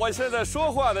那我现在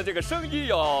说话的这个声音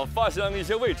要发生一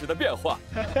些位置的变化。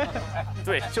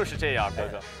对，就是这样，哥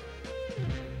哥。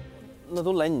那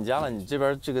都来你家了，你这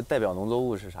边这个代表农作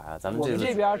物是啥呀？咱们我们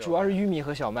这边主要是玉米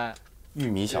和小麦。玉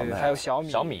米、小麦，还有小米。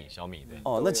小米，对。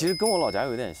哦，那其实跟我老家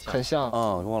有点像。很像。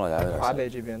跟我老家有点像。华北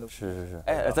这边都是。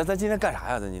哎，咱今天干啥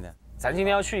呀？咱今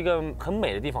天要去一个很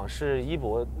美的地方，是一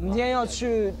博。我们今天要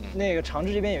去那个长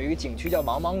治这边有一个景区叫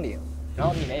茫茫岭。然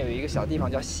后里面有一个小地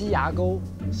方叫西崖沟，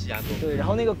对，然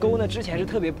后那个沟呢，之前是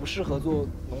特别不适合做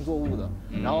农作物的，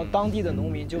然后当地的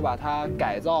农民就把它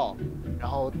改造，然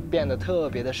后变得特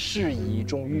别的适宜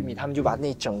种玉米，他们就把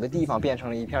那整个地方变成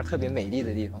了一片特别美丽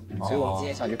的地方，所以我们今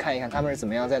天想去看一看他们是怎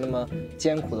么样在那么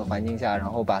艰苦的环境下，然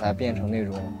后把它变成那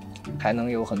种还能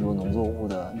有很多农作物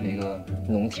的那个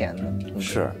农田的。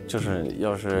是，就是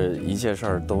要是一切事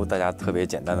儿都大家特别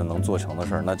简单的能做成的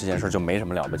事儿，那这件事儿就没什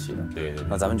么了不起的。对，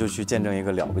那咱们就去见证一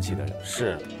个了不起的人。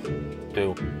是，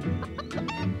对。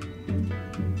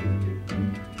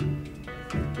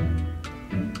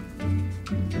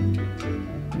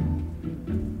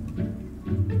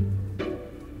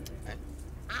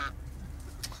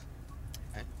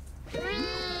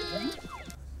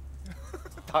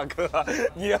大哥，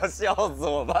你要笑死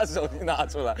我！把手机拿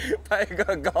出来，拍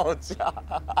个高架。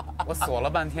我锁了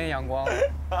半天阳光，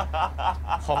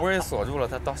好不容易锁住了，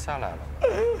它倒下来了。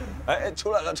哎，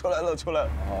出来了！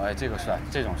哦，哎，这个帅，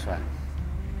这种帅。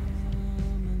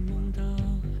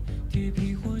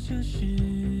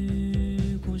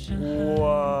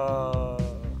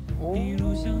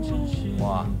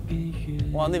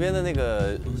哇，那边的那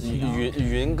个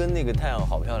云跟那个太阳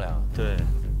好漂亮。对，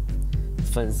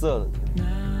粉色的。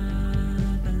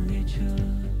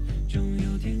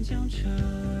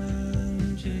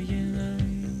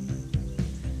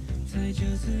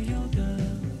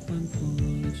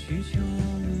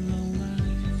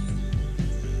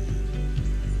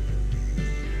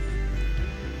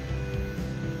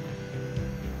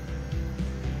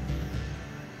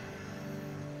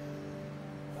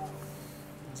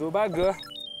走吧，哥。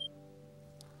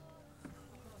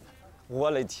我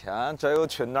的天，这又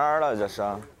去哪儿了？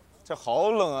这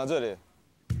好冷啊，这里。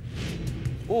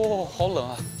哦，好冷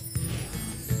啊！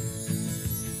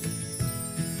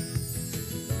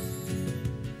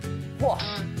哇！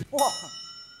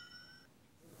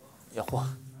呀嚯！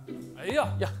哎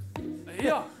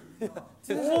呀！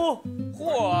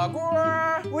火锅，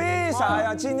为啥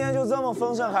呀？今天就这么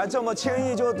丰盛，还这么轻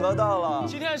易就得到了？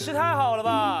今天吃太好了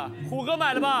吧？虎哥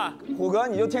买的吧？虎哥，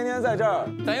你就天天在这儿。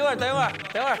等一会儿，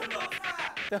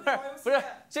不是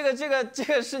这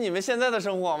个是你们现在的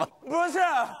生活吗？不是，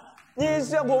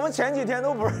我们前几天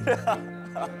都不是这样。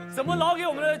怎么老给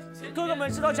我们的哥哥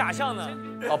们制造假象呢？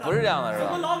哦，不是这样的，是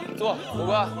吧？坐，虎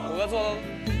哥坐。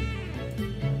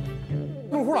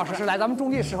陆虎老师是来咱们种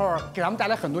地时候给咱们带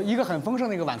来一个很丰盛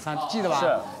的一个晚餐，记得吧？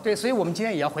是。对，所以我们今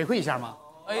天也要回馈一下嘛。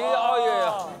哎呀，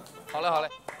好嘞，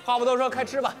话不多说，开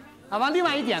吃吧。啊，完，另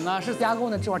外一点呢是加工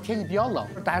呢，这会儿天气比较冷，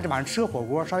大家这晚上吃个火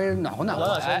锅，稍微暖和。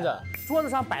桌子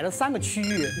上摆了3个区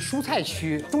域，蔬菜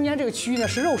区，中间这个区域呢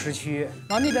是肉食区，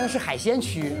然后那边呢是海鲜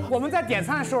区。我们在点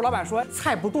餐的时候，老板说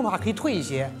菜不动的话可以退一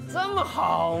些。这么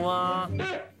好吗？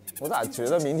我咋觉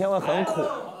得明天会很苦？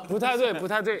不太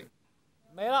对。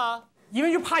没了。因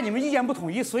为就怕你们意见不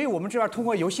统一，所以我们这边通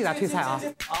过游戏来退菜啊。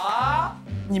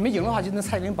你们赢的话就那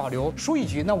菜给你保留，输一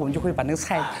局那我们就会把那个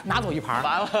菜拿走一盘。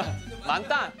完了，完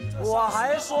蛋！我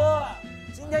还说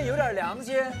今天有点良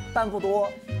心，但不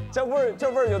多。这味儿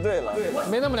就对了，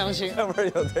没那么良心，这味儿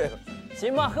就对了。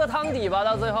行吧，喝汤底吧，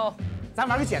到最后。咱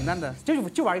玩个简单的，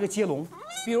就玩一个接龙。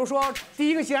比如说第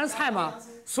一个既然是菜嘛，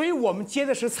所以我们接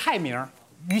的是菜名，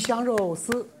鱼香肉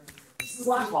丝、丝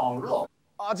瓜炒肉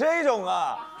啊，这种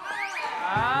啊。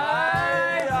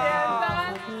哎，简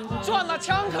单，转到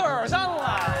枪口上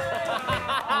了。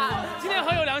今天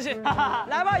很有良心，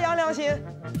来吧，杨良心。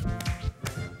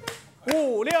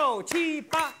 5、6、7、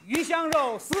8，鱼香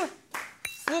肉丝，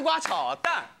丝瓜炒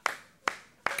蛋，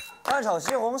蛋炒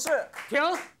西红柿。停。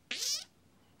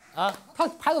啊，他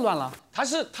拍子乱了。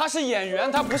他是演员，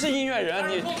他不是音乐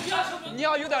人，你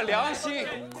要有点良心。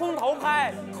空头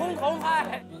拍。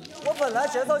我本来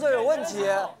节奏就有问题。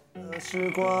时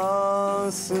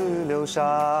光似流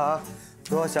沙，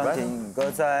多想定格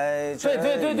在这。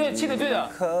对，气的对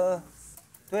的。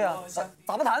对呀，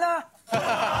咋不弹呢？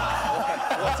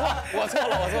我错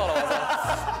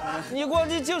了。你过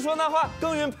去净说那话，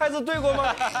耕耘拍子对过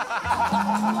吗？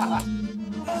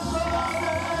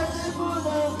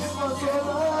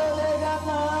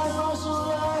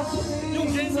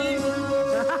用真心，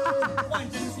换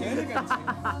真钱的感觉。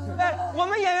哎，我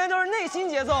们演员都是内心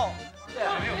节奏，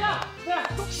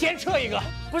先撤一个，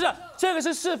不是，这个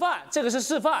是示范，这个是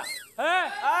示范。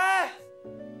哎，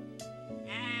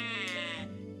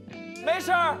没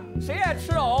事儿，谁也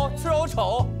吃藕，吃藕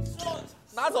丑，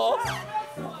拿走。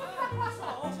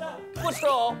不吃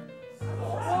藕，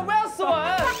我不要损。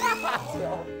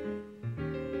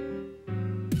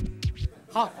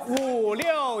好，5、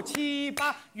6、7、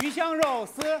8，鱼香肉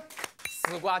丝，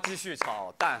丝瓜继续炒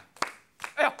蛋。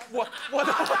哎呀，我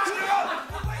的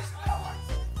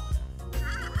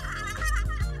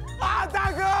啊，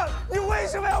大哥，你为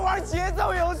什么要玩节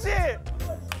奏游戏？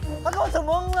他给我整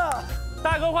懵了。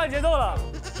大哥换节奏了。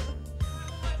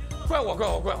怪我，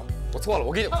我错了，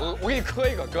我给你磕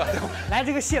一个，哥。来，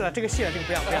这个谢了，这个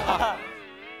不要。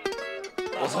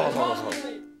我错了。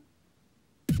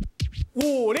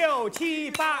5、6、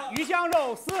7、8，鱼香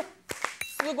肉丝，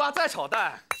丝瓜再炒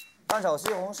蛋，蛋炒西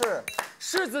红柿，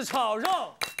柿子炒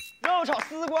肉，肉炒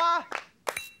丝瓜，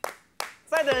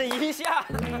再等一下。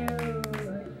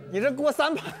你这锅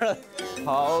3盘了，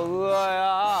好饿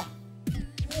呀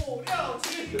！5、6、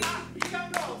7、8，鱼香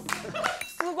肉丝，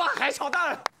丝瓜还炒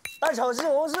蛋，蛋炒西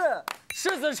红柿，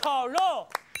柿子炒肉，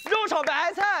肉炒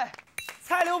白菜，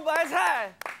菜溜白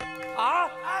菜，啊！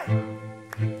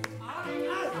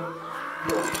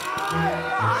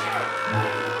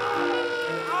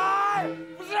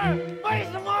不是，为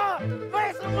什么？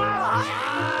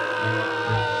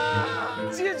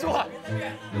记住，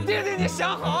弟弟，你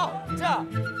想好，这样，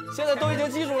现在都已经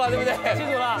记住了，对不对？记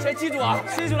住了，先记住啊，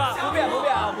记住了，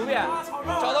不变，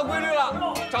找到规律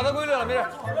了，没事。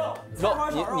肉，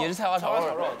你是菜花炒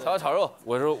肉，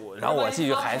然后我继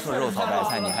续还说肉炒白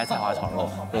菜，你还菜花炒肉，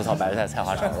肉炒白菜，菜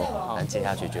花炒肉，咱接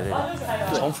下去绝对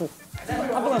重复，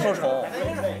他不能说重，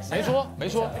没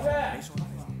说。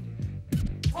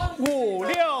5、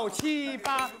6、7、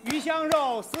8，鱼香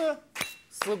肉丝，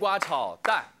丝瓜炒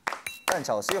蛋，蛋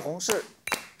炒西红柿，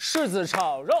柿子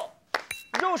炒肉，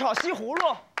肉炒西葫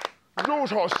芦，肉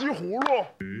炒西葫芦。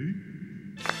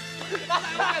你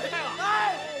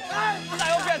咋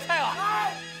又变菜了？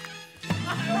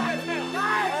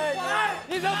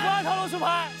你这胡乱套路出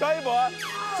牌。张一博，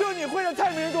就你会的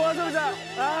菜名多是不是？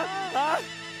啊？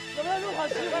怎么肉炒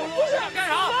西葫芦？不是干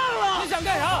啥？忘了。你想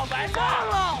干啥？白菜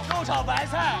了。肉炒白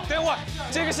菜。等会儿，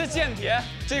这个是间谍。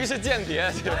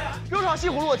肉炒西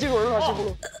葫芦，我记住了，肉炒西葫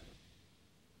芦。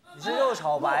你是肉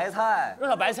炒白菜，肉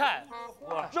炒白菜，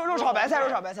肉炒白菜，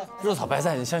肉炒白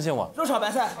菜，你相信我。肉炒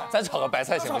白菜，咱炒个白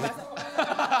菜行不行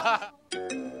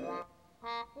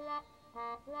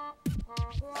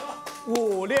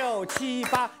？5、6、7、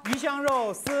8，鱼香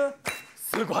肉丝，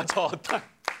丝瓜炒蛋，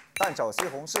蛋炒西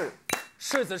红柿，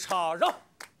柿子炒肉，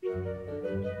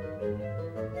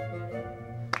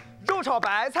肉炒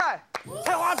白菜，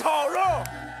菜花炒肉，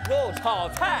肉炒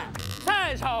菜，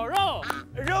菜炒肉，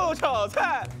肉炒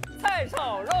菜，菜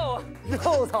炒肉，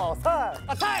肉炒菜，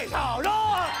菜炒肉。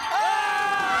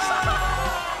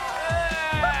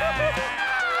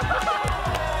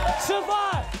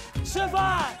吃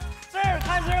饭，这儿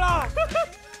开始了，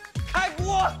开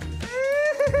锅。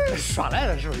耍赖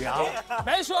了是不是啊？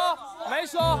没说，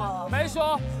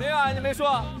没有啊，你没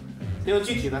说。得有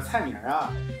具体的菜名啊。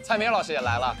蔡明老师也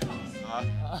来了。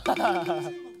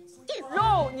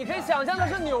肉，你可以想象的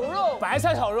是牛肉，白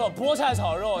菜炒肉、菠菜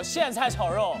炒肉、苋菜炒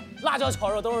肉、辣椒炒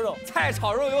肉都是肉。菜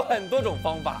炒肉有很多种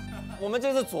方法，我们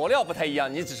这次佐料不太一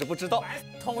样，你只是不知道。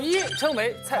统一称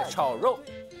为菜炒肉。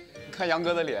看杨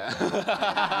哥的脸，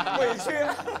委屈。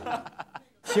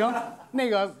行，那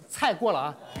个菜过了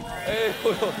啊。哎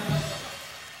呦。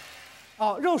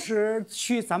哦，肉食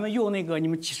区咱们用那个你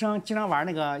们经常玩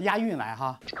那个押韵来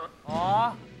哈。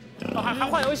哦，还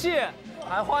换游戏，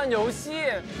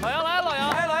老杨来，老杨，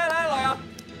来，老杨。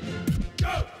1、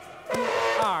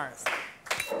2、3，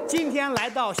今天来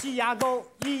到西崖沟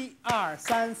，1、2、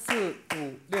3、4、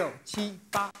5、6、7、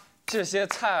8，这些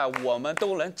菜我们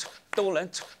都能炒。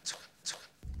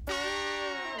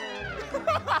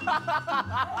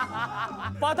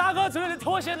把大哥嘴里的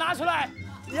拖鞋拿出来。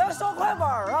你要烧快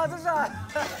板啊，这是。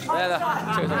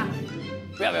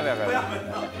这个，不要。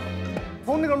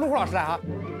从那个陆虎老师来啊。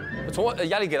从我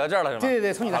压力给到这儿了是吧？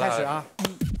对，从你来开始啊。1、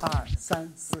2、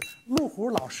3、4，陆虎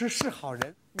老师是好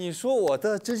人。你说我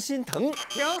的真心疼。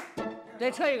停，再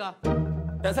撤一个。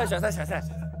选菜。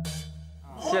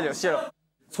谢柳。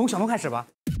从小童开始吧。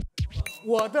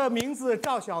我的名字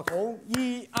赵小童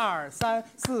，1、2、3、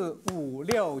4、5、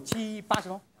6、7、8，小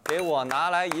童。给我拿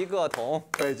来一个桶。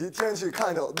北极天去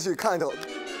看头。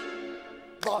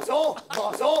马熊。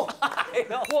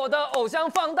我的偶像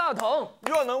方大同，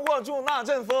若能握住那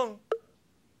阵风。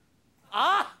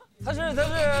啊！他是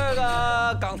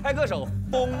个港台歌手，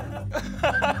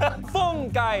风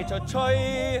盖着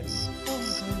吹，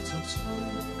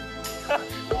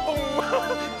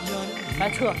来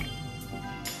撤。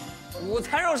午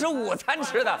餐肉是午餐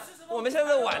吃的，我们现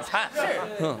在晚餐。是，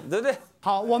对。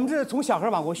好，我们这从小盒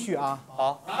往过续啊。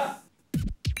好。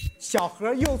小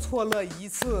盒又错了一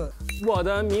次。我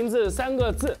的名字3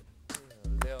个字。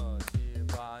6、7、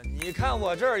8，你看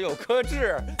我这儿有颗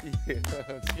痣。1、6、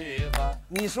7、8，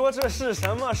你说这是什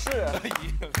么事？1、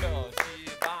6、7、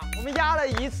8，我们压了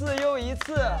一次又一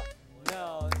次。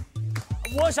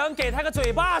我想给他个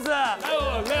嘴巴子。6、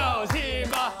6、7、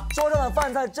8，桌上的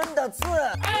饭菜真的刺。6、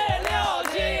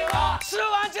7、8，吃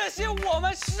完这些我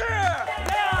们试。6、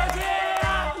7、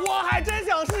8，我还真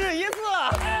想试一次。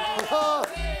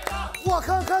我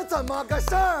看看怎么个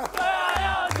事儿。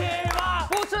6、7、8，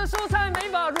不吃蔬菜没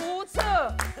法如厕。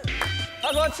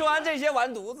他说吃完这些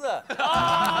完犊子。6、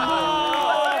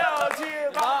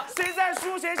7、8，谁在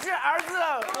书谁是儿子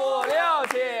？5、6、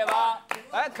7、8，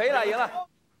哎，可以了，赢了。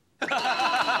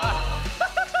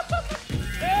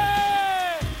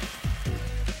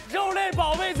肉类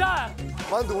保卫战，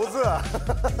完犊子。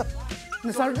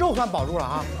那算肉算保住了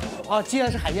啊！啊，接下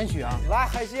来是海鲜区啊。来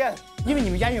海鲜，因为你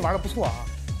们押韵玩的不错啊，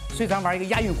所以咱玩一个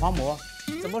押韵狂魔。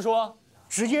怎么说？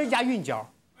直接押韵脚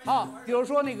啊，比如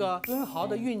说那个敦豪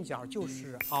的韵脚就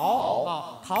是熬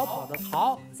啊，逃跑的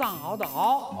逃，藏獒的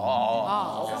獒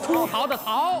啊，出逃的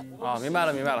逃啊，明白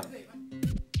了。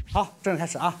好，正式开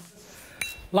始啊。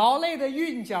劳累的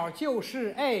韵脚就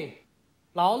是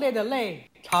劳累的累，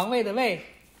肠胃的胃。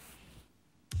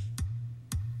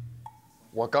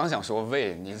我刚想说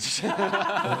胃，你这。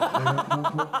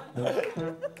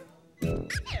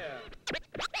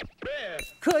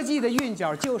科技的韵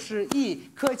脚就是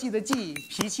科技的技，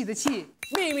脾气的气，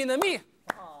秘密的秘，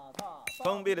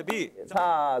封闭的闭，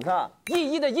擦，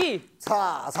意义的意，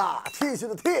擦 T 恤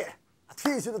的 T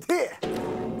恤的 T。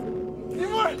你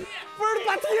不是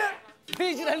把 T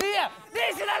恤的裂，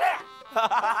裂起来了。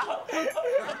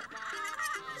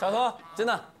小童，真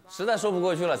的实在说不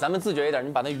过去了，咱们自觉一点，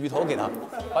你把那鱼头给他，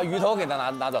把鱼头给他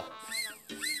拿走。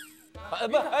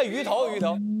鱼头，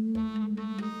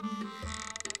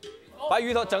把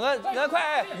鱼头整个来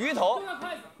快，鱼头，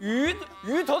鱼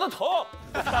头的头，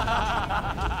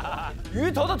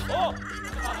鱼头的头，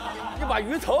你把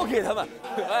鱼头给他们。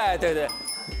哎，对，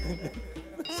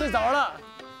睡着了，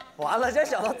完了，这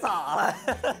小子咋了？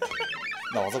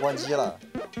脑子关机了。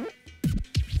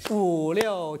5、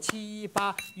6、7、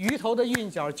8，鱼头的韵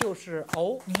脚就是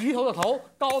鱼头的头，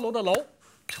高楼的楼，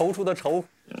踌躇的踌，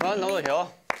完挠头条，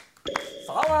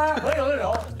啥玩意儿？温柔的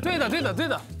柔，对的，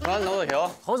完挠头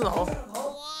条，猴子的猴，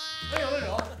温柔的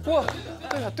柔，哇，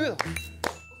对的，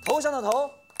头上的头，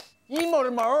阴谋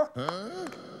的谋，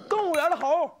动物园的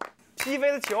猴，踢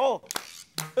飞的球，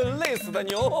累死的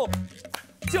牛，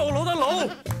叫楼的楼。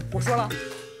我说了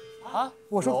啊，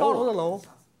我说高楼的楼，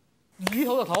鱼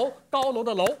头的头，高楼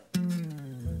的楼。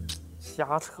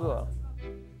瞎扯。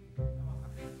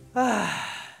唉，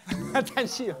叹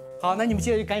气。好，那你们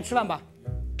接着赶紧吃饭吧。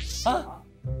啊，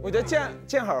我觉得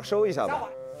见好收一下吧。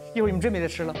一会儿你们真没得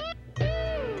吃了。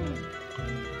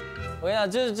我跟你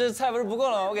讲，这菜不是不够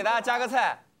了吗？我给大家加个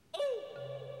菜。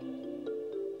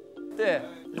对，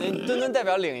你墩代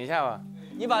表领一下吧。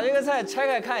你把这个菜拆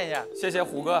开看一下。谢谢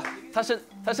虎哥。他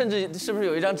甚至是不是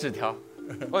有一张纸条？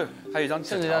哎，还有一张纸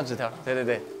条，甚至一张纸条。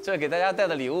对，这是给大家带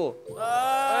的礼物。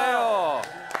哎呦，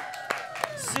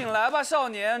醒来吧少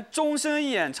年，终身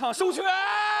演唱授权。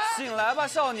醒来吧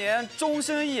少年，终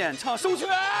身演唱授权。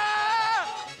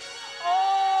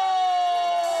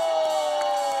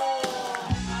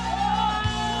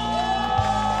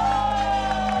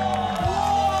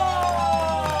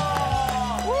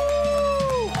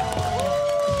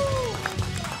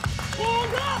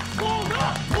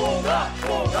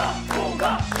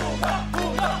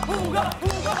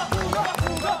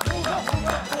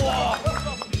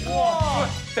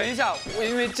等一下，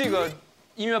因为这个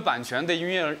音乐版权对音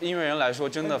乐人来说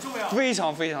真的非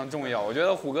常非常重要。我觉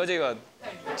得虎哥这个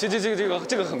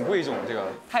很贵重，这个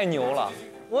太牛了。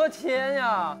我的天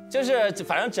呀！就是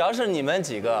反正只要是你们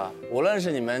几个，无论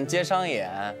是你们接商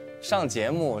演、上节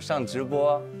目、上直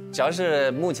播，只要是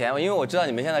目前，因为我知道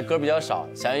你们现在歌比较少，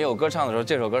想有歌唱的时候，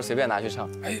这首歌随便拿去唱。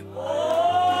哎。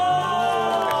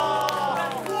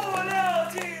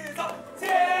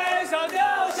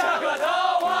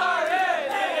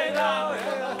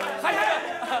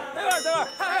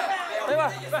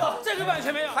这个版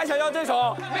权没有，还想要这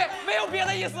首？没有别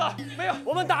的意思，没有。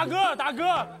我们打歌。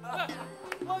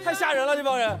太吓人了，这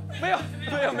帮人。没有。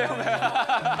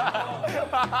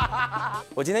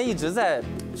我今天一直在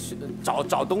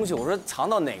找东西，我说藏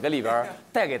到哪个里边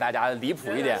带给大家离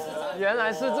谱一点。原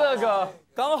来是这个，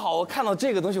刚好我看到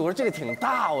这个东西，我说这个挺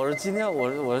大，我说今天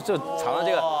我说就藏到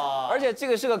这个，而且这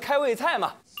个是个开胃菜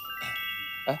嘛。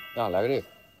哎，来个这个。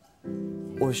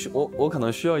我可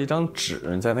能需要一张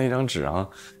纸，在那张纸上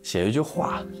写一句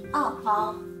话。哦，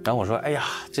好。然后我说，哎呀，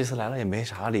这次来了也没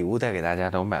啥礼物带给大家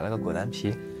的，我买了个果丹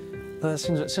皮。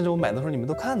甚至我买的时候你们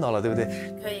都看到了，对不对？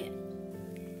可以。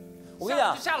我跟你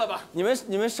讲，下了吧。你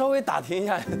们稍微打听一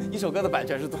下一首歌的版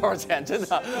权是多少钱，真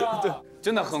的，对，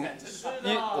真的很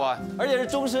哇，而且是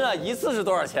终身啊，一次是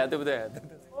多少钱，对不对？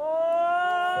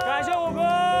感谢虎哥。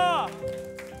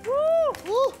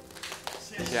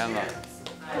天哪！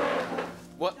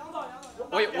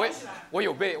我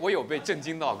有被震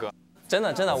惊到，哥，真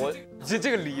的，我这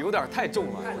个礼有点太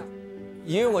重了。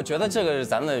因为我觉得这个是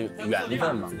咱们的缘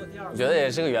分嘛，我觉得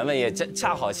也是个缘分，也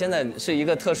恰好现在是一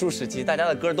个特殊时期，大家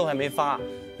的歌都还没发，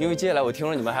因为接下来我听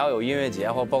说你们还要有音乐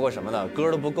节或包括什么的，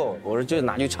歌都不够，我说就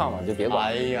拿去唱嘛，就别管。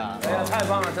哎呀，太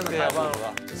棒了，真的太棒了，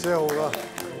谢谢虎哥。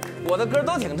我的歌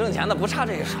都挺挣钱的，不差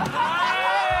这个。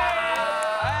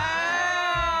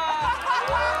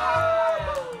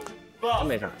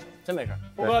真没事。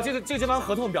虎哥，这张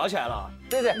合同裱起来了。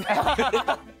对。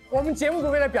我们节目组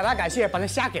为了表达感谢，把那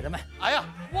虾给他们。哎呀，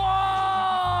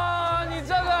哇，你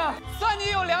这个算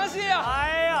你有良心啊！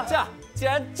哎呀，这样，既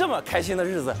然这么开心的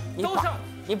日子，你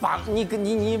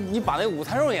把那午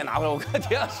餐肉也拿回来，我看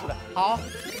挺好吃的。好，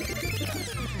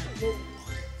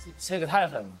这个太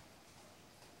狠了。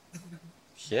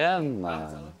天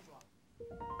哪！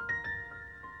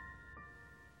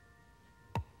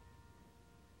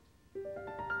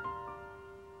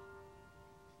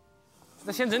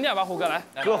那先整点吧，虎哥来。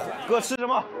哥吃什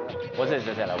么？我这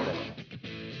来。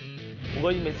虎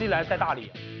哥每次一来带大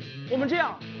礼，我们这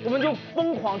样，我们就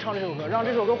疯狂唱这首歌，让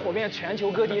这首歌火遍全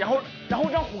球各地，然后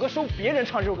让虎哥收别人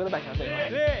唱这首歌的版权费。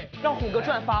对，让虎哥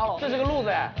赚发了。这是个路子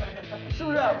哎，是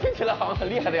不是？听起来好像很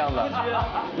厉害的样子。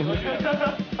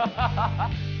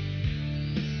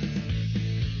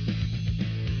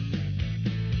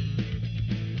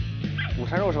午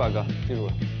餐肉是吧，哥？记住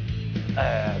了。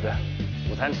哎，对。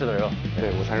午餐吃的肉，对，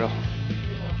午餐肉。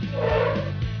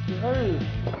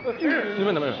你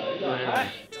们没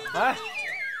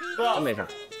事。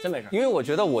真没事。因为我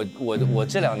觉得我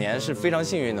这2年是非常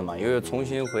幸运的嘛，因为重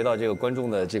新回到这个观众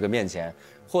的这个面前，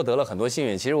获得了很多幸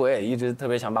运。其实我也一直特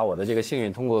别想把我的这个幸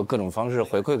运通过各种方式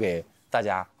回馈给大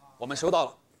家。我们收到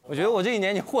了。我觉得我这1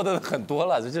年已经获得了很多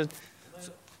了，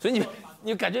所以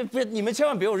你感觉你们千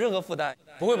万别有任何负担。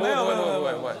不会。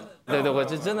对，我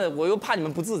这真的，我又怕你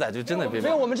们不自在，就真的别。没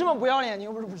有，我们这么不要脸，你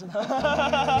又不是不知道。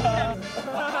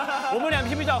我们脸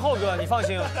皮比较厚，哥，你放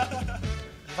心。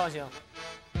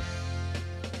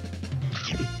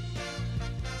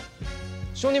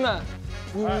兄弟们，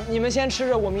你们先吃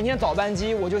着，我明天早班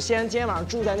机，我就今天晚上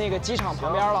住在那个机场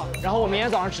旁边了，然后我明天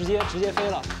早上直接飞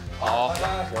了。好，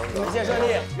一切顺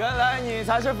利。原来你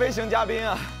才是飞行嘉宾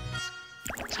啊！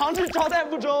常志招待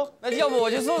不周，那要不我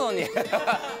去送你，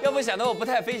要不显得我不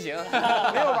太飞行。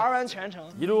没有玩完全程，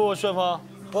一路顺风。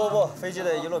不，飞机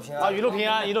得一路平安。啊，一路平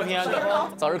安。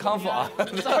早日康复啊！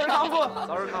早日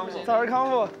康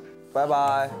复。拜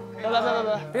拜。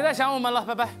别再想我们了，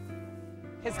拜拜。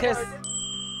kiss。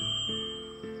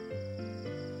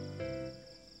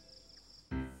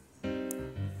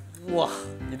哇，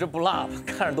你这不辣吧？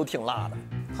看着都挺辣的。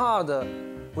怕的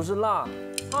不是辣，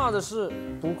怕的是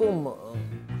不够猛。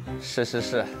是，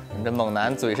你这猛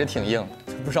男嘴是挺硬，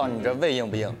不知道你这胃硬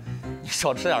不硬？你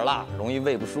少吃点辣，容易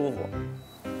胃不舒服。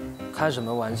开什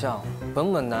么玩笑？本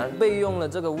猛男备用了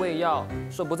这个胃药，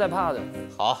说不再怕的。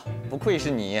好，不愧是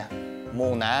你，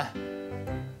猛男。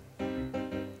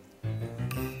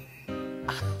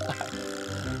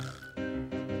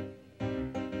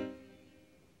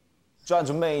抓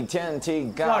住每天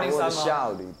提高我的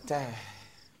效率。对。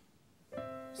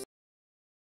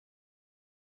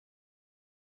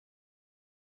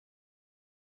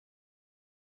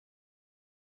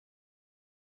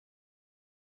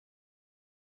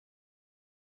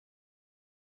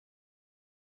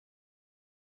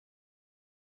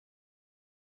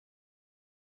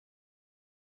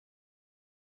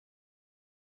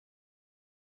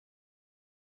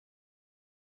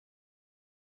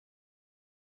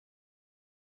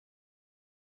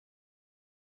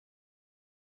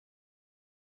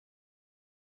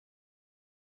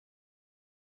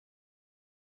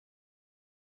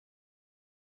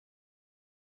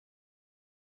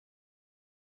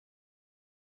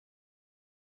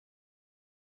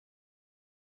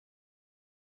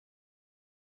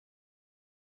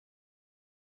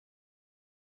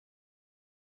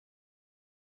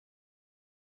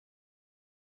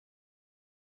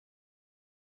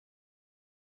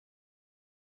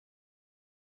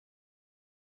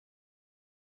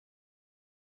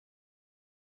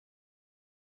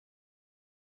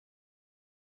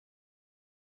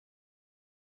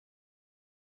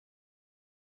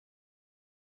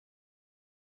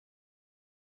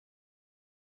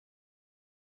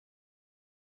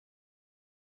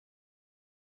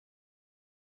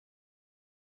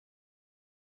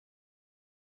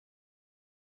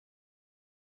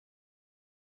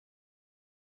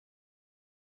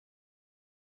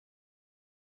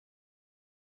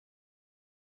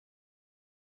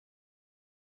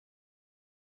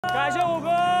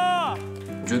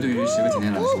觉得对于十个勤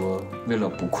天来说，为了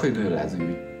不愧对来自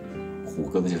于虎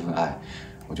哥的这份爱，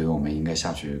我觉得我们应该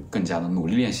下去更加的努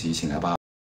力练习，一起来吧。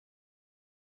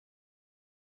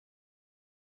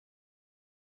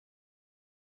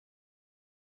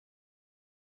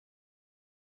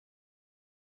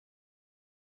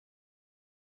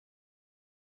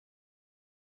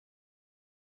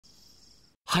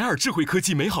海尔智慧科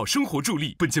技美好生活助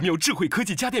力，本节目由智慧科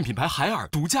技家电品牌海尔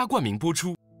独家冠名播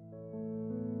出。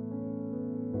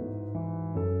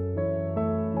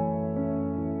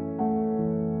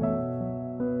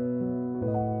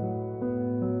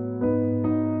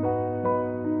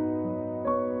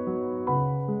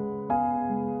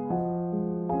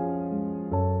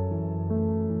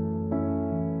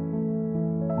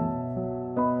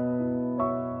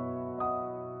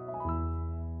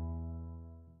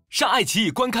上爱奇艺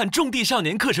观看《种地少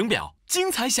年》课程表，精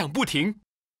彩响不停。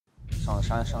上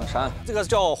山，这个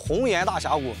叫红岩大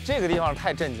峡谷，这个地方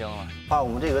太震惊了。我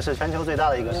们这个是全球最大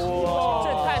的一个石壁。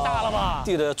这太大了吧！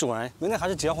地的主人明天还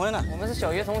是结婚呢。我们是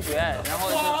小学同学，然后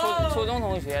是初中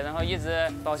同学，然后一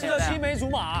直到现在。青梅竹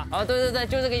马。啊，对，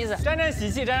就这个意思。沾沾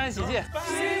喜气，沾沾喜气。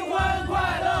新婚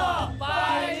快乐，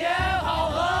百年好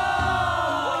合。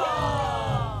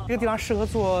这个地方适合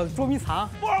做捉迷藏。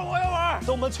不玩，我要玩。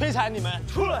等我们摧残你们，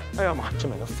出来！哎呀妈，这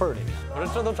么个缝儿里面，我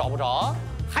说这都找不着。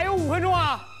还有5分钟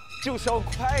啊！就是要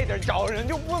快一点找人，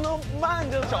就不能慢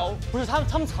着找。不是他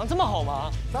们藏这么好吗？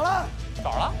咋了？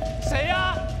找了？谁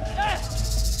呀？哎，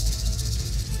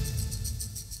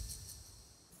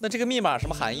那这个密码什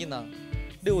么含义呢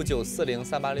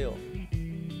？6940386。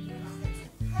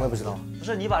我也不知道。不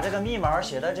是你把这个密码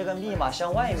写在这个密码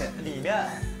箱里面。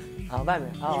啊，外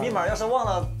面。你密码要是忘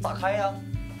了咋开呀？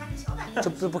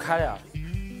这不开了呀。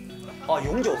哦，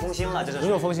永久封心了，这是。永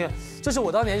久封心，这是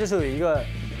我当年就是有一个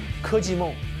科技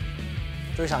梦。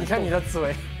就是想你看你的思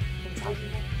维，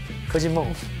科技梦，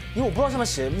因为我不知道上面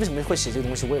写为什么会写这个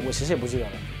东西，我其实也不记得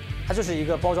了。它就是一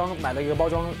个包装，买了一个包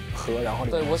装盒，然后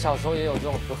对我小时候也有这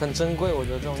种，很珍贵，我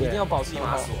觉得这种一定要保持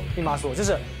密码锁，就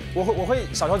是我会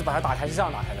小时候就把它打开是这样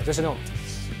打开的，就是那种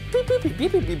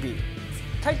哔，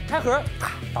开盒，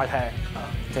打开，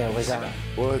对，我会这样。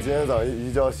我今天早上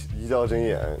一觉睁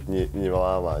眼，你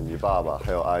妈妈、你爸爸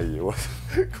还有阿姨，给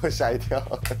我吓一跳。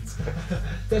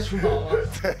在厨房吗？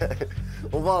对，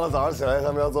我忘了早上起来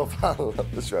他们要做饭了，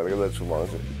就选了个在厨房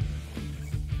睡。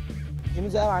你们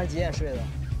昨天晚上几点睡的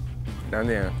？2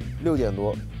点，6点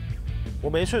多。我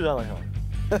没睡昨天晚上。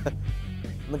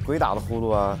那鬼打的呼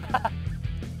噜啊！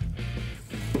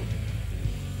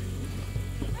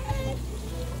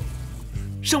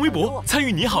上微博参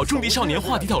与你好种地少年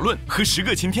话题讨论，和10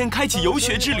个勤天开启游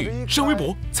学之旅。上微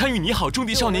博参与你好种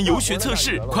地少年游学测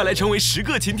试，快来成为10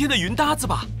个勤天的云搭子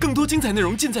吧！更多精彩内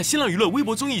容尽在新浪娱乐微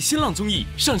博综艺、新浪综艺，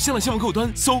上新浪新闻客户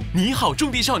端搜你好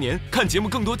种地少年，看节目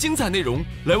更多精彩内容。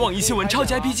来网易新闻超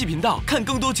级 IP7频道看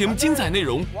更多节目精彩内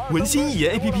容。文心一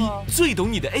言 APP 最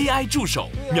懂你的 AI 助手，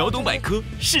秒懂百科，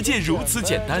世界如此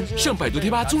简单。上百度贴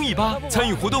吧、综艺吧参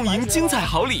与活动赢精彩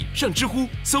好礼。上知乎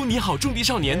搜你好种地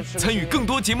少年，参与更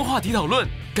多节目话题讨论。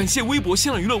感谢微博、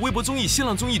新浪娱乐、微博综艺、新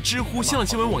浪综艺、知乎、新浪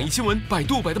新闻、网易新闻、百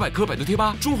度、百度百科、百度贴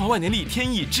吧、中华万年历、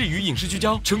天意、智娱、影视聚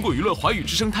焦、成果娱乐、华语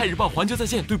之声、泰日报、环球在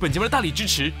线对本节目的大力支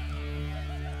持。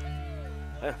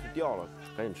哎呀，掉了，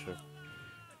赶紧吃。